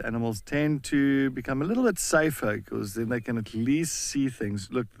know, these animals tend to become a little bit safer, because then they can at least see things.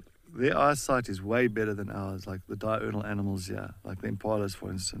 Look, their eyesight is way better than ours, like the diurnal animals here, like the impalas,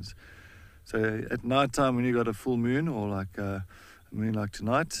 for instance. So at night time, when you got a full moon, or like a moon like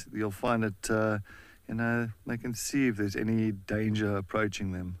tonight, you'll find that you know, they can see if there's any danger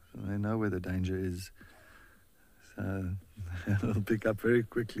approaching them. They know where the danger is. So they'll pick up very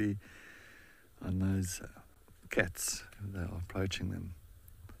quickly on those cats if they are approaching them.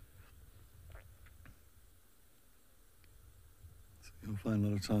 So you'll find a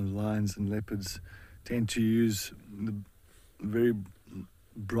lot of times lions and leopards tend to use the very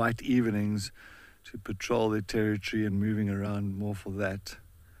bright evenings to patrol their territory and moving around more for that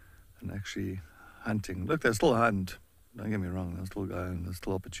than actually hunting. Look, they'll still hunt. Don't get me wrong, they'll still go and they're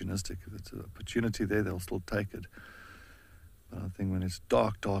still opportunistic. If it's an opportunity there, they'll still take it. But I think when it's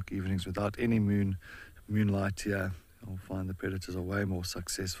dark evenings without any moonlight here, you'll find the predators are way more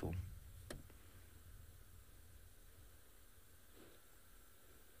successful.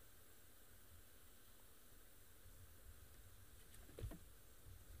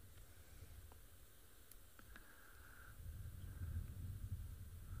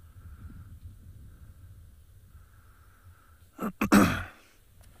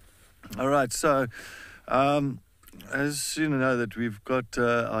 All right, so as you know that we've got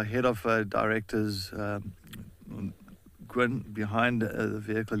our head of directors, Gwyn, behind the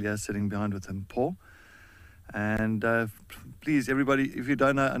vehicle here, sitting behind with him, Paul. And please, everybody, if you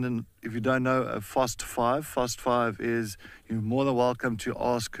don't know, Fast 5 is, you're more than welcome to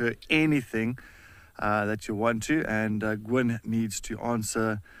ask her anything that you want to, and Gwyn needs to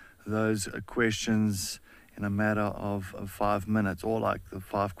answer those questions in a matter of 5 minutes, or like the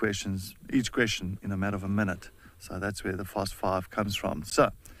 5 questions, each question in a matter of a minute. So that's where the Fast 5 comes from.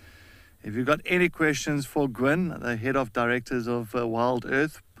 So if you've got any questions for Gwyn, the head of directors of Wild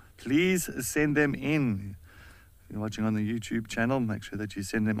Earth, please send them in. If you're watching on the YouTube channel, make sure that you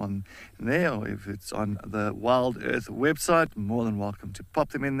send them on there, or if it's on the Wild Earth website, more than welcome to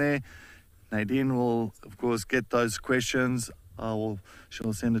pop them in there. Nadine will, of course, get those questions.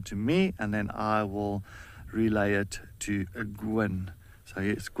 She'll send it to me, and then I will relay it to Gwyn. So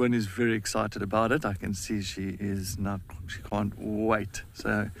yes, Gwyn is very excited about it. I can see she can't wait.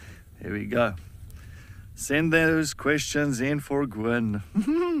 So here we go. Send those questions in for Gwyn.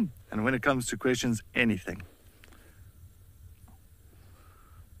 And when it comes to questions, anything.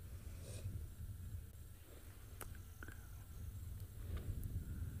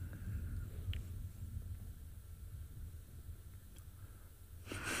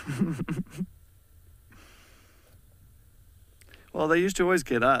 Well, they used to always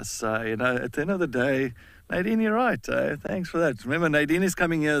get us. You know, at the end of the day, Nadine, you're right. Thanks for that. Remember, Nadine is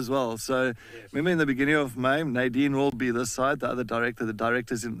coming here as well. So, remember, in the beginning of May, Nadine will be this side. The other director, the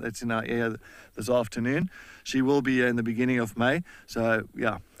director's that's in our area this afternoon. She will be here in the beginning of May. So,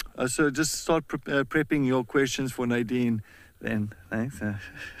 yeah. So just start prepping your questions for Nadine. Then, thanks.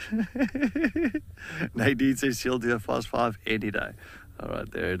 Nadine says she'll do a fast 5 any day. All right,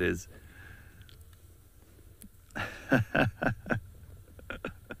 there it is.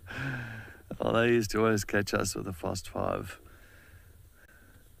 Well, they used to always catch us with a fast 5.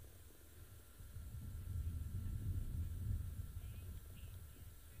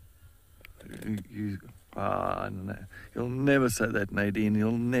 No. You'll never say that, Nadine.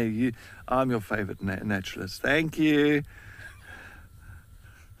 You'll never. I'm your favorite naturalist. Thank you.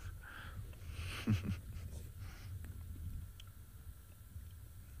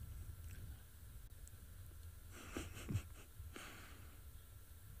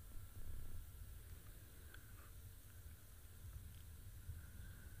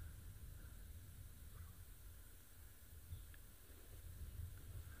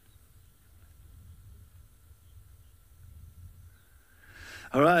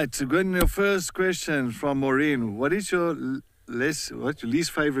 All right, so Gwen, your first question from Maureen. What is your what's your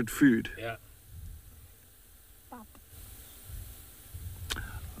least favorite food? Yeah.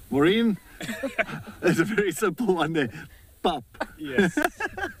 Maureen, it's a very simple one there. Pap. Yes.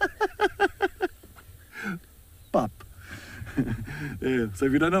 Pap. Yeah. So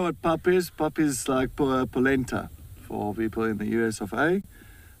if you don't know what pap is like polenta for people in the US of A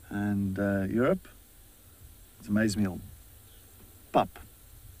and Europe. It's a maize meal. Pap.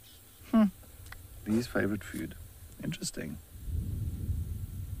 Least favorite food. Interesting.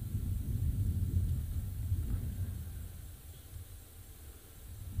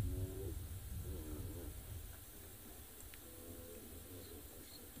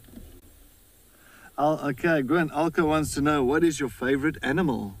 Okay, Gwen, Alka wants to know, what is your favorite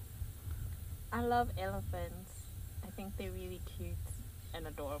animal? I love elephants. I think they're really cute and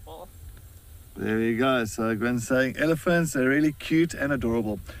adorable. There you go. So Gwen's saying elephants are really cute and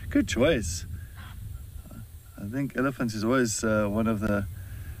adorable. Good choice. I think elephants is always one of the,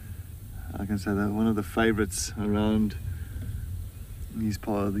 I can say that one of the favorites around these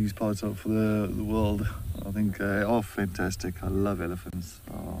parts of the world. I think they are fantastic. I love elephants.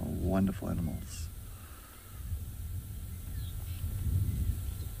 Oh, wonderful animals.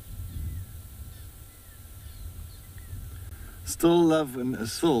 Still love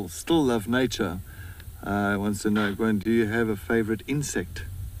nature. Wants to know, Gwen, do you have a favorite insect?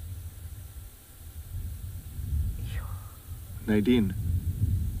 Nadine.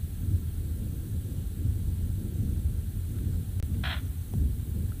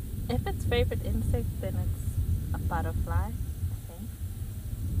 If it's favorite insect, then it's a butterfly, I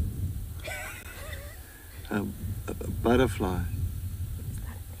think. A butterfly.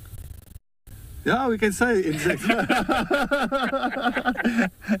 Yeah, we can say insect.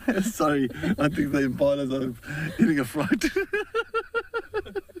 Sorry, I think the impalas are eating a fright.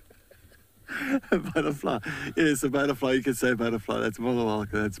 A butterfly. Yes, a butterfly. You can say butterfly. That's more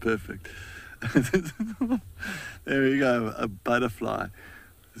that's perfect. There we go. A butterfly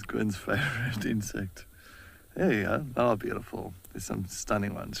is Gwen's favorite insect. There you go. Oh, beautiful. There's some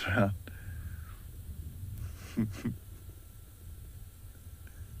stunning ones around.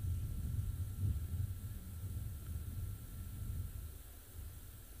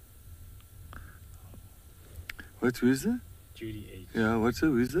 Who's it? Judy H. Yeah,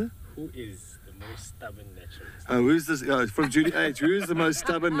 who's it? Who is the most stubborn naturalist? Oh, who's this? Oh, it's from Judy H. Who is the most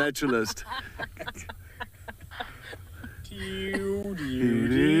stubborn naturalist?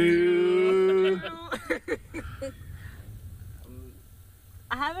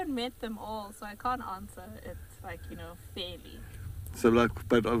 I haven't met them all, so I can't answer it fairly. So like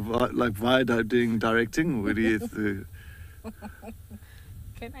via doing directing, would you?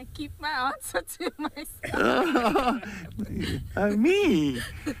 Can I keep my answer to myself? Me.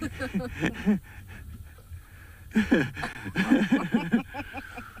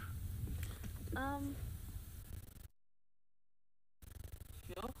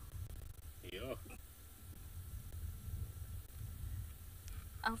 Yeah.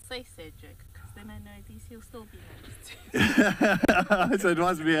 I'll say Cedric, because then I know at least he'll still be nice too. So it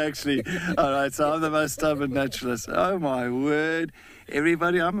must be actually. All right, so I'm the most stubborn naturalist. Oh my word.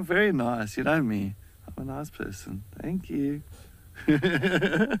 Everybody, I'm very nice. You know me. I'm a nice person. Thank you. I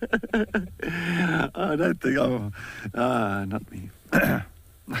don't think I'm... not me.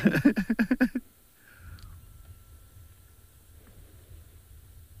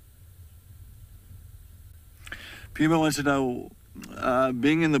 People want to know,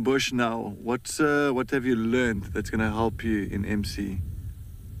 being in the bush now, what have you learned that's going to help you in MC?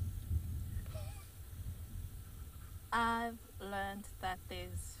 I've learned that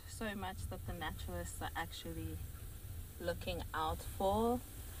there's so much that the naturalists are actually looking out for,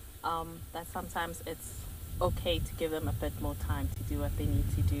 that sometimes it's okay to give them a bit more time to do what they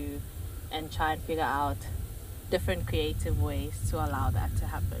need to do and try and figure out different creative ways to allow that to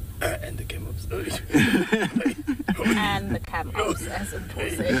happen. And the cam-ups. And the cam-ups, as it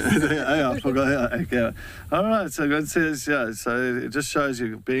says. I forgot. Okay. All right. So God says, yeah. So it just shows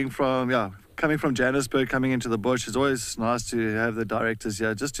you coming from Johannesburg, coming into the bush. It's always nice to have the directors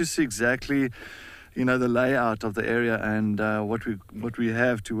here just to see exactly, the layout of the area and what we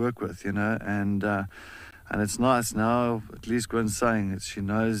have to work with, and it's nice now, at least Gwen's saying it. She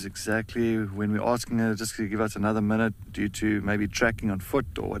knows exactly when we're asking her just to give us another minute due to maybe tracking on foot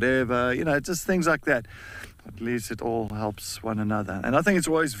or whatever, just things like that. At least it all helps one another. And I think it's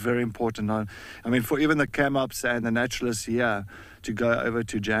always very important. I mean, for even the cam-ups and the naturalists here to go over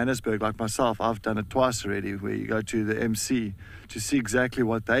to Johannesburg, like myself, I've done it twice already, where you go to the MC to see exactly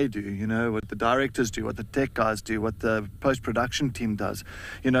what they do, what the directors do, what the tech guys do, what the post-production team does.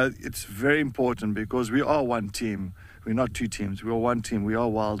 It's very important because we are one team. We're not two teams. We are one team. We are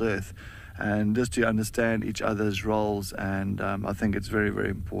Wild Earth. And just to understand each other's roles, and I think it's very,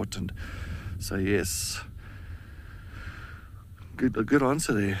 very important. So, yes. Good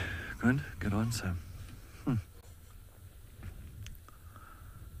answer there, Gwen. Good answer.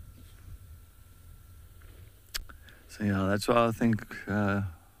 So yeah, that's why I think,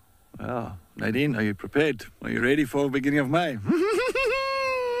 Nadine, are you prepared? Are you ready for the beginning of May?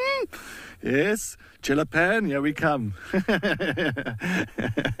 Yes, Chilapan, here we come.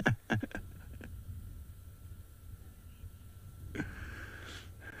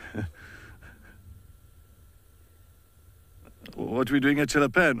 What are we doing at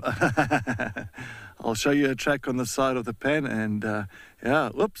Chilapan? I'll show you a track on the side of the pen and,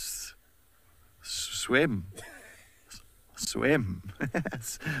 whoops, swim. Swim,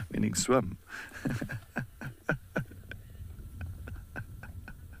 meaning swim.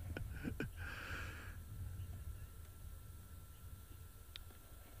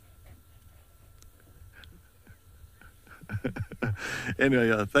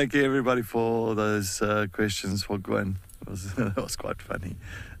 Anyway, thank you everybody for those questions for Gwen. That was quite funny.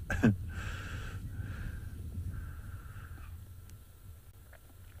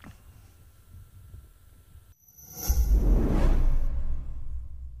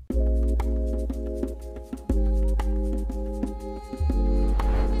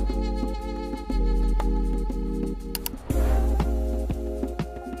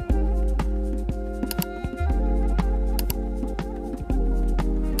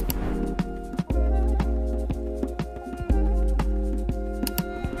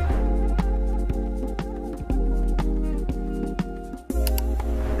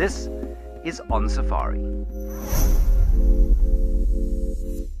 This is On Safari.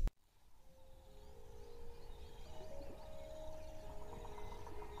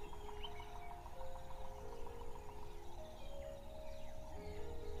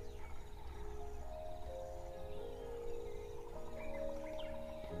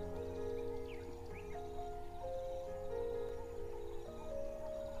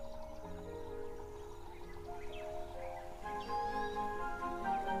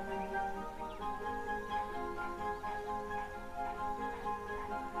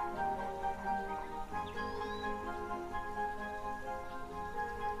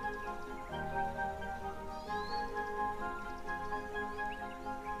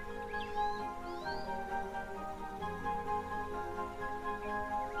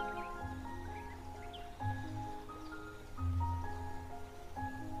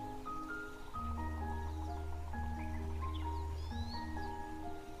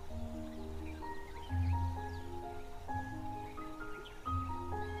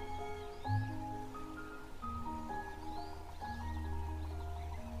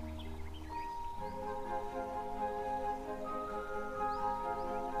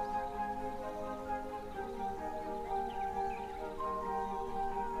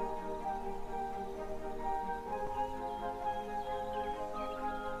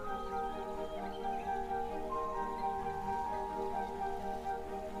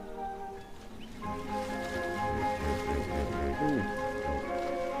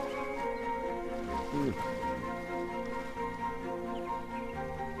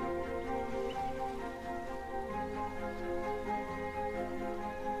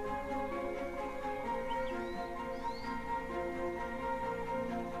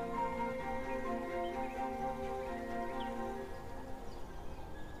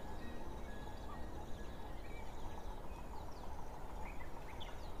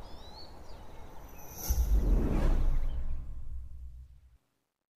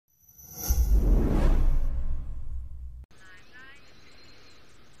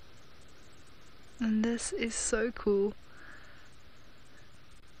 And this is so cool.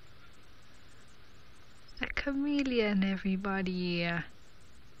 A chameleon, everybody.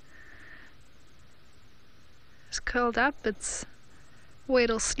 It's curled up. It's where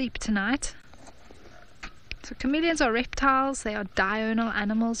it'll sleep tonight. So chameleons are reptiles. They are diurnal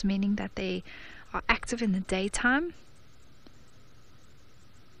animals, meaning that they are active in the daytime.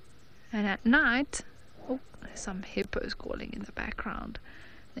 And at night, oh, there's some hippos calling in the background.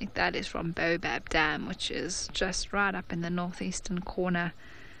 I think that is from Baobab Dam, which is just right up in the northeastern corner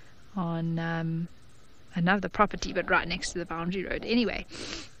on another property, but right next to the boundary road. Anyway,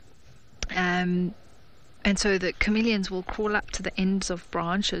 and so the chameleons will crawl up to the ends of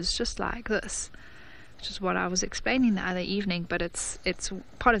branches just like this, which is what I was explaining the other evening, but it's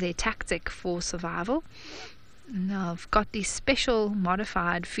part of their tactic for survival. Now I've got these special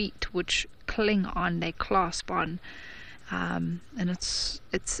modified feet which cling on, they clasp on, and it's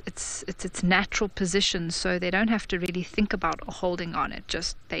its natural position, so they don't have to really think about holding on it.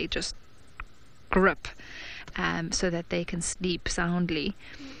 They just grip, so that they can sleep soundly.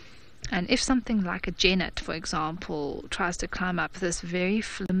 And if something like a genet, for example, tries to climb up this very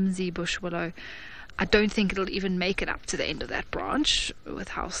flimsy bush willow, I don't think it'll even make it up to the end of that branch with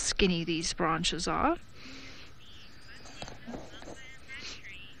how skinny these branches are.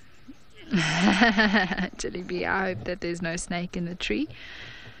 Jellyby, I hope that there's no snake in the tree.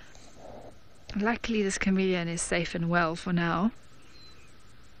 Luckily this chameleon is safe and well for now.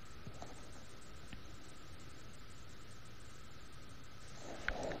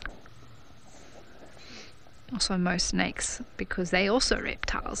 Also, most snakes, because they also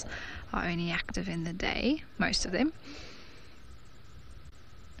reptiles, are only active in the day, most of them.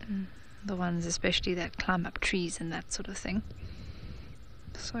 The ones especially that climb up trees and that sort of thing.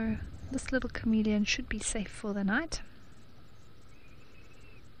 So this little chameleon should be safe for the night.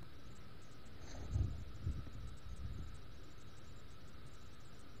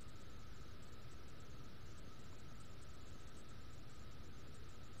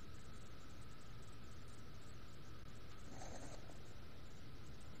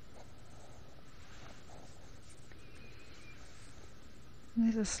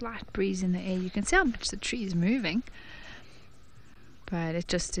 There's a slight breeze in the air. You can see how much the tree is moving, but it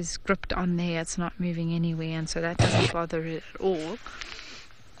just is gripped on there. It's not moving anywhere, and so that doesn't bother it at all.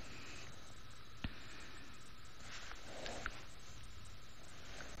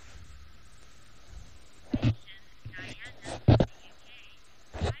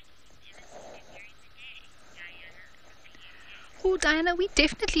 Oh, Diana, we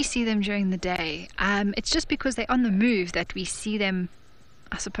definitely see them during the day. It's just because they're on the move that we see them.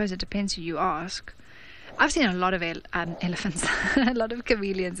 I suppose it depends who you ask. I've seen a lot of elephants, a lot of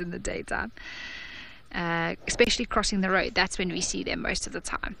chameleons in the daytime, especially crossing the road. That's when we see them most of the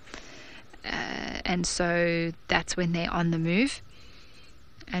time. And so that's when they're on the move.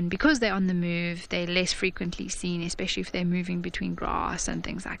 And because they're on the move, they're less frequently seen, especially if they're moving between grass and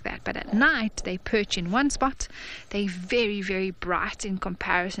things like that. But at night, they perch in one spot. They're very, very bright in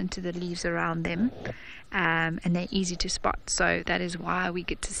comparison to the leaves around them. And they're easy to spot. So that is why we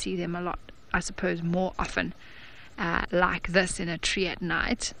get to see them a lot, I suppose, more often like this in a tree at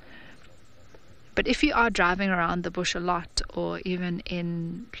night. But if you are driving around the bush a lot, or even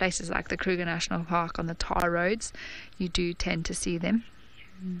in places like the Kruger National Park on the tar roads, you do tend to see them.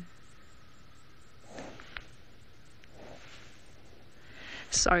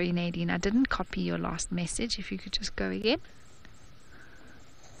 Sorry, Nadine, I didn't copy your last message. If you could just go again.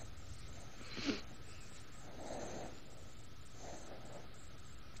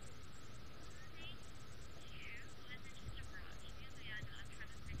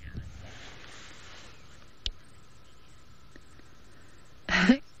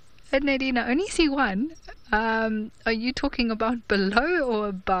 Nadine, I only see one. Are you talking about below or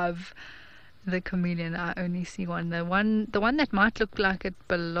above the chameleon? I only see one. The one that might look like it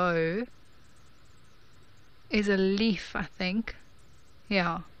below is a leaf, I think.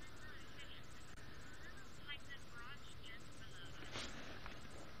 Yeah.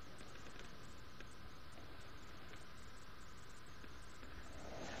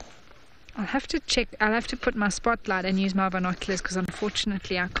 I'll have to check. I'll have to put my spotlight and use my binoculars, because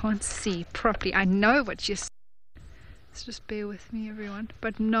unfortunately I can't see properly. I know what you're saying. So just bear with me, everyone.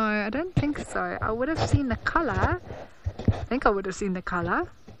 But no, I don't think so. I would have seen the color. I think I would have seen the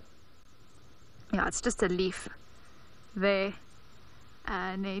color. Yeah, it's just a leaf there.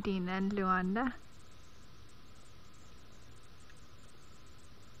 Nadine and Luanda.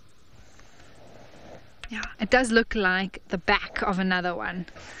 Yeah, it does look like the back of another one.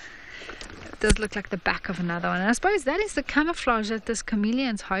 does look like the back of another one. And I suppose that is the camouflage that this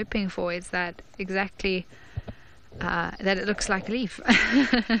chameleon's hoping for, is that exactly that it looks like a leaf.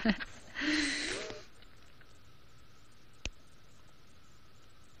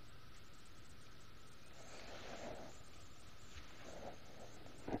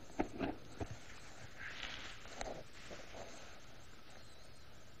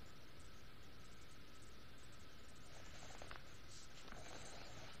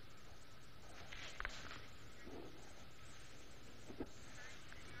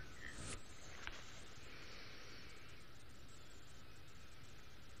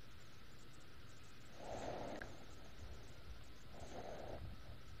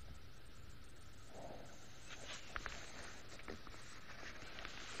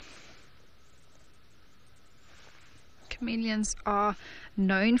 Chameleons are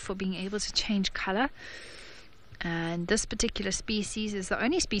known for being able to change color, and this particular species is the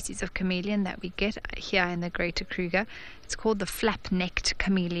only species of chameleon that we get here in the Greater Kruger. It's called the flap-necked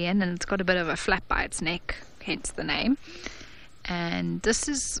chameleon, and it's got a bit of a flap by its neck, hence the name. And this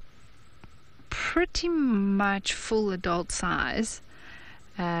is pretty much full adult size,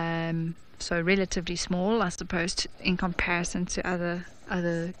 so relatively small, I suppose, in comparison to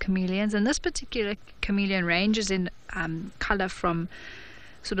other chameleons. And this particular chameleon ranges in color from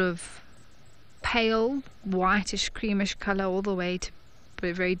sort of pale whitish creamish color all the way to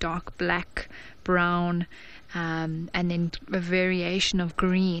very dark black, brown, and then a variation of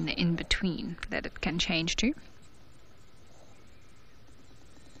green in between that it can change to.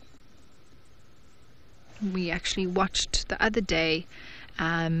 We actually watched the other day,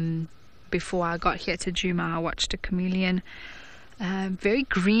 before I got here to Djuma, I watched a chameleon very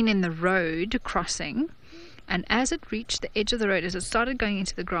green in the road crossing, and as it reached the edge of the road, as it started going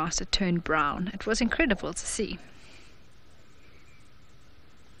into the grass, it turned brown. It was incredible to see.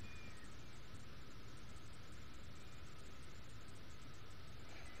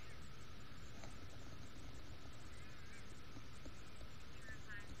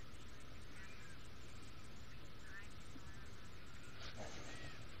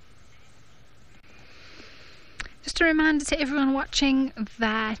 Just a reminder to everyone watching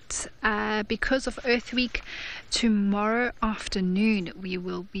that because of Earth Week, tomorrow afternoon we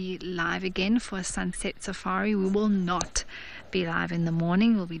will be live again for a sunset safari. We will not be live in the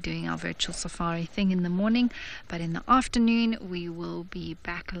morning. We'll be doing our virtual safari thing in the morning, but in the afternoon we will be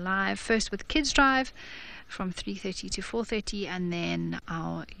back live, first with Kids Drive from 3:30 to 4:30, and then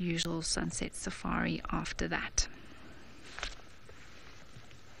our usual sunset safari after that.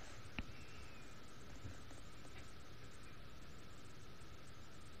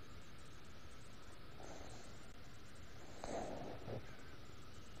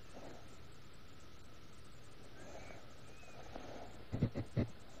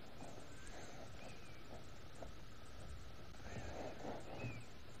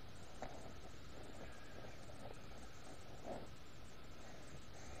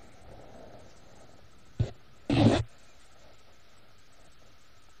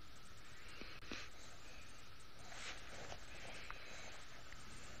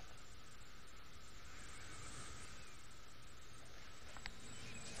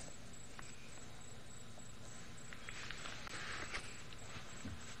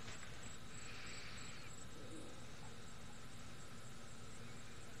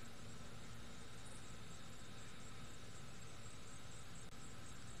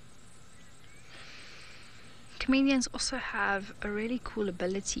 Chameleons also have a really cool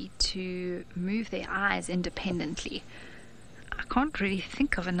ability to move their eyes independently. I can't really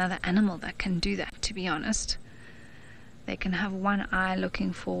think of another animal that can do that, to be honest. They can have one eye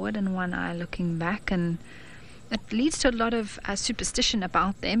looking forward and one eye looking back, and it leads to a lot of superstition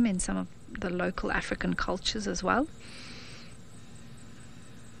about them in some of the local African cultures as well.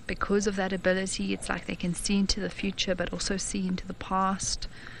 Because of that ability, it's like they can see into the future but also see into the past.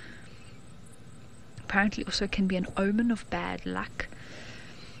 Apparently also can be an omen of bad luck.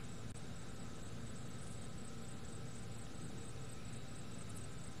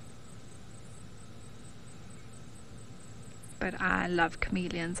 But I love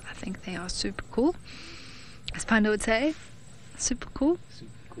chameleons. I think they are super cool. As Panda would say, super cool.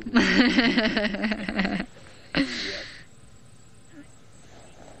 Super cool. Yeah.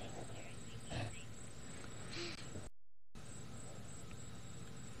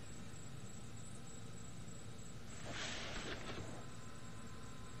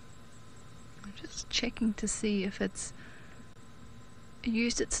 Checking to see if it's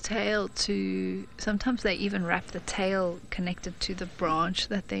used its tail to, sometimes they even wrap the tail connected to the branch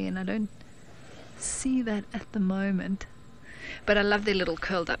that they're in. I don't see that at the moment. But I love their little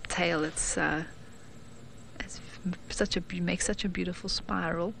curled up tail. It's makes such a beautiful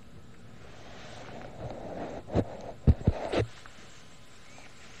spiral.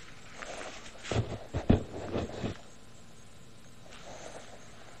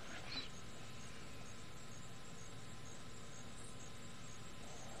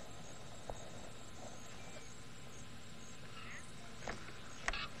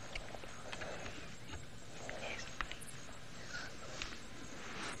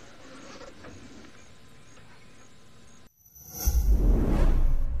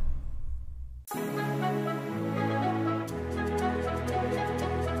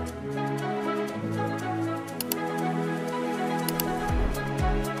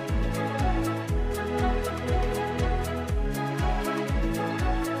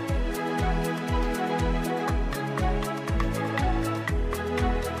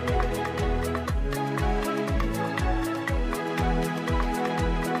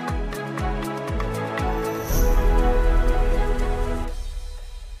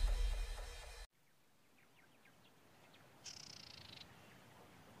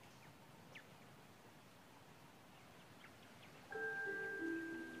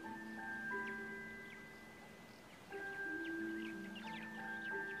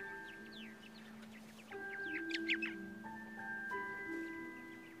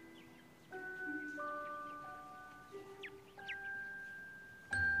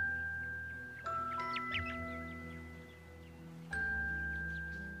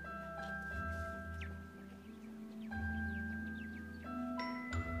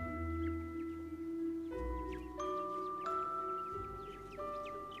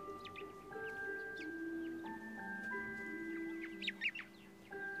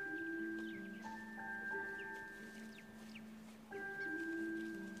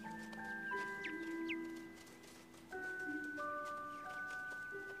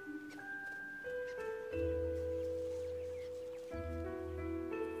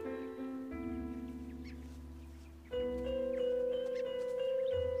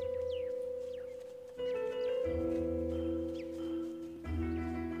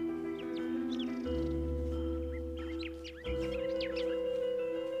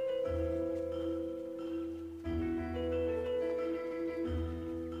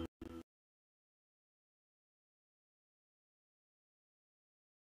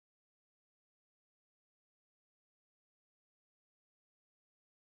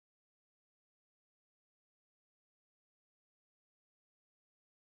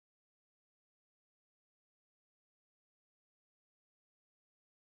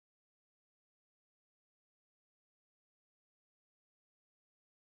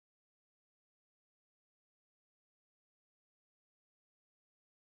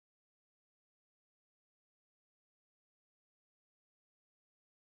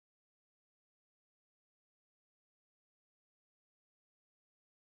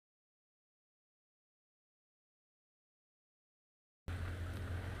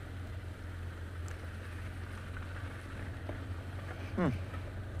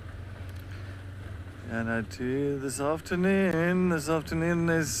 And I do this afternoon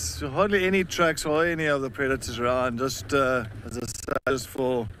there's hardly any tracks or any of the predators around, just as I said, just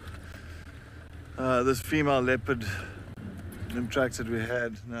for this female leopard, them tracks that we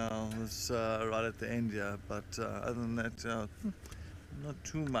had now, this right at the end here, but other than that, not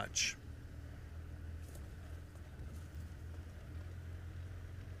too much.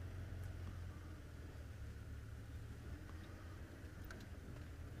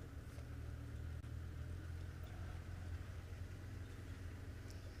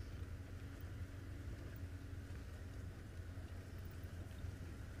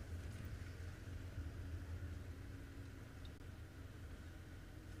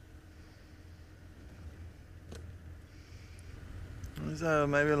 So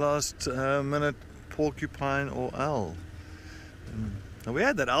maybe last minute porcupine or owl. We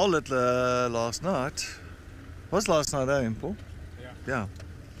had that owlet last night. Was last night, eh, Paul? Yeah.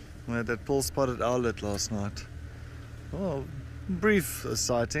 We had that pole-spotted owlet last night. Oh, brief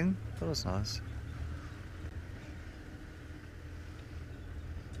sighting. That was nice.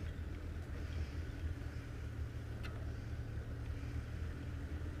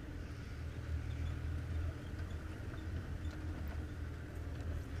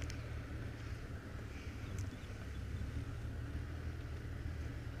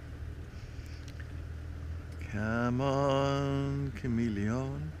 Come on,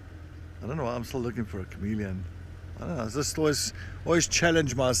 chameleon. I don't know why I'm still looking for a chameleon. I don't know, I just always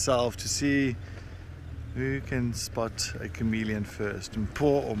challenge myself to see who can spot a chameleon first,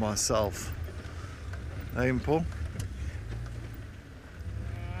 Paul or myself. Hey, Paul?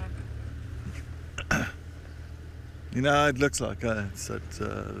 You know, it looks like it's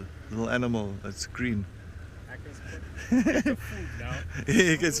that little animal that's green. Get the food now.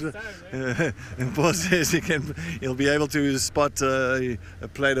 He gets, and Paul says he'll be able to spot a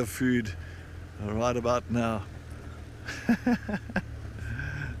plate of food right about now.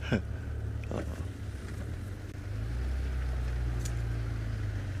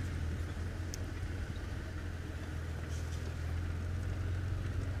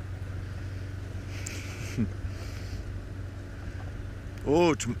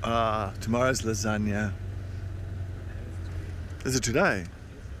 Oh, tomorrow's lasagna. Is it today?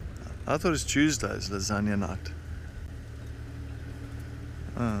 I thought it was Tuesday's lasagna night.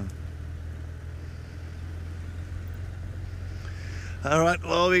 All right,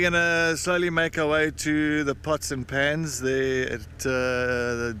 well, we're going to slowly make our way to the pots and pans there at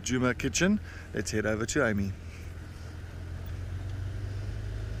the Juma kitchen. Let's head over to Amy.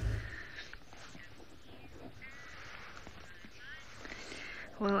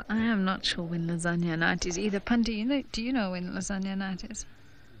 Well, I am not sure when lasagna night is either. Panda, do you know when lasagna night is?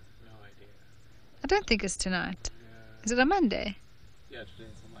 No idea. I don't think it's tonight. Is it a Monday? Yeah,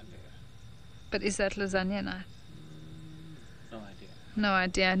 today's a Monday. But is that lasagna night? No idea. No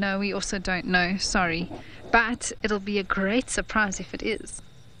idea. No, we also don't know. Sorry. But it'll be a great surprise if it is.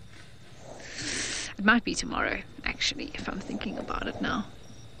 It might be tomorrow, actually, if I'm thinking about it now.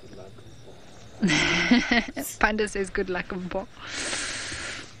 Good luck. Panda says good luck, Mpo.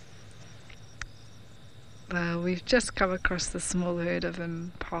 We've just come across the small herd of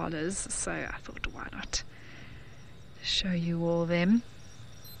impalas, so I thought, why not show you all them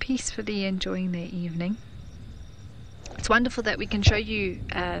peacefully enjoying their evening. It's wonderful that we can show you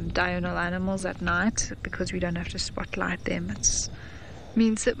diurnal animals at night because we don't have to spotlight them. It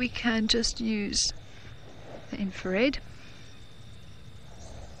means that we can just use the infrared.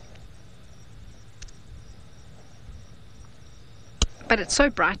 But it's so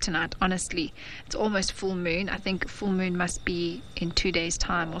bright tonight, honestly. It's almost full moon. I think full moon must be in 2 days'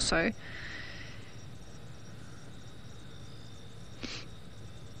 time or so.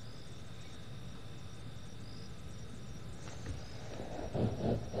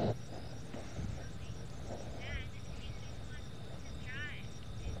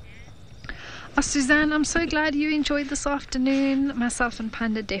 Oh, Suzanne, I'm so glad you enjoyed this afternoon. Myself and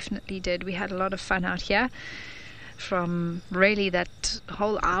Panda definitely did. We had a lot of fun out here. From really that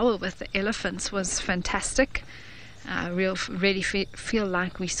whole hour with the elephants was fantastic. Really feel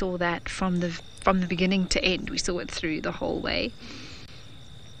like we saw that from the beginning to end. We saw it through the whole way.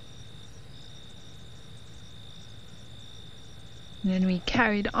 And then we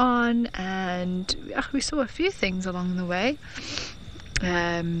carried on, and we saw a few things along the way.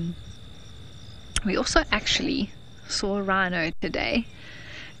 We also actually saw a rhino today.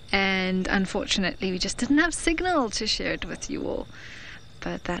 And unfortunately we just didn't have signal to share it with you all,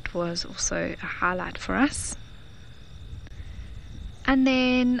 but that was also a highlight for us. And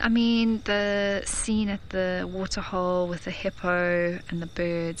then, I mean, the scene at the waterhole with the hippo and the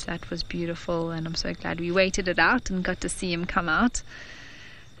birds, that was beautiful, and I'm so glad we waited it out and got to see him come out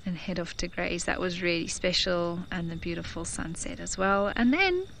and head off to graze. That was really special, and the beautiful sunset as well. And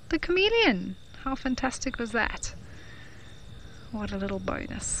then the chameleon, how fantastic was that? What a little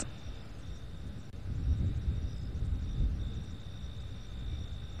bonus.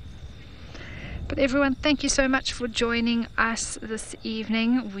 But everyone, thank you so much for joining us this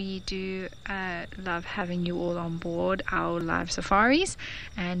evening. We do love having you all on board our live safaris,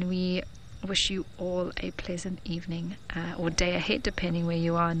 and we wish you all a pleasant evening or day ahead, depending where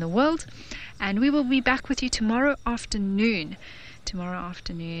you are in the world. And we will be back with you tomorrow afternoon.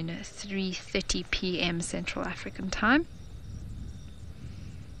 3:30 p.m. Central African time.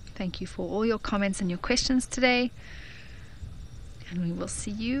 Thank you for all your comments and your questions today, and we will see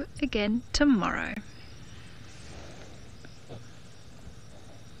you again tomorrow.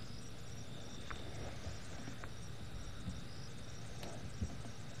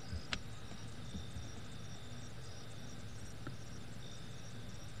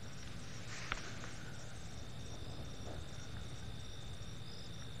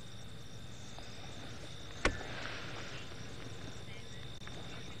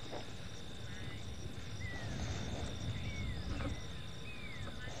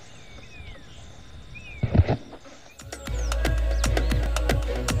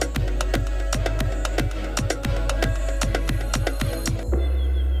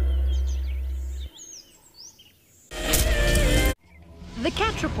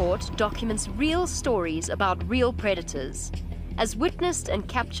 Report documents real stories about real predators, as witnessed and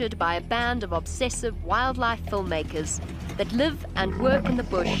captured by a band of obsessive wildlife filmmakers that live and work in the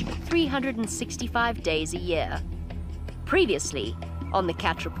bush 365 days a year. Previously, on the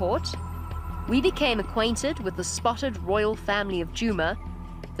Cat Report, we became acquainted with the spotted royal family of Djuma,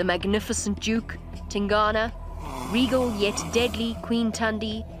 the magnificent Duke, Tingana, regal yet deadly Queen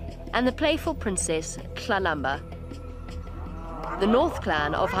Tundi, and the playful Princess Tlalamba. The North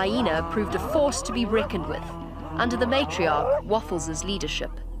clan of Hyena proved a force to be reckoned with, under the matriarch Waffles'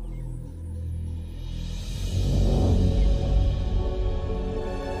 leadership.